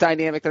different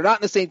dynamic. They're not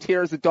in the same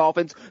tier as the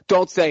Dolphins.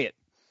 Don't say it.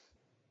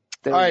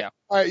 All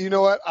right. You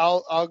know what?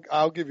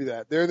 I'll give you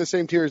that. They're in the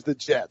same tier as the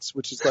Jets,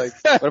 which is like.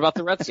 What about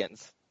the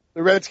Redskins?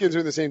 The Redskins are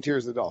in the same tier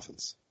as the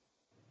Dolphins.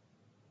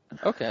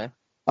 Okay.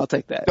 I'll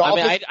take that.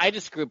 Dolphins, I mean, I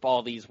just group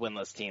all these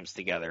winless teams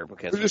together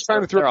because we're just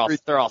trying to throw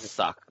they're all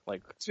suck.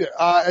 Like,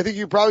 I think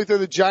you probably throw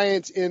the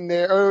Giants in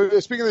there. Oh,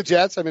 speaking of the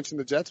Jets, I mentioned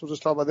the Jets. We'll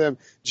just talk about them.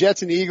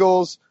 Jets and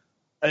Eagles,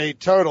 a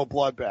total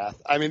bloodbath.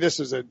 I mean, this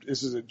is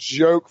a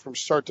joke from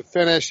start to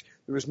finish.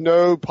 There was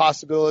no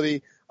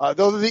possibility.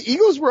 Though the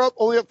Eagles were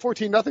only up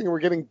 14-0 and were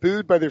getting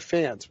booed by their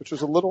fans, which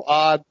was a little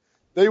odd.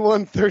 They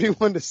won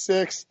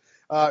 31-6.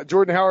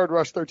 Jordan Howard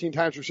rushed 13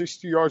 times for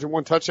 62 yards and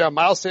 1 touchdown.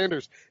 Miles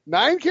Sanders,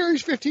 9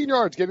 carries, 15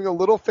 yards, getting a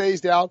little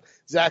phased out.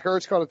 Zach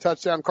Ertz caught a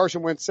touchdown.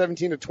 Carson Wentz,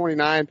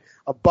 17-29,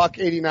 a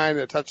 $189 and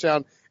a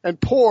touchdown. And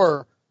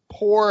poor,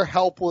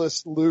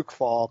 helpless Luke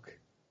Falk.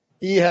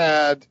 He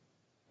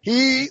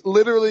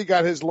literally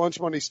got his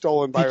lunch money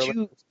stolen by. Did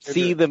you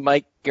see the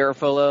Mike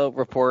Garafolo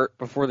report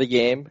before the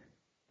game?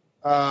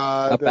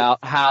 About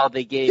how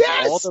they gave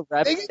all the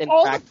reps in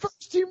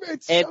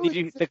practice. And did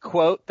you, the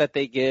quote that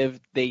they gave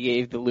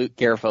to Luke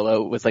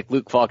Garafolo was like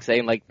Luke Falk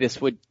saying like this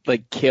would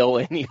like kill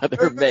any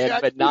other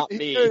man, but not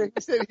me.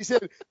 He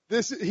said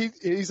this.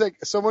 He's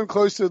like someone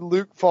close to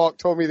Luke Falk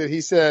told me that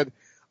he said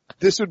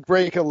this would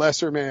break a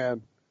lesser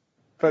man,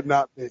 but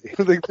not me.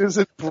 Like this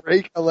would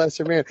break a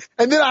lesser man.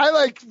 And then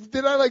I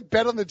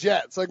bet on the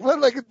Jets. Like what?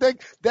 Like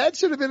that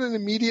should have been an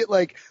immediate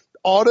like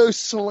auto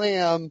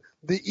slam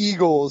the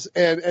Eagles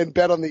and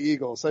bet on the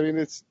Eagles. I mean,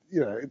 it's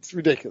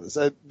ridiculous.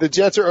 The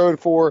Jets are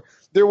 0-4.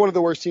 They're one of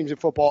the worst teams in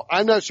football.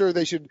 I'm not sure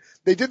they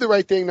did the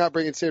right thing not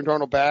bringing Sam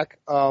Darnold back.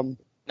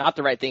 Not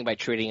the right thing by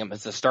treating him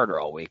as a starter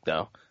all week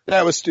though.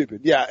 That was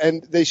stupid. Yeah.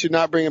 And they should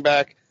not bring him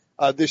back,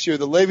 this year.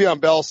 The Le'Veon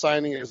Bell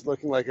signing is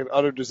looking like an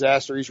utter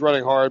disaster. He's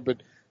running hard,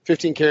 but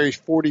 15 carries,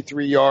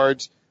 43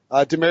 yards.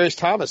 Demaryius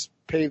Thomas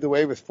paved the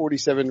way with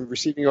 47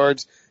 receiving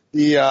yards.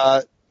 This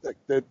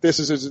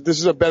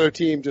is a better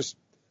team, just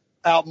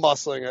out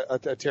muscling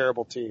a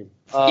terrible team.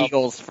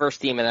 Eagles first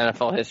team in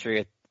NFL history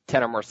with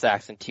 10 or more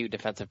sacks and 2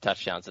 defensive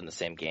touchdowns in the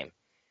same game.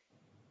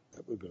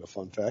 That would have been a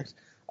fun fact.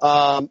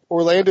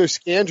 Orlando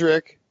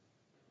Scandrick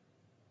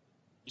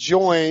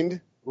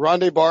joined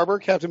Rondé Barber,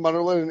 Captain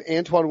Munderland, and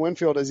Antoine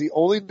Winfield as the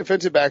only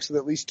defensive backs with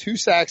at least 2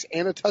 sacks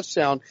and a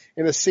touchdown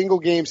in a single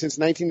game since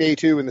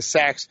 1982 when the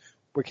sacks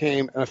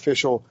became an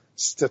official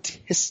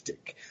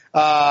statistic.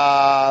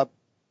 Yeah,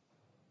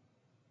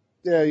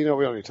 we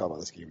don't need to talk about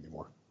this game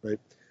anymore, right?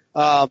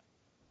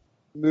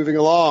 Moving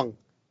along.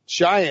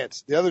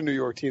 Giants, the other New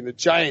York team, the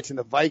Giants and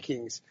the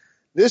Vikings.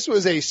 This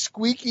was a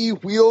squeaky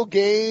wheel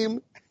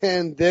game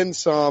and then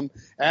some.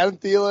 Adam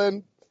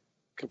Thielen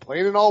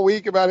complaining all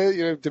week about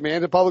it,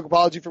 demanded a public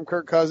apology from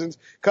Kirk Cousins.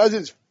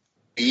 Cousins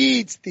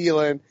feeds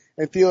Thielen,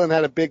 and Thielen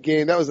had a big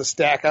game. That was a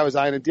stack I was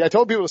eyeing. I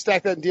told people to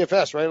stack that in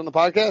DFS, right, on the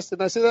podcast.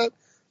 Didn't I say that?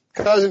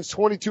 Cousins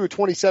 22 of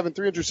 27,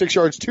 306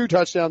 yards, 2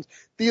 touchdowns.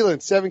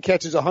 Thielen 7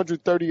 catches,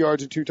 130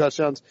 yards and 2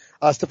 touchdowns.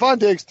 Stephon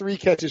Diggs 3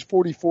 catches,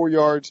 44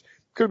 yards.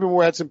 Could have been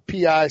more, had some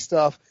PI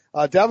stuff.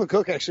 Dalvin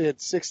Cook actually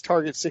had 6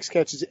 targets, 6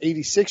 catches,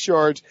 86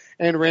 yards,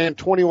 and ran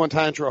 21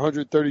 times for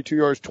 132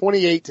 yards.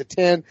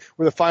 28-10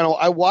 were the final.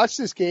 I watched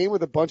this game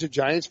with a bunch of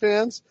Giants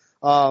fans.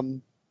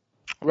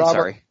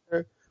 Robert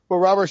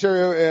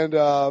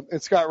Arserio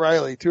and Scott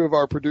Riley, 2 of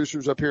our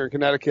producers up here in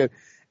Connecticut.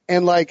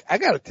 And I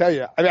gotta tell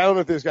you, I don't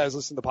know if those guys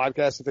listen to the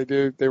podcast. If they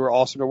do, they were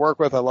awesome to work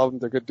with. I love them.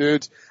 They're good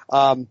dudes.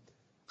 I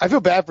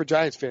feel bad for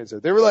Giants fans though.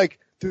 They're like,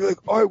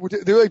 all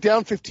right, they're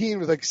down 15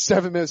 with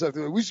 7 minutes left.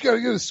 They're like, we just gotta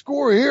get a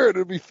score here and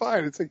it'll be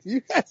fine. It's like, you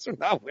guys are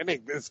not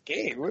winning this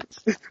game.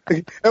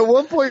 At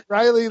one point,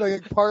 Riley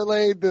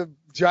parlayed the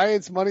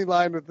Giants money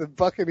line with the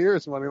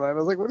Buccaneers money line. I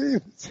was like, what are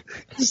you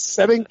just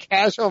setting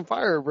cash on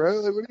fire, bro?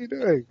 Like, what are you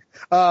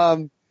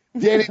doing?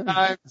 Danny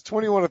Dimes,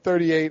 21 of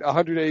 38,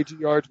 180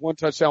 yards, 1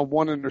 touchdown,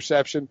 1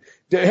 interception.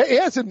 He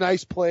had some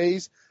nice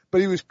plays, but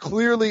he was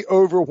clearly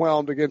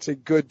overwhelmed against a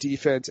good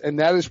defense. And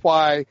that is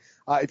why,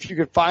 if you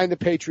could find the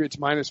Patriots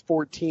minus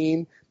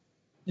 14,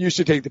 you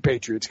should take the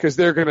Patriots because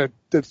they're gonna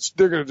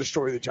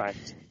destroy the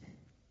Giants.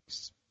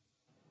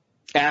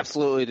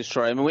 Absolutely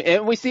destroy them.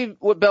 And we see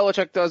what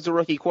Belichick does to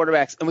rookie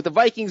quarterbacks. And with the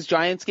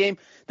Vikings-Giants game,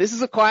 this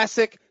is a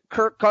classic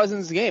Kirk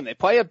Cousins game. They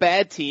play a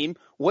bad team.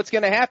 What's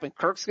going to happen?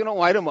 Kirk's going to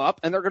light them up,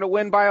 and they're going to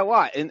win by a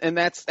lot. And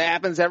that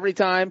happens every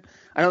time.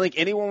 I don't think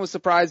anyone was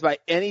surprised by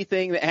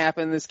anything that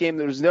happened in this game.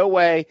 There was no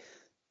way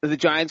the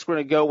Giants were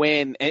going to go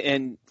in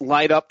and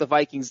light up the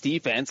Vikings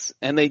defense,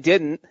 and they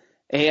didn't.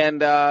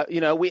 And,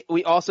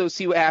 we also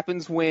see what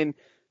happens when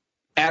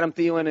Adam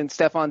Thielen and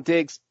Stephon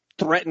Diggs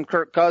threaten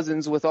Kirk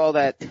Cousins with all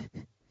that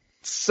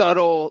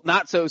subtle,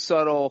 not so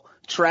subtle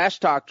trash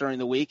talk during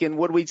the week. And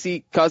what do we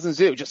see Cousins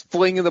do? Just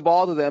flinging the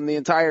ball to them the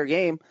entire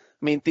game.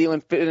 I mean,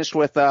 Thielen finished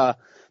with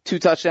 2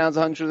 touchdowns,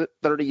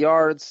 130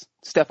 yards.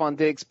 Stephon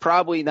Diggs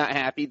probably not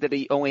happy that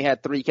he only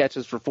had 3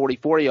 catches for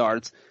 44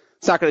 yards.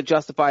 It's not going to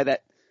justify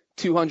that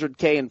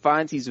 $200K in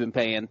fines he's been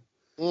paying.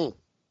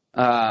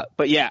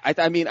 But yeah,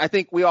 I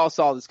think we all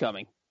saw this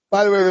coming.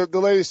 By the way, the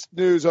latest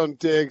news on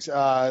Diggs, we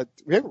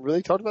haven't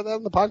really talked about that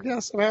on the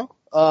podcast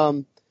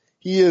somehow.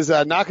 He is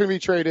not going to be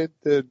traded.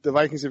 The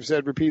Vikings have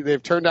said repeatedly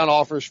they've turned down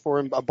offers for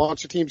him. A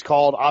bunch of teams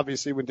called,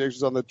 obviously, when Diggs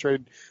was on the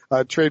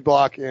trade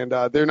block, and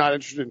they're not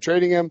interested in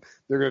trading him.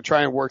 They're going to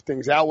try and work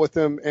things out with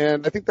him,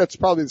 and I think that's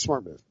probably the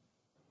smart move.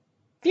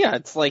 Yeah,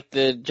 it's like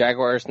the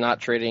Jaguars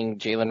not trading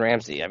Jalen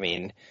Ramsey. I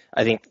mean,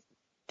 I think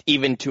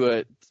even to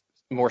a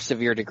more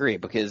severe degree,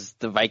 because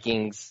the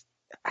Vikings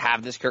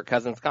have this Kirk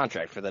Cousins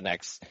contract for the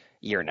next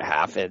year and a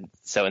half. And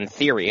so in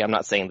theory, I'm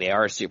not saying they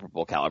are a Super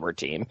Bowl caliber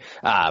team,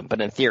 but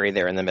in theory,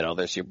 they're in the middle of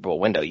their Super Bowl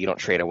window. You don't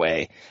trade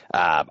away,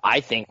 I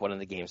think, one of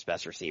the game's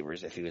best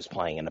receivers if he was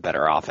playing in a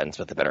better offense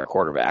with a better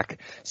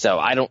quarterback. So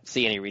I don't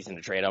see any reason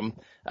to trade him.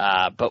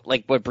 But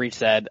like what Breech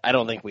said, I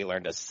don't think we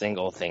learned a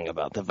single thing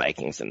about the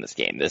Vikings in this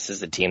game. This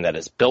is a team that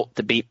is built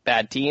to beat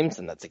bad teams,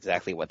 and that's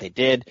exactly what they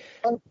did.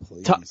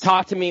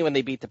 Talk to me when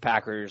they beat the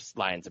Packers,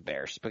 Lions, and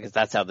Bears, because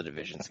that's how the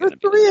division's going to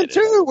be.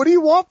 3-2. What do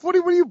you want? What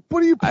do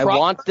you? I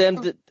want them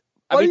to.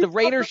 I mean, the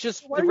Raiders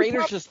just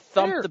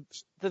thumped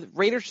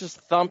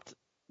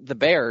the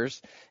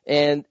Bears,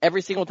 and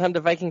every single time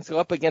the Vikings go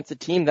up against a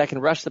team that can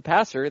rush the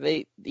passer,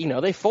 they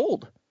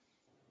fold.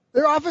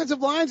 Their offensive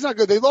line's not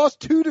good. They lost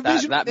 2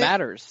 divisional. That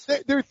matters.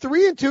 They're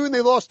 3-2, and they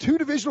lost 2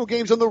 divisional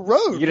games on the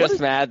road. You're just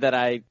mad that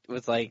I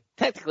was like,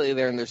 technically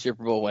they're in their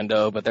Super Bowl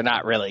window, but they're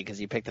not really because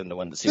you picked them to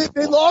win the Super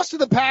Bowl. They lost to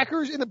the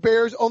Packers and the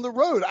Bears on the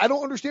road. I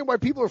don't understand why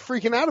people are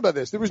freaking out about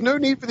this. There was no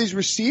need for these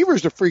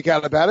receivers to freak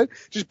out about it.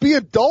 Just be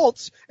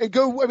adults and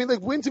go. I mean,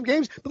 win some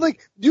games. But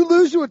you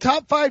lose to a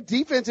top 5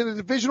 defense in a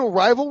divisional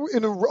rival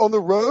on the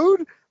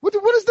road. What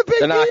is the big?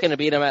 They're not going to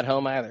beat them at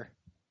home either.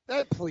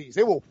 Please,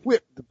 they will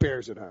whip the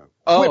Bears at home.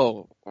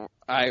 Oh,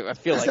 I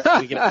feel like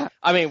we can.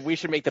 I mean, we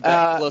should make the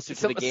bet closer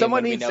to the game.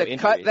 Someone needs to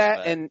cut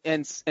that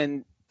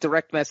and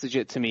direct message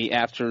it to me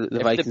after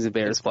the Vikings and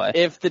Bears play.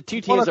 If the 2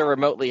 teams are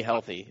remotely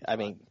healthy, I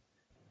mean.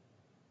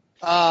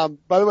 By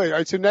the way, all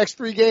right. So next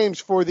 3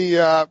 games for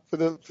the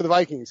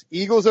Vikings: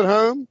 Eagles at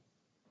home,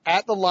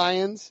 at the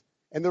Lions,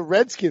 and the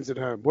Redskins at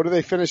home. What do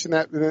they finish in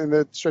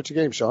the stretch of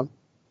games, Sean?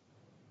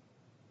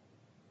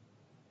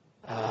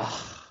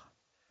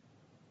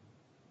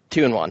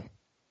 2-1.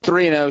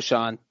 3-0,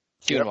 Sean.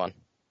 2-1.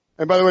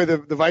 And by the way,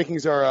 the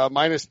Vikings are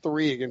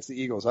 -3 against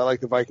the Eagles. I like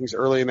the Vikings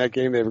early in that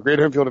game. They have a great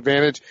home field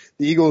advantage.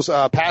 The Eagles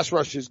pass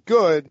rush is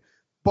good,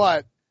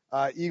 but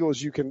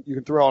Eagles you can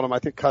throw on them. I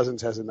think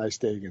Cousins has a nice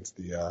day against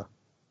the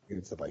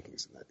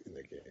Vikings in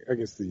that game,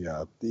 against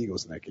the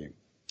Eagles in that game.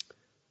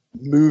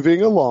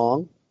 Moving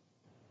along,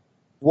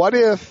 what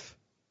if?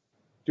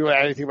 Do you want to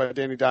add anything about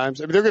Danny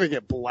Dimes? I mean, they're going to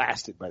get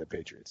blasted by the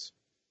Patriots.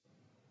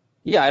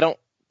 Yeah,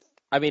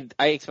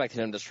 I expected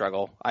him to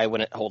struggle. I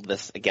wouldn't hold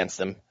this against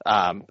him.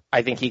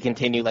 I think he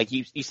continued, like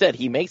you said,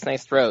 he makes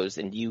nice throws,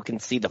 and you can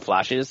see the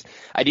flashes.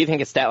 I do think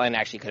his stat line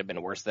actually could have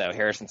been worse, though.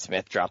 Harrison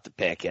Smith dropped the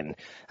pick, and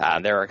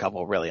there were a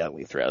couple of really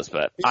ugly throws.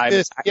 But I'm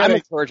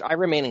encouraged. I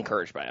remain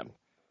encouraged by him.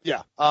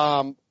 Yeah.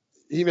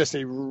 He missed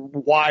a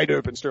wide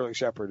open Sterling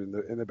Shepard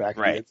in the back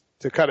right.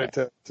 to cut it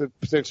to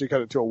potentially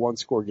cut it to a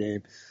 1-score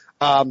game.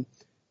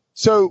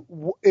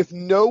 So if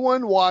no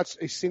one watched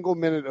a single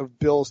minute of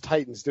Bills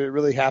Titans, did it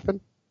really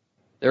happen?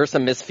 There were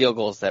some missed field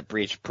goals that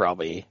Breech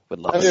probably would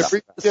love.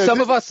 Some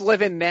of us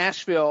live in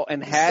Nashville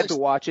and had to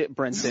watch it,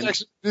 Brinson.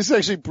 This is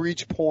actually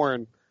Breech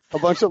porn. A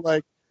bunch of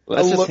a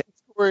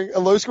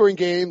low scoring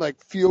game,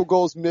 like field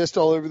goals missed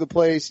all over the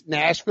place.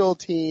 Nashville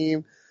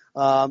team.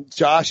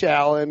 Josh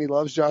Allen. He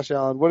loves Josh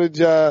Allen.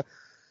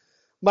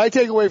 My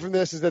takeaway from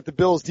this is that the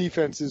Bills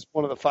defense is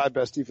one of the 5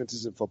 best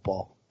defenses in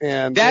football.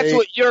 And that's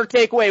what your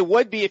takeaway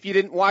would be if you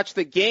didn't watch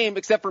the game,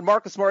 except for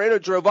Marcus Mariota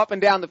drove up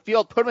and down the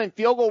field, put him in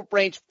field goal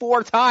range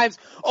 4 times,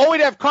 only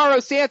to have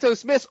Carlos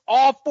Santos miss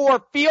all 4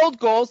 field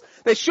goals.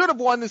 They should have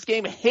won this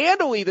game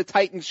handily, the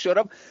Titans should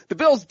have. The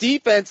Bills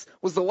defense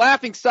was the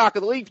laughing stock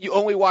of the league. If you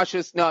only watch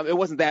this, no, it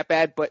wasn't that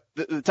bad, but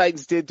the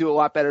Titans did do a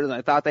lot better than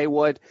I thought they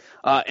would.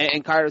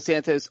 And Carlos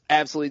Santos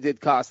absolutely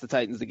did cost the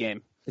Titans the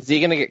game. Is he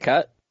going to get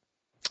cut?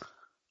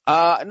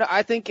 No,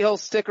 I think he'll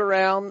stick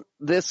around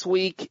this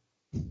week.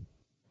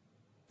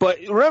 But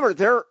remember,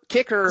 their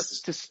kicker.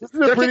 This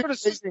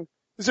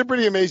is a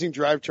pretty amazing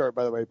drive chart,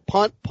 by the way.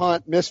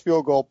 Punt, miss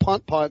field goal,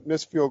 punt,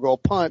 miss field goal,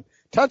 punt,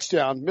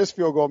 touchdown, miss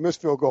field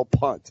goal,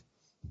 punt.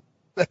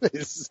 That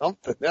is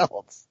something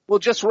else. Well,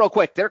 just real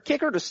quick, their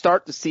kicker to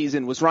start the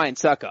season was Ryan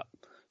Suckup.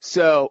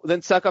 So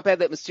then Suckup had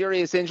that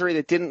mysterious injury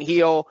that didn't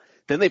heal.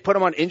 Then they put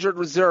him on injured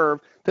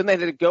reserve. Then they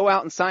had to go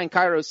out and sign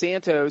Cairo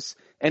Santos.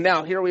 And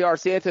now here we are,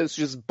 Santos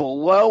just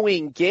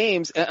blowing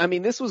games. I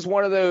mean, this was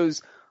one of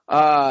those,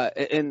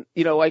 and,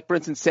 you know, like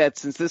Brinson said,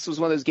 since this was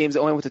one of those games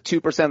that only went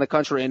to 2% of the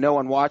country and no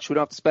one watched, we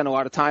don't have to spend a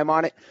lot of time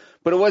on it.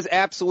 But it was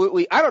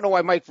absolutely, I don't know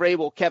why Mike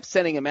Vrabel kept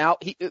sending him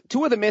out.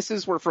 Two of the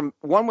misses were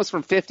one was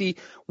from 50,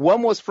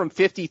 one was from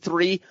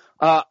 53.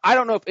 I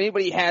don't know if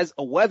anybody has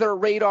a weather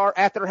radar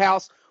at their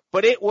house,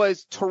 but it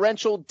was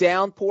torrential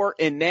downpour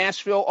in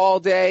Nashville all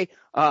day.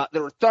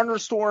 There were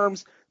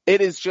thunderstorms. It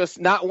is just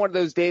not one of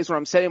those days where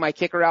I'm setting my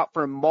kicker out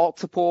for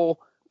multiple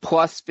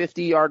plus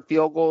 50-yard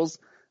field goals.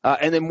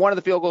 And then one of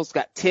the field goals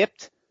got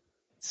tipped.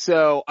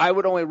 So I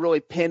would only really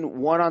pin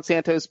one on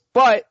Santos.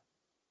 But,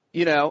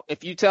 you know,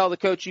 if you tell the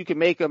coach you can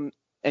make them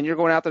and you're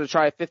going out there to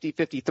try a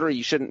 50-53,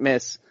 you shouldn't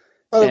miss.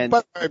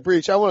 But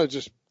Breech, I want to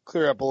just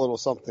clear up a little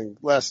something,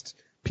 lest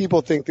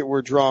people think that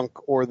we're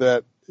drunk or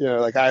that, you know,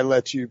 like I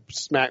let you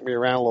smack me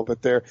around a little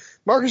bit there.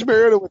 Marcus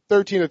Mariota with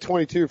 13 of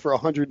 22 for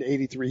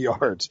 183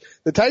 yards.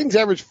 The Titans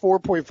averaged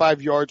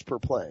 4.5 yards per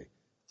play.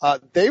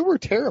 They were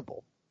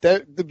terrible.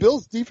 The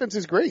Bills' defense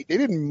is great. They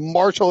didn't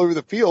march all over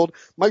the field.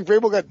 Mike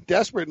Vrabel got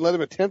desperate and let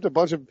him attempt a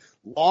bunch of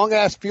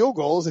long-ass field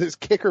goals, and his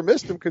kicker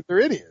missed them because they're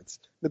idiots.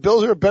 The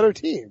Bills are a better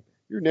team.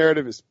 Your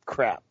narrative is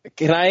crap.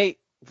 Can I,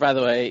 by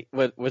the way,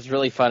 what was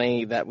really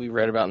funny that we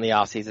wrote about in the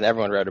offseason,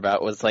 everyone wrote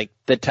about, was like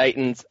the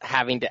Titans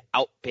having to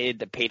outbid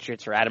the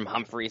Patriots for Adam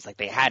Humphries. Like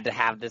they had to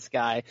have this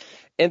guy.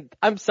 And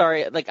I'm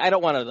sorry, like I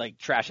don't want to like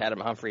trash Adam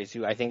Humphries,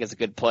 who I think is a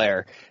good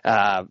player.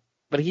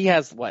 But he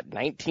has,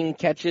 19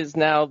 catches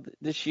now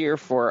this year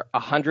for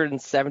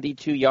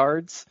 172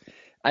 yards?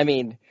 I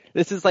mean,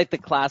 this is like the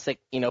classic,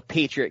 you know,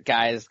 Patriot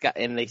guys,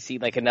 and they see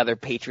like another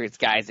Patriots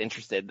guy's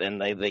interested, and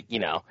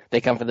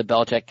they come from the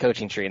Belichick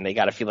coaching tree, and they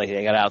got to feel like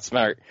they got to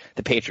outsmart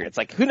the Patriots.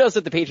 Like, who knows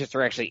if the Patriots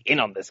are actually in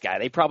on this guy?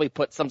 They probably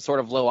put some sort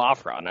of low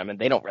offer on him, and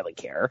they don't really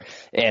care.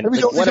 And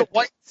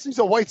he's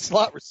a white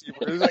slot receiver.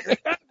 He's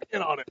like,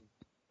 in on it.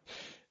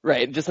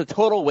 Right, just a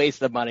total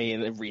waste of money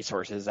and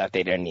resources that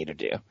they didn't need to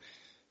do.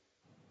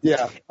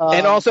 Yeah.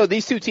 And also,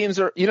 these two teams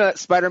are, you know that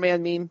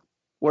Spider-Man meme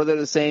where they're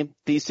the same?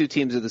 These two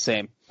teams are the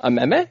same. A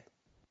meme?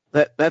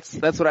 That's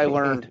what I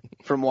learned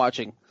from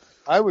watching.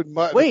 Wait,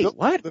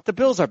 what? The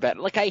Bills are better.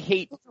 Like, I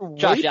hate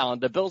Josh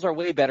Allen. The Bills are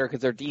way better because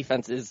their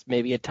defense is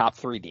maybe a top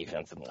 3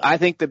 defense in the league. I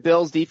think the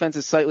Bills' defense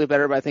is slightly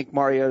better, but I think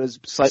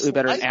Mariota's slightly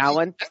better than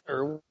Allen.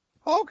 Better?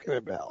 Talking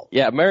about.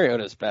 Yeah,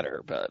 Mariota's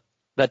better, but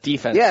that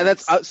defense. Yeah,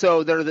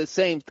 so they're the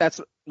same.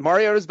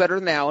 Mariota's better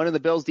than Allen, and the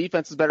Bills'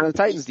 defense is better than the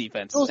Titans'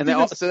 defense. And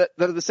they're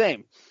the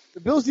same. The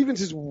Bills' defense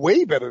is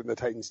way better than the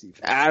Titans'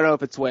 defense. I don't know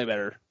if it's way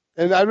better.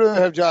 And I'd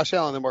rather have Josh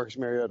Allen than Marcus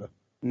Mariota.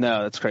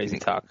 No, that's crazy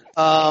talk.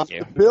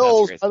 The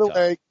Bills, by the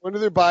way, going to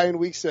their bye in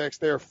week 6.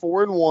 They are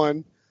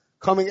 4-1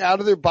 coming out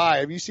of their bye.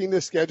 Have you seen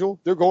this schedule?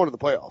 They're going to the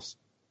playoffs.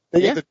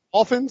 They get the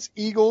Dolphins,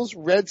 Eagles,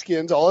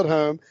 Redskins all at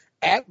home,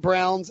 at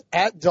Browns,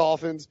 at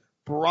Dolphins,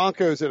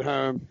 Broncos at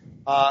home,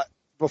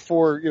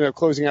 before, you know,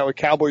 closing out with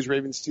Cowboys,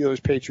 Ravens,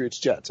 Steelers, Patriots,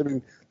 Jets. I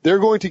mean, they're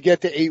going to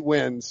get to 8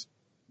 wins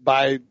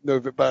by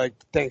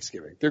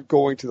Thanksgiving. They're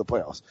going to the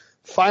playoffs.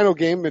 Final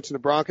game, mentioned the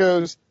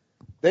Broncos.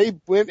 They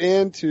went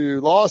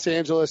into Los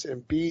Angeles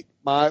and beat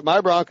my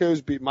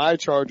Broncos, beat my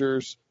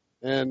Chargers,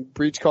 and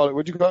Breech called it,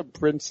 what'd you call it?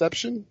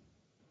 Brinception?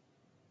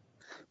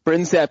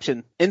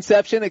 Brinception.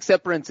 Inception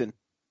except Brinson.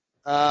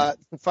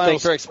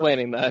 Thanks for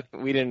explaining that.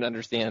 We didn't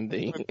understand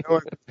the...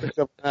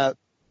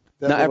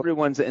 Not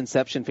everyone's an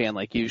Inception fan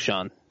like you,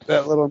 Sean.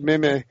 That little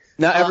meme.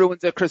 Not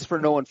everyone's a Christopher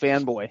Nolan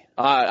fanboy.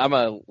 I'm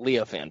a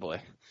Leo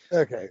fanboy.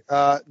 Okay.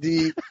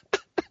 The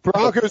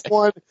Broncos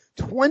won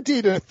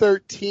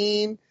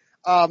 20-13.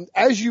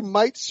 As you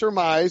might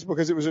surmise,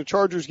 because it was a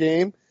Chargers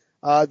game,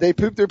 they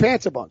pooped their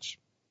pants a bunch.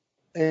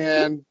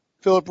 And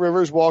Phillip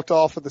Rivers walked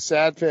off with a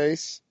sad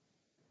face,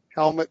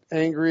 helmet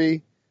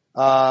angry.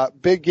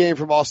 Big game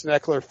from Austin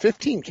Eckler,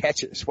 15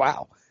 catches.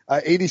 Wow.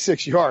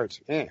 86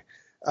 yards.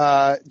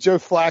 Joe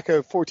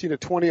Flacco,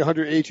 14-20,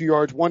 182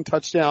 yards, 1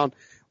 touchdown,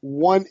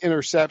 1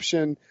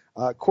 interception.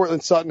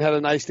 Cortland Sutton had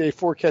a nice day,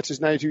 4 catches,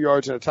 92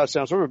 yards, and a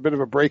touchdown. Sort of a bit of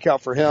a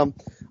breakout for him.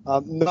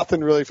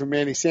 Nothing really from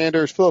Manny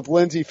Sanders. Phillip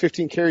Lindsay,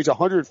 15 carries,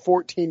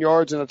 114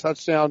 yards, and a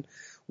touchdown.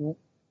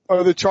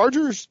 The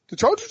Chargers are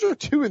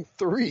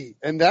 2-3,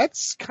 and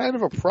that's kind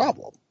of a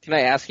problem. Can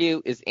I ask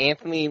you, is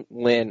Anthony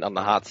Lynn on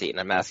the hot seat? And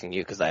I'm asking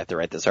you because I have to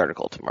write this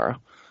article tomorrow.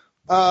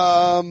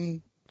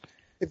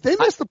 If they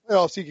miss the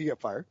playoffs, he could get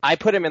fired. I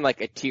put him in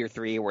like a tier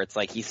 3 where it's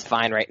like he's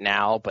fine right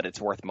now, but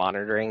it's worth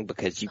monitoring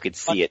because you could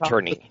see it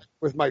turning.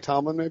 With Mike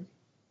Tomlin, maybe?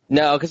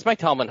 No, because Mike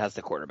Tomlin has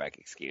the quarterback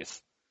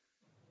excuse.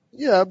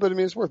 Yeah, but I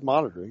mean, it's worth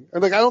monitoring. I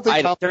don't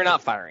think they're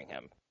not firing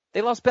him.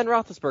 They lost Ben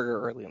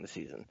Roethlisberger early in the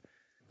season.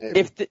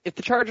 Maybe. If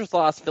the Chargers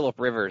lost Phillip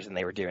Rivers and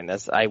they were doing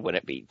this, I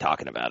wouldn't be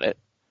talking about it.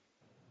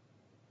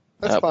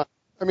 That's fine.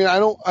 I mean,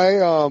 I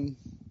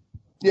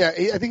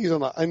think he's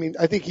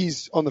I think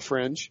he's on the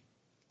fringe.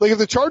 Like, if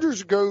the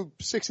Chargers go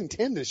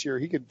 6-10 this year,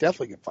 he could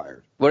definitely get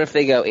fired. What if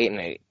they go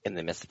 8-8 and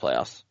they miss the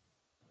playoffs?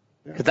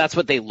 Because that's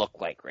what they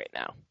look like right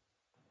now.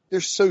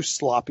 They're so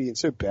sloppy and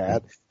so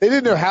bad. They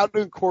didn't know how to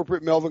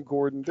incorporate Melvin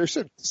Gordon. They're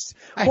so.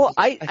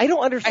 I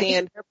don't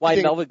understand why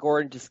Melvin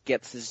Gordon just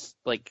gets his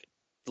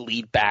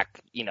lead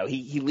back. You know,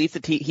 he leads the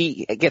team.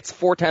 He gets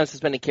 4 times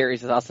as many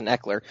carries as Austin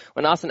Eckler.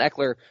 When Austin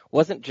Eckler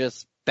wasn't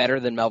just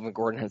better than Melvin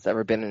Gordon has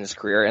ever been in his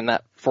career in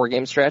that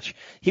 4-game stretch,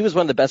 he was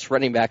one of the best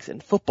running backs in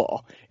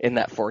football in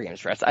that 4-game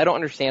stretch. I don't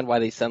understand why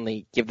they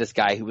suddenly give this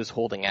guy who was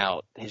holding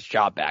out his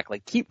job back.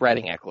 Like, keep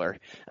riding Eckler.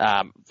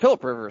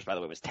 Phillip Rivers, by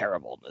the way, was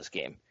terrible in this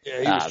game.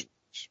 Yeah,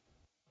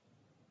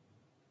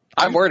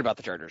 I'm worried about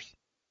the Chargers.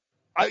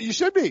 You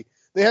should be.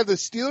 They have the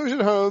Steelers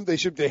at home.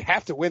 They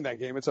have to win that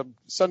game. It's a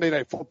Sunday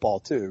Night Football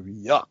too.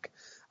 Yuck.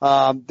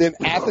 Then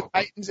at the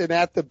Titans and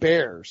at the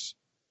Bears.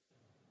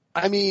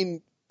 I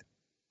mean,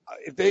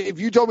 if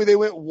you told me they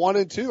went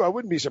 1-2, I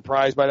wouldn't be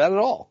surprised by that at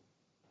all.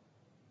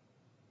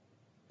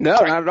 No,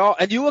 not at all.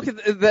 And you look at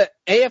the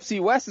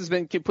AFC West has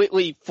been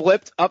completely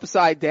flipped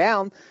upside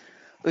down.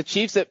 The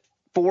Chiefs at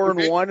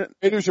 4-1.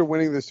 Raiders are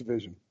winning this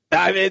division.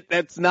 I mean,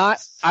 that's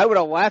not. I would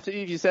have laughed at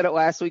you if you said it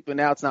last week, but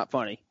now it's not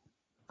funny.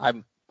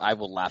 I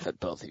will laugh at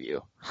both of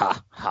you.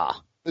 Ha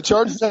ha. The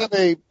Chargers have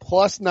a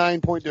plus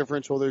 9-point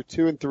differential. They're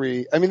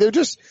 2-3. I mean,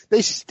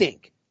 they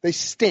stink. They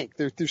stink.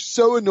 They're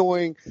so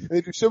annoying. And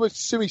they do so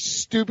many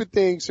stupid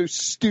things so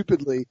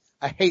stupidly.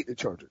 I hate the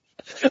Chargers.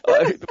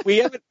 We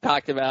haven't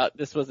talked about,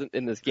 this wasn't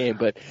in this game,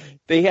 but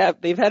they've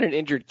had an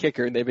injured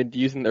kicker and they've been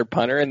using their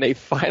punter and they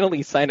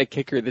finally signed a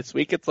kicker this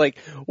week. It's like,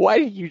 why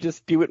did you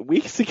just do it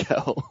weeks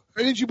ago?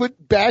 Why did you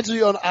put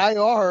Badgley on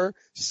IR,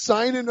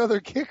 sign another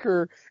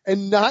kicker,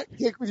 and not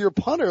kick with your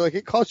punter? Like,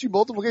 it cost you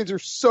multiple games. They're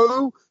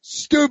so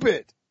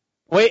stupid.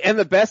 Wait, and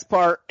the best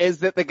part is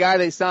that the guy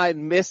they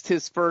signed missed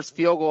his first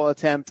field goal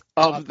attempt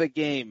of the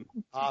game.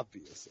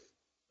 Obviously.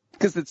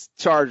 Because it's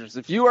Chargers.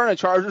 If you are in a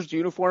Chargers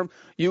uniform,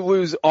 you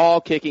lose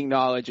all kicking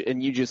knowledge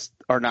and you just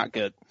are not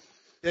good.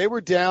 They were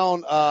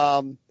down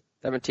 17-0.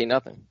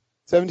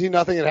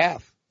 17-0 at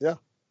half. Yeah.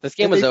 This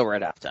game was over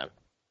at halftime.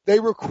 They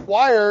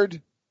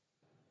required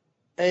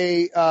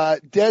a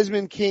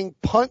Desmond King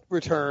punt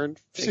return,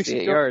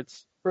 68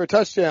 yards for a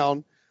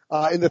touchdown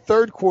in the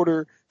third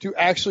quarter to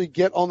actually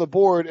get on the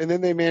board, and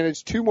then they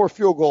managed 2 more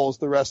field goals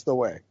the rest of the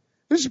way.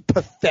 This is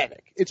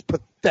pathetic. It's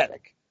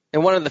pathetic.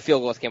 And one of the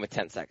field goals came with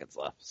 10 seconds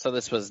left, so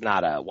this was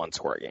not a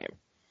one-score game.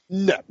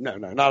 No,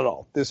 not at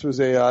all. This was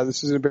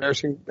an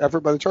embarrassing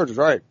effort by the Chargers.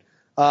 Right.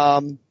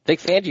 Vic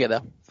Fangio,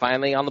 though,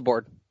 finally on the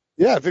board.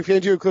 Yeah, Vic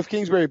Fangio and Cliff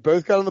Kingsbury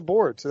both got on the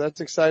board, so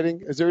that's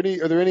exciting. Are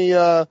there any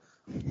other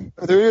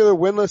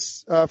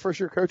winless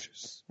first-year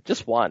coaches?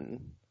 Just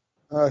one.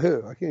 Who?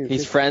 I can't even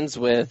He's think. friends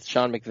with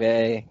Sean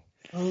McVay.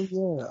 Oh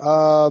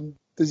yeah.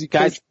 Does he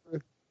coach?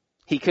 Guys,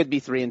 he could be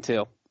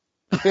 3-2.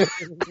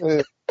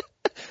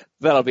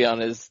 That'll be on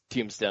his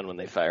tombstone when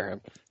they fire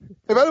him.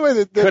 Hey, by the way,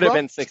 could have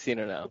been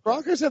 16-0. The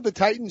Broncos have the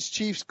Titans,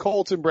 Chiefs,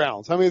 Colts, and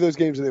Browns. How many of those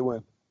games do they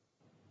win?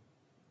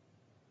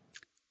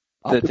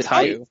 The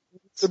Titans.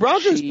 The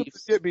Broncos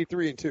could be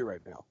 3-2 right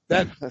now.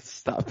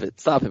 Stop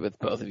it with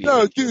both of you.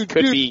 No, dude,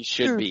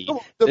 should be.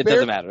 It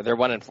doesn't matter. They're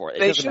 1-4.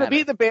 They should have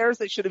beaten the Bears.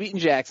 They should have beaten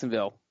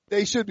Jacksonville.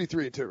 They should be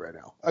 3-2 right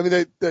now. I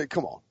mean, they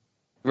come on.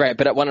 Right,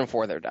 but at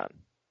 1-4 they're done.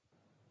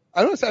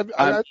 I don't know.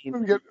 I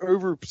don't get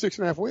over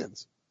 6.5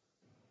 wins.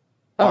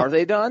 Are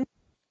they done?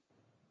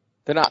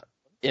 They're not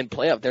in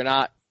playoff. They're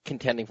not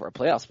contending for a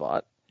playoff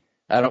spot.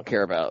 I don't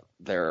care about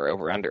their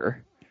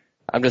over-under.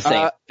 I'm just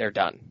saying they're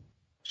done.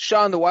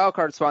 Sean, the wild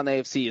card spot in the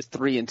AFC is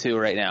 3-2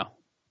 right now.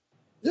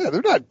 Yeah,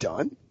 they're not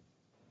done.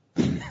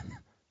 I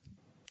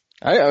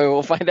mean,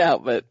 we'll find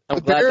out, but I'm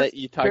glad that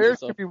you talked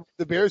yourself.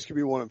 The Bears could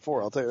be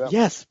 1-4. I'll tell you that.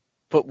 Yes,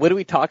 but what do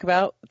we talk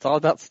about? It's all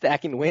about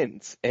stacking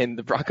wins, and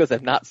the Broncos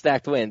have not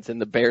stacked wins,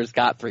 and the Bears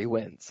got 3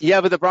 wins.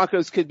 Yeah, but the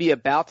Broncos could be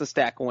about to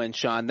stack wins,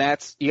 Sean.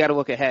 You got to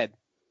look ahead.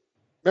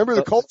 Remember,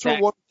 the Colts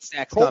were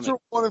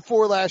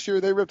 1-4 last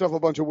year. They ripped off a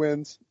bunch of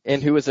wins.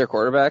 And who was their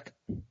quarterback?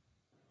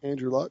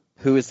 Andrew Luck.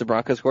 Who is the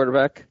Broncos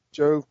quarterback?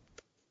 Joe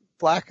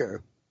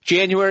Flacco.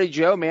 January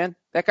Joe, man.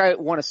 That guy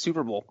won a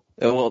Super Bowl.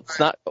 Well, it's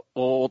not.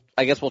 Well,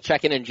 I guess we'll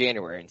check in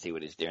January and see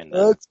what he's doing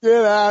then. Let's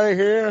get out of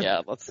here.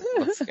 Yeah, let's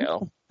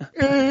go.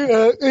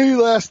 Any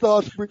last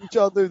thoughts for each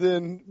other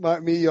than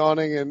me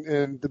yawning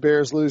and the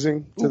Bears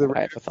losing to the Raiders?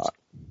 I have a thought.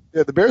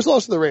 Yeah, the Bears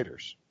lost to the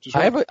Raiders.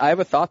 I have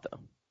a thought though.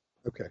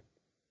 Okay.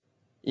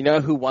 You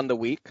know who won the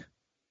week?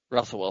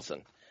 Russell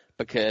Wilson,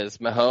 because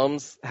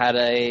Mahomes had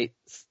a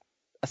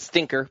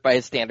stinker by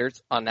his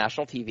standards on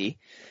national TV.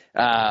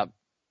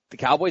 The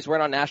Cowboys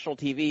weren't on national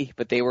TV,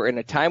 but they were in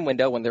a time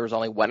window when there was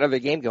only one other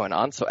game going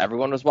on, so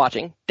everyone was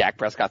watching. Dak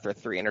Prescott threw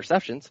 3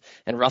 interceptions,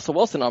 and Russell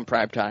Wilson on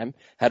primetime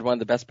had one of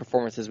the best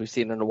performances we've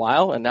seen in a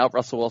while, and now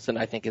Russell Wilson,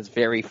 I think, is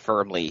very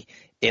firmly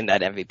in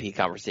that MVP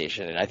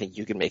conversation, and I think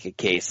you can make a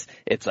case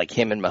it's like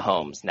him and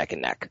Mahomes neck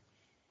and neck.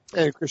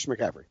 And Christian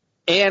McCaffrey.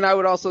 And I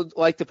would also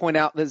like to point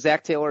out that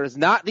Zach Taylor is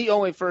not the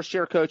only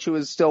first-year coach who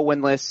is still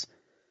winless.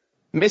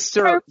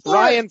 Mr.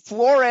 Brian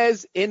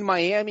Flores in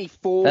Miami,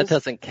 fools. That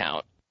doesn't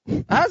count.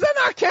 How does that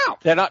not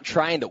count? They're not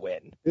trying to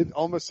win. It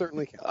almost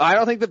certainly counts. I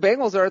don't think the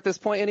Bengals are at this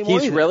point anymore.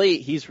 He's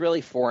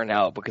really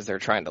 4-0 because they're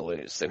trying to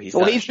lose. So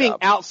he's being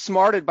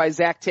outsmarted by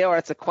Zach Taylor.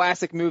 That's a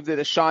classic move that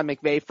a Sean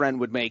McVay friend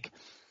would make.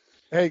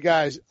 Hey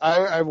guys,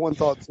 I have one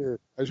thought too.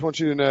 I just want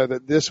you to know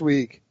that this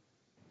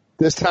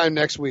time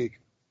next week,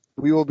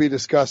 we will be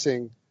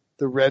discussing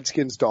the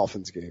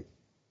Redskins-Dolphins game.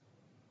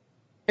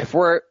 If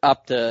we're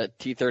up to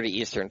 2:30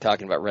 Eastern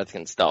talking about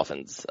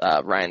Redskins-Dolphins,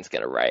 Ryan's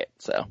gonna riot.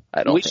 So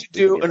I don't. We should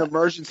do an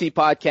emergency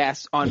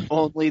podcast on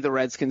only the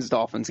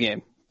Redskins-Dolphins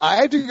game. I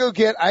have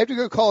to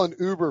go call an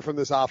Uber from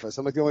this office.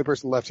 I'm like the only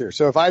person left here.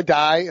 So if I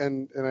die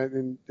and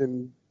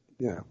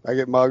I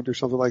get mugged or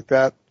something like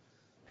that.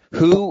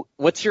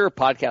 What's your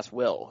podcast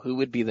will? Who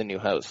would be the new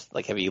host?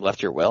 Like, have you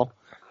left your will?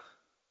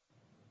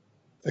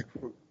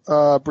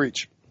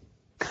 Breech.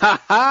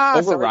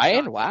 Over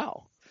Ryan?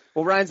 Wow.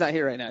 Well, Ryan's not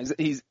here right now.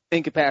 He's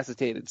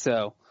incapacitated,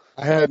 so.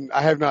 I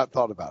have not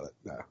thought about it,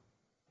 no.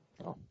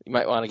 Well, you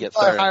might want to get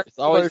started.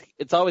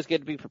 It's always good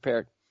to be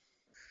prepared.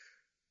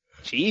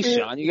 Jeez,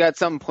 Sean, you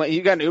got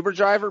you got an Uber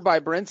driver by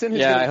Brinson?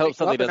 Yeah, I hope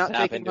something doesn't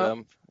happen to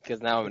him,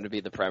 because now I'm going to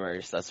be the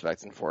primary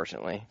suspect,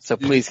 unfortunately. So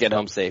please get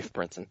home safe,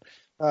 Brinson.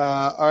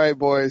 All right,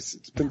 boys.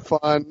 It's been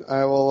fun.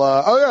 I will,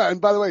 and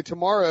by the way,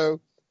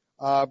 tomorrow,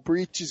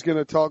 Breech is going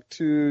to talk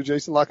to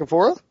Jason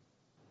Lockenfora.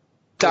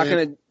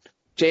 Talking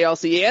to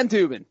JLC and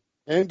Dubin.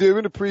 And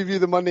Dubin to preview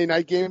the Monday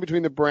night game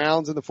between the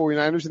Browns and the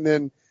 49ers. And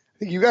then I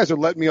think you guys are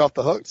letting me off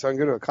the hook, so I can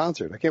go to a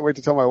concert. I can't wait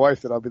to tell my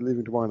wife that I'll be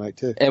leaving tomorrow night,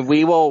 too. And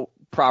we will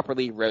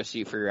properly roast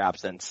you for your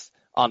absence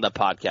on the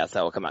podcast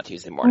that will come out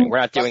Tuesday morning. We're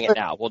not doing it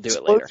now. We'll do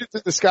it later. Explosions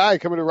in the Sky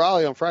coming to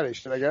Raleigh on Friday.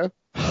 Should I go?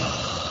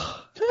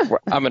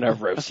 I'm going to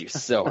roast you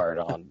so hard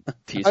on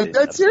Tuesday. I'm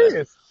dead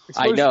serious.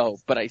 I know,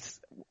 but I'm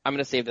going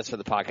to save this for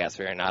the podcast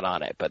where you're not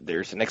on it, but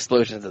there's an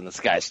Explosions in the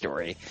Sky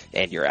story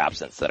and your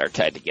absence that are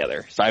tied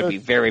together. So I'd be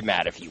very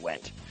mad if you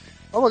went.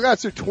 Oh my God,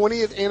 it's their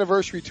 20th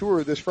anniversary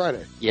tour this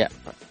Friday. Yeah.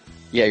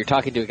 Yeah, you're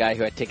talking to a guy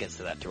who had tickets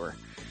to that tour.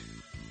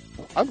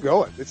 I'm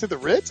going. It's at the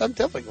Ritz? I'm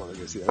definitely going to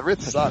go see that. The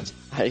Ritz sucks.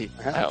 I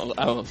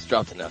almost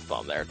dropped an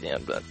F-bomb there at the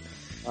end, but.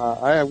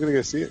 I'm going to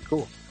go see it.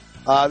 Cool.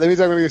 That means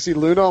I'm going to go see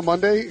Luna on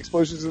Monday,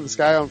 Explosions in the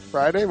Sky on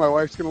Friday. My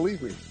wife's going to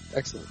leave me.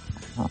 Excellent.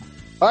 All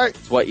right.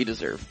 It's what you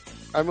deserve.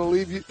 I'm going to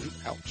leave you.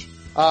 Ouch.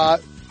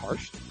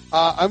 Harsh.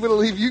 I'm going to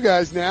leave you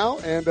guys now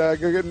and go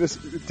get in this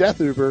death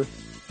Uber.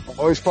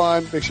 Always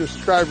fun. Make sure to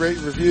subscribe, rate,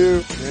 and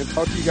review, and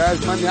talk to you guys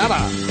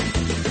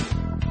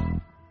mañana.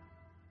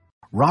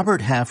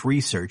 Robert Half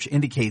research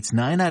indicates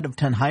 9 out of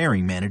 10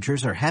 hiring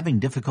managers are having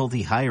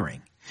difficulty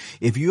hiring.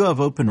 If you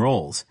have open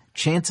roles,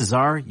 chances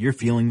are you're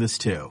feeling this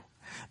too.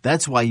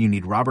 That's why you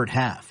need Robert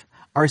Half.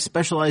 Our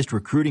specialized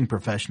recruiting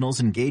professionals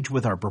engage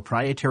with our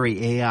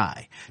proprietary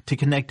AI to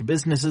connect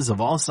businesses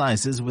of all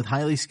sizes with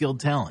highly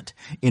skilled talent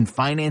in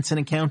finance and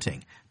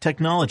accounting,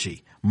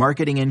 technology,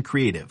 marketing and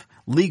creative,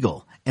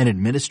 legal, and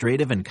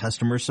administrative and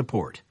customer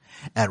support.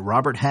 At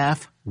Robert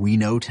Half, we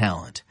know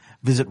talent.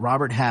 Visit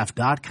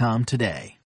roberthalf.com today.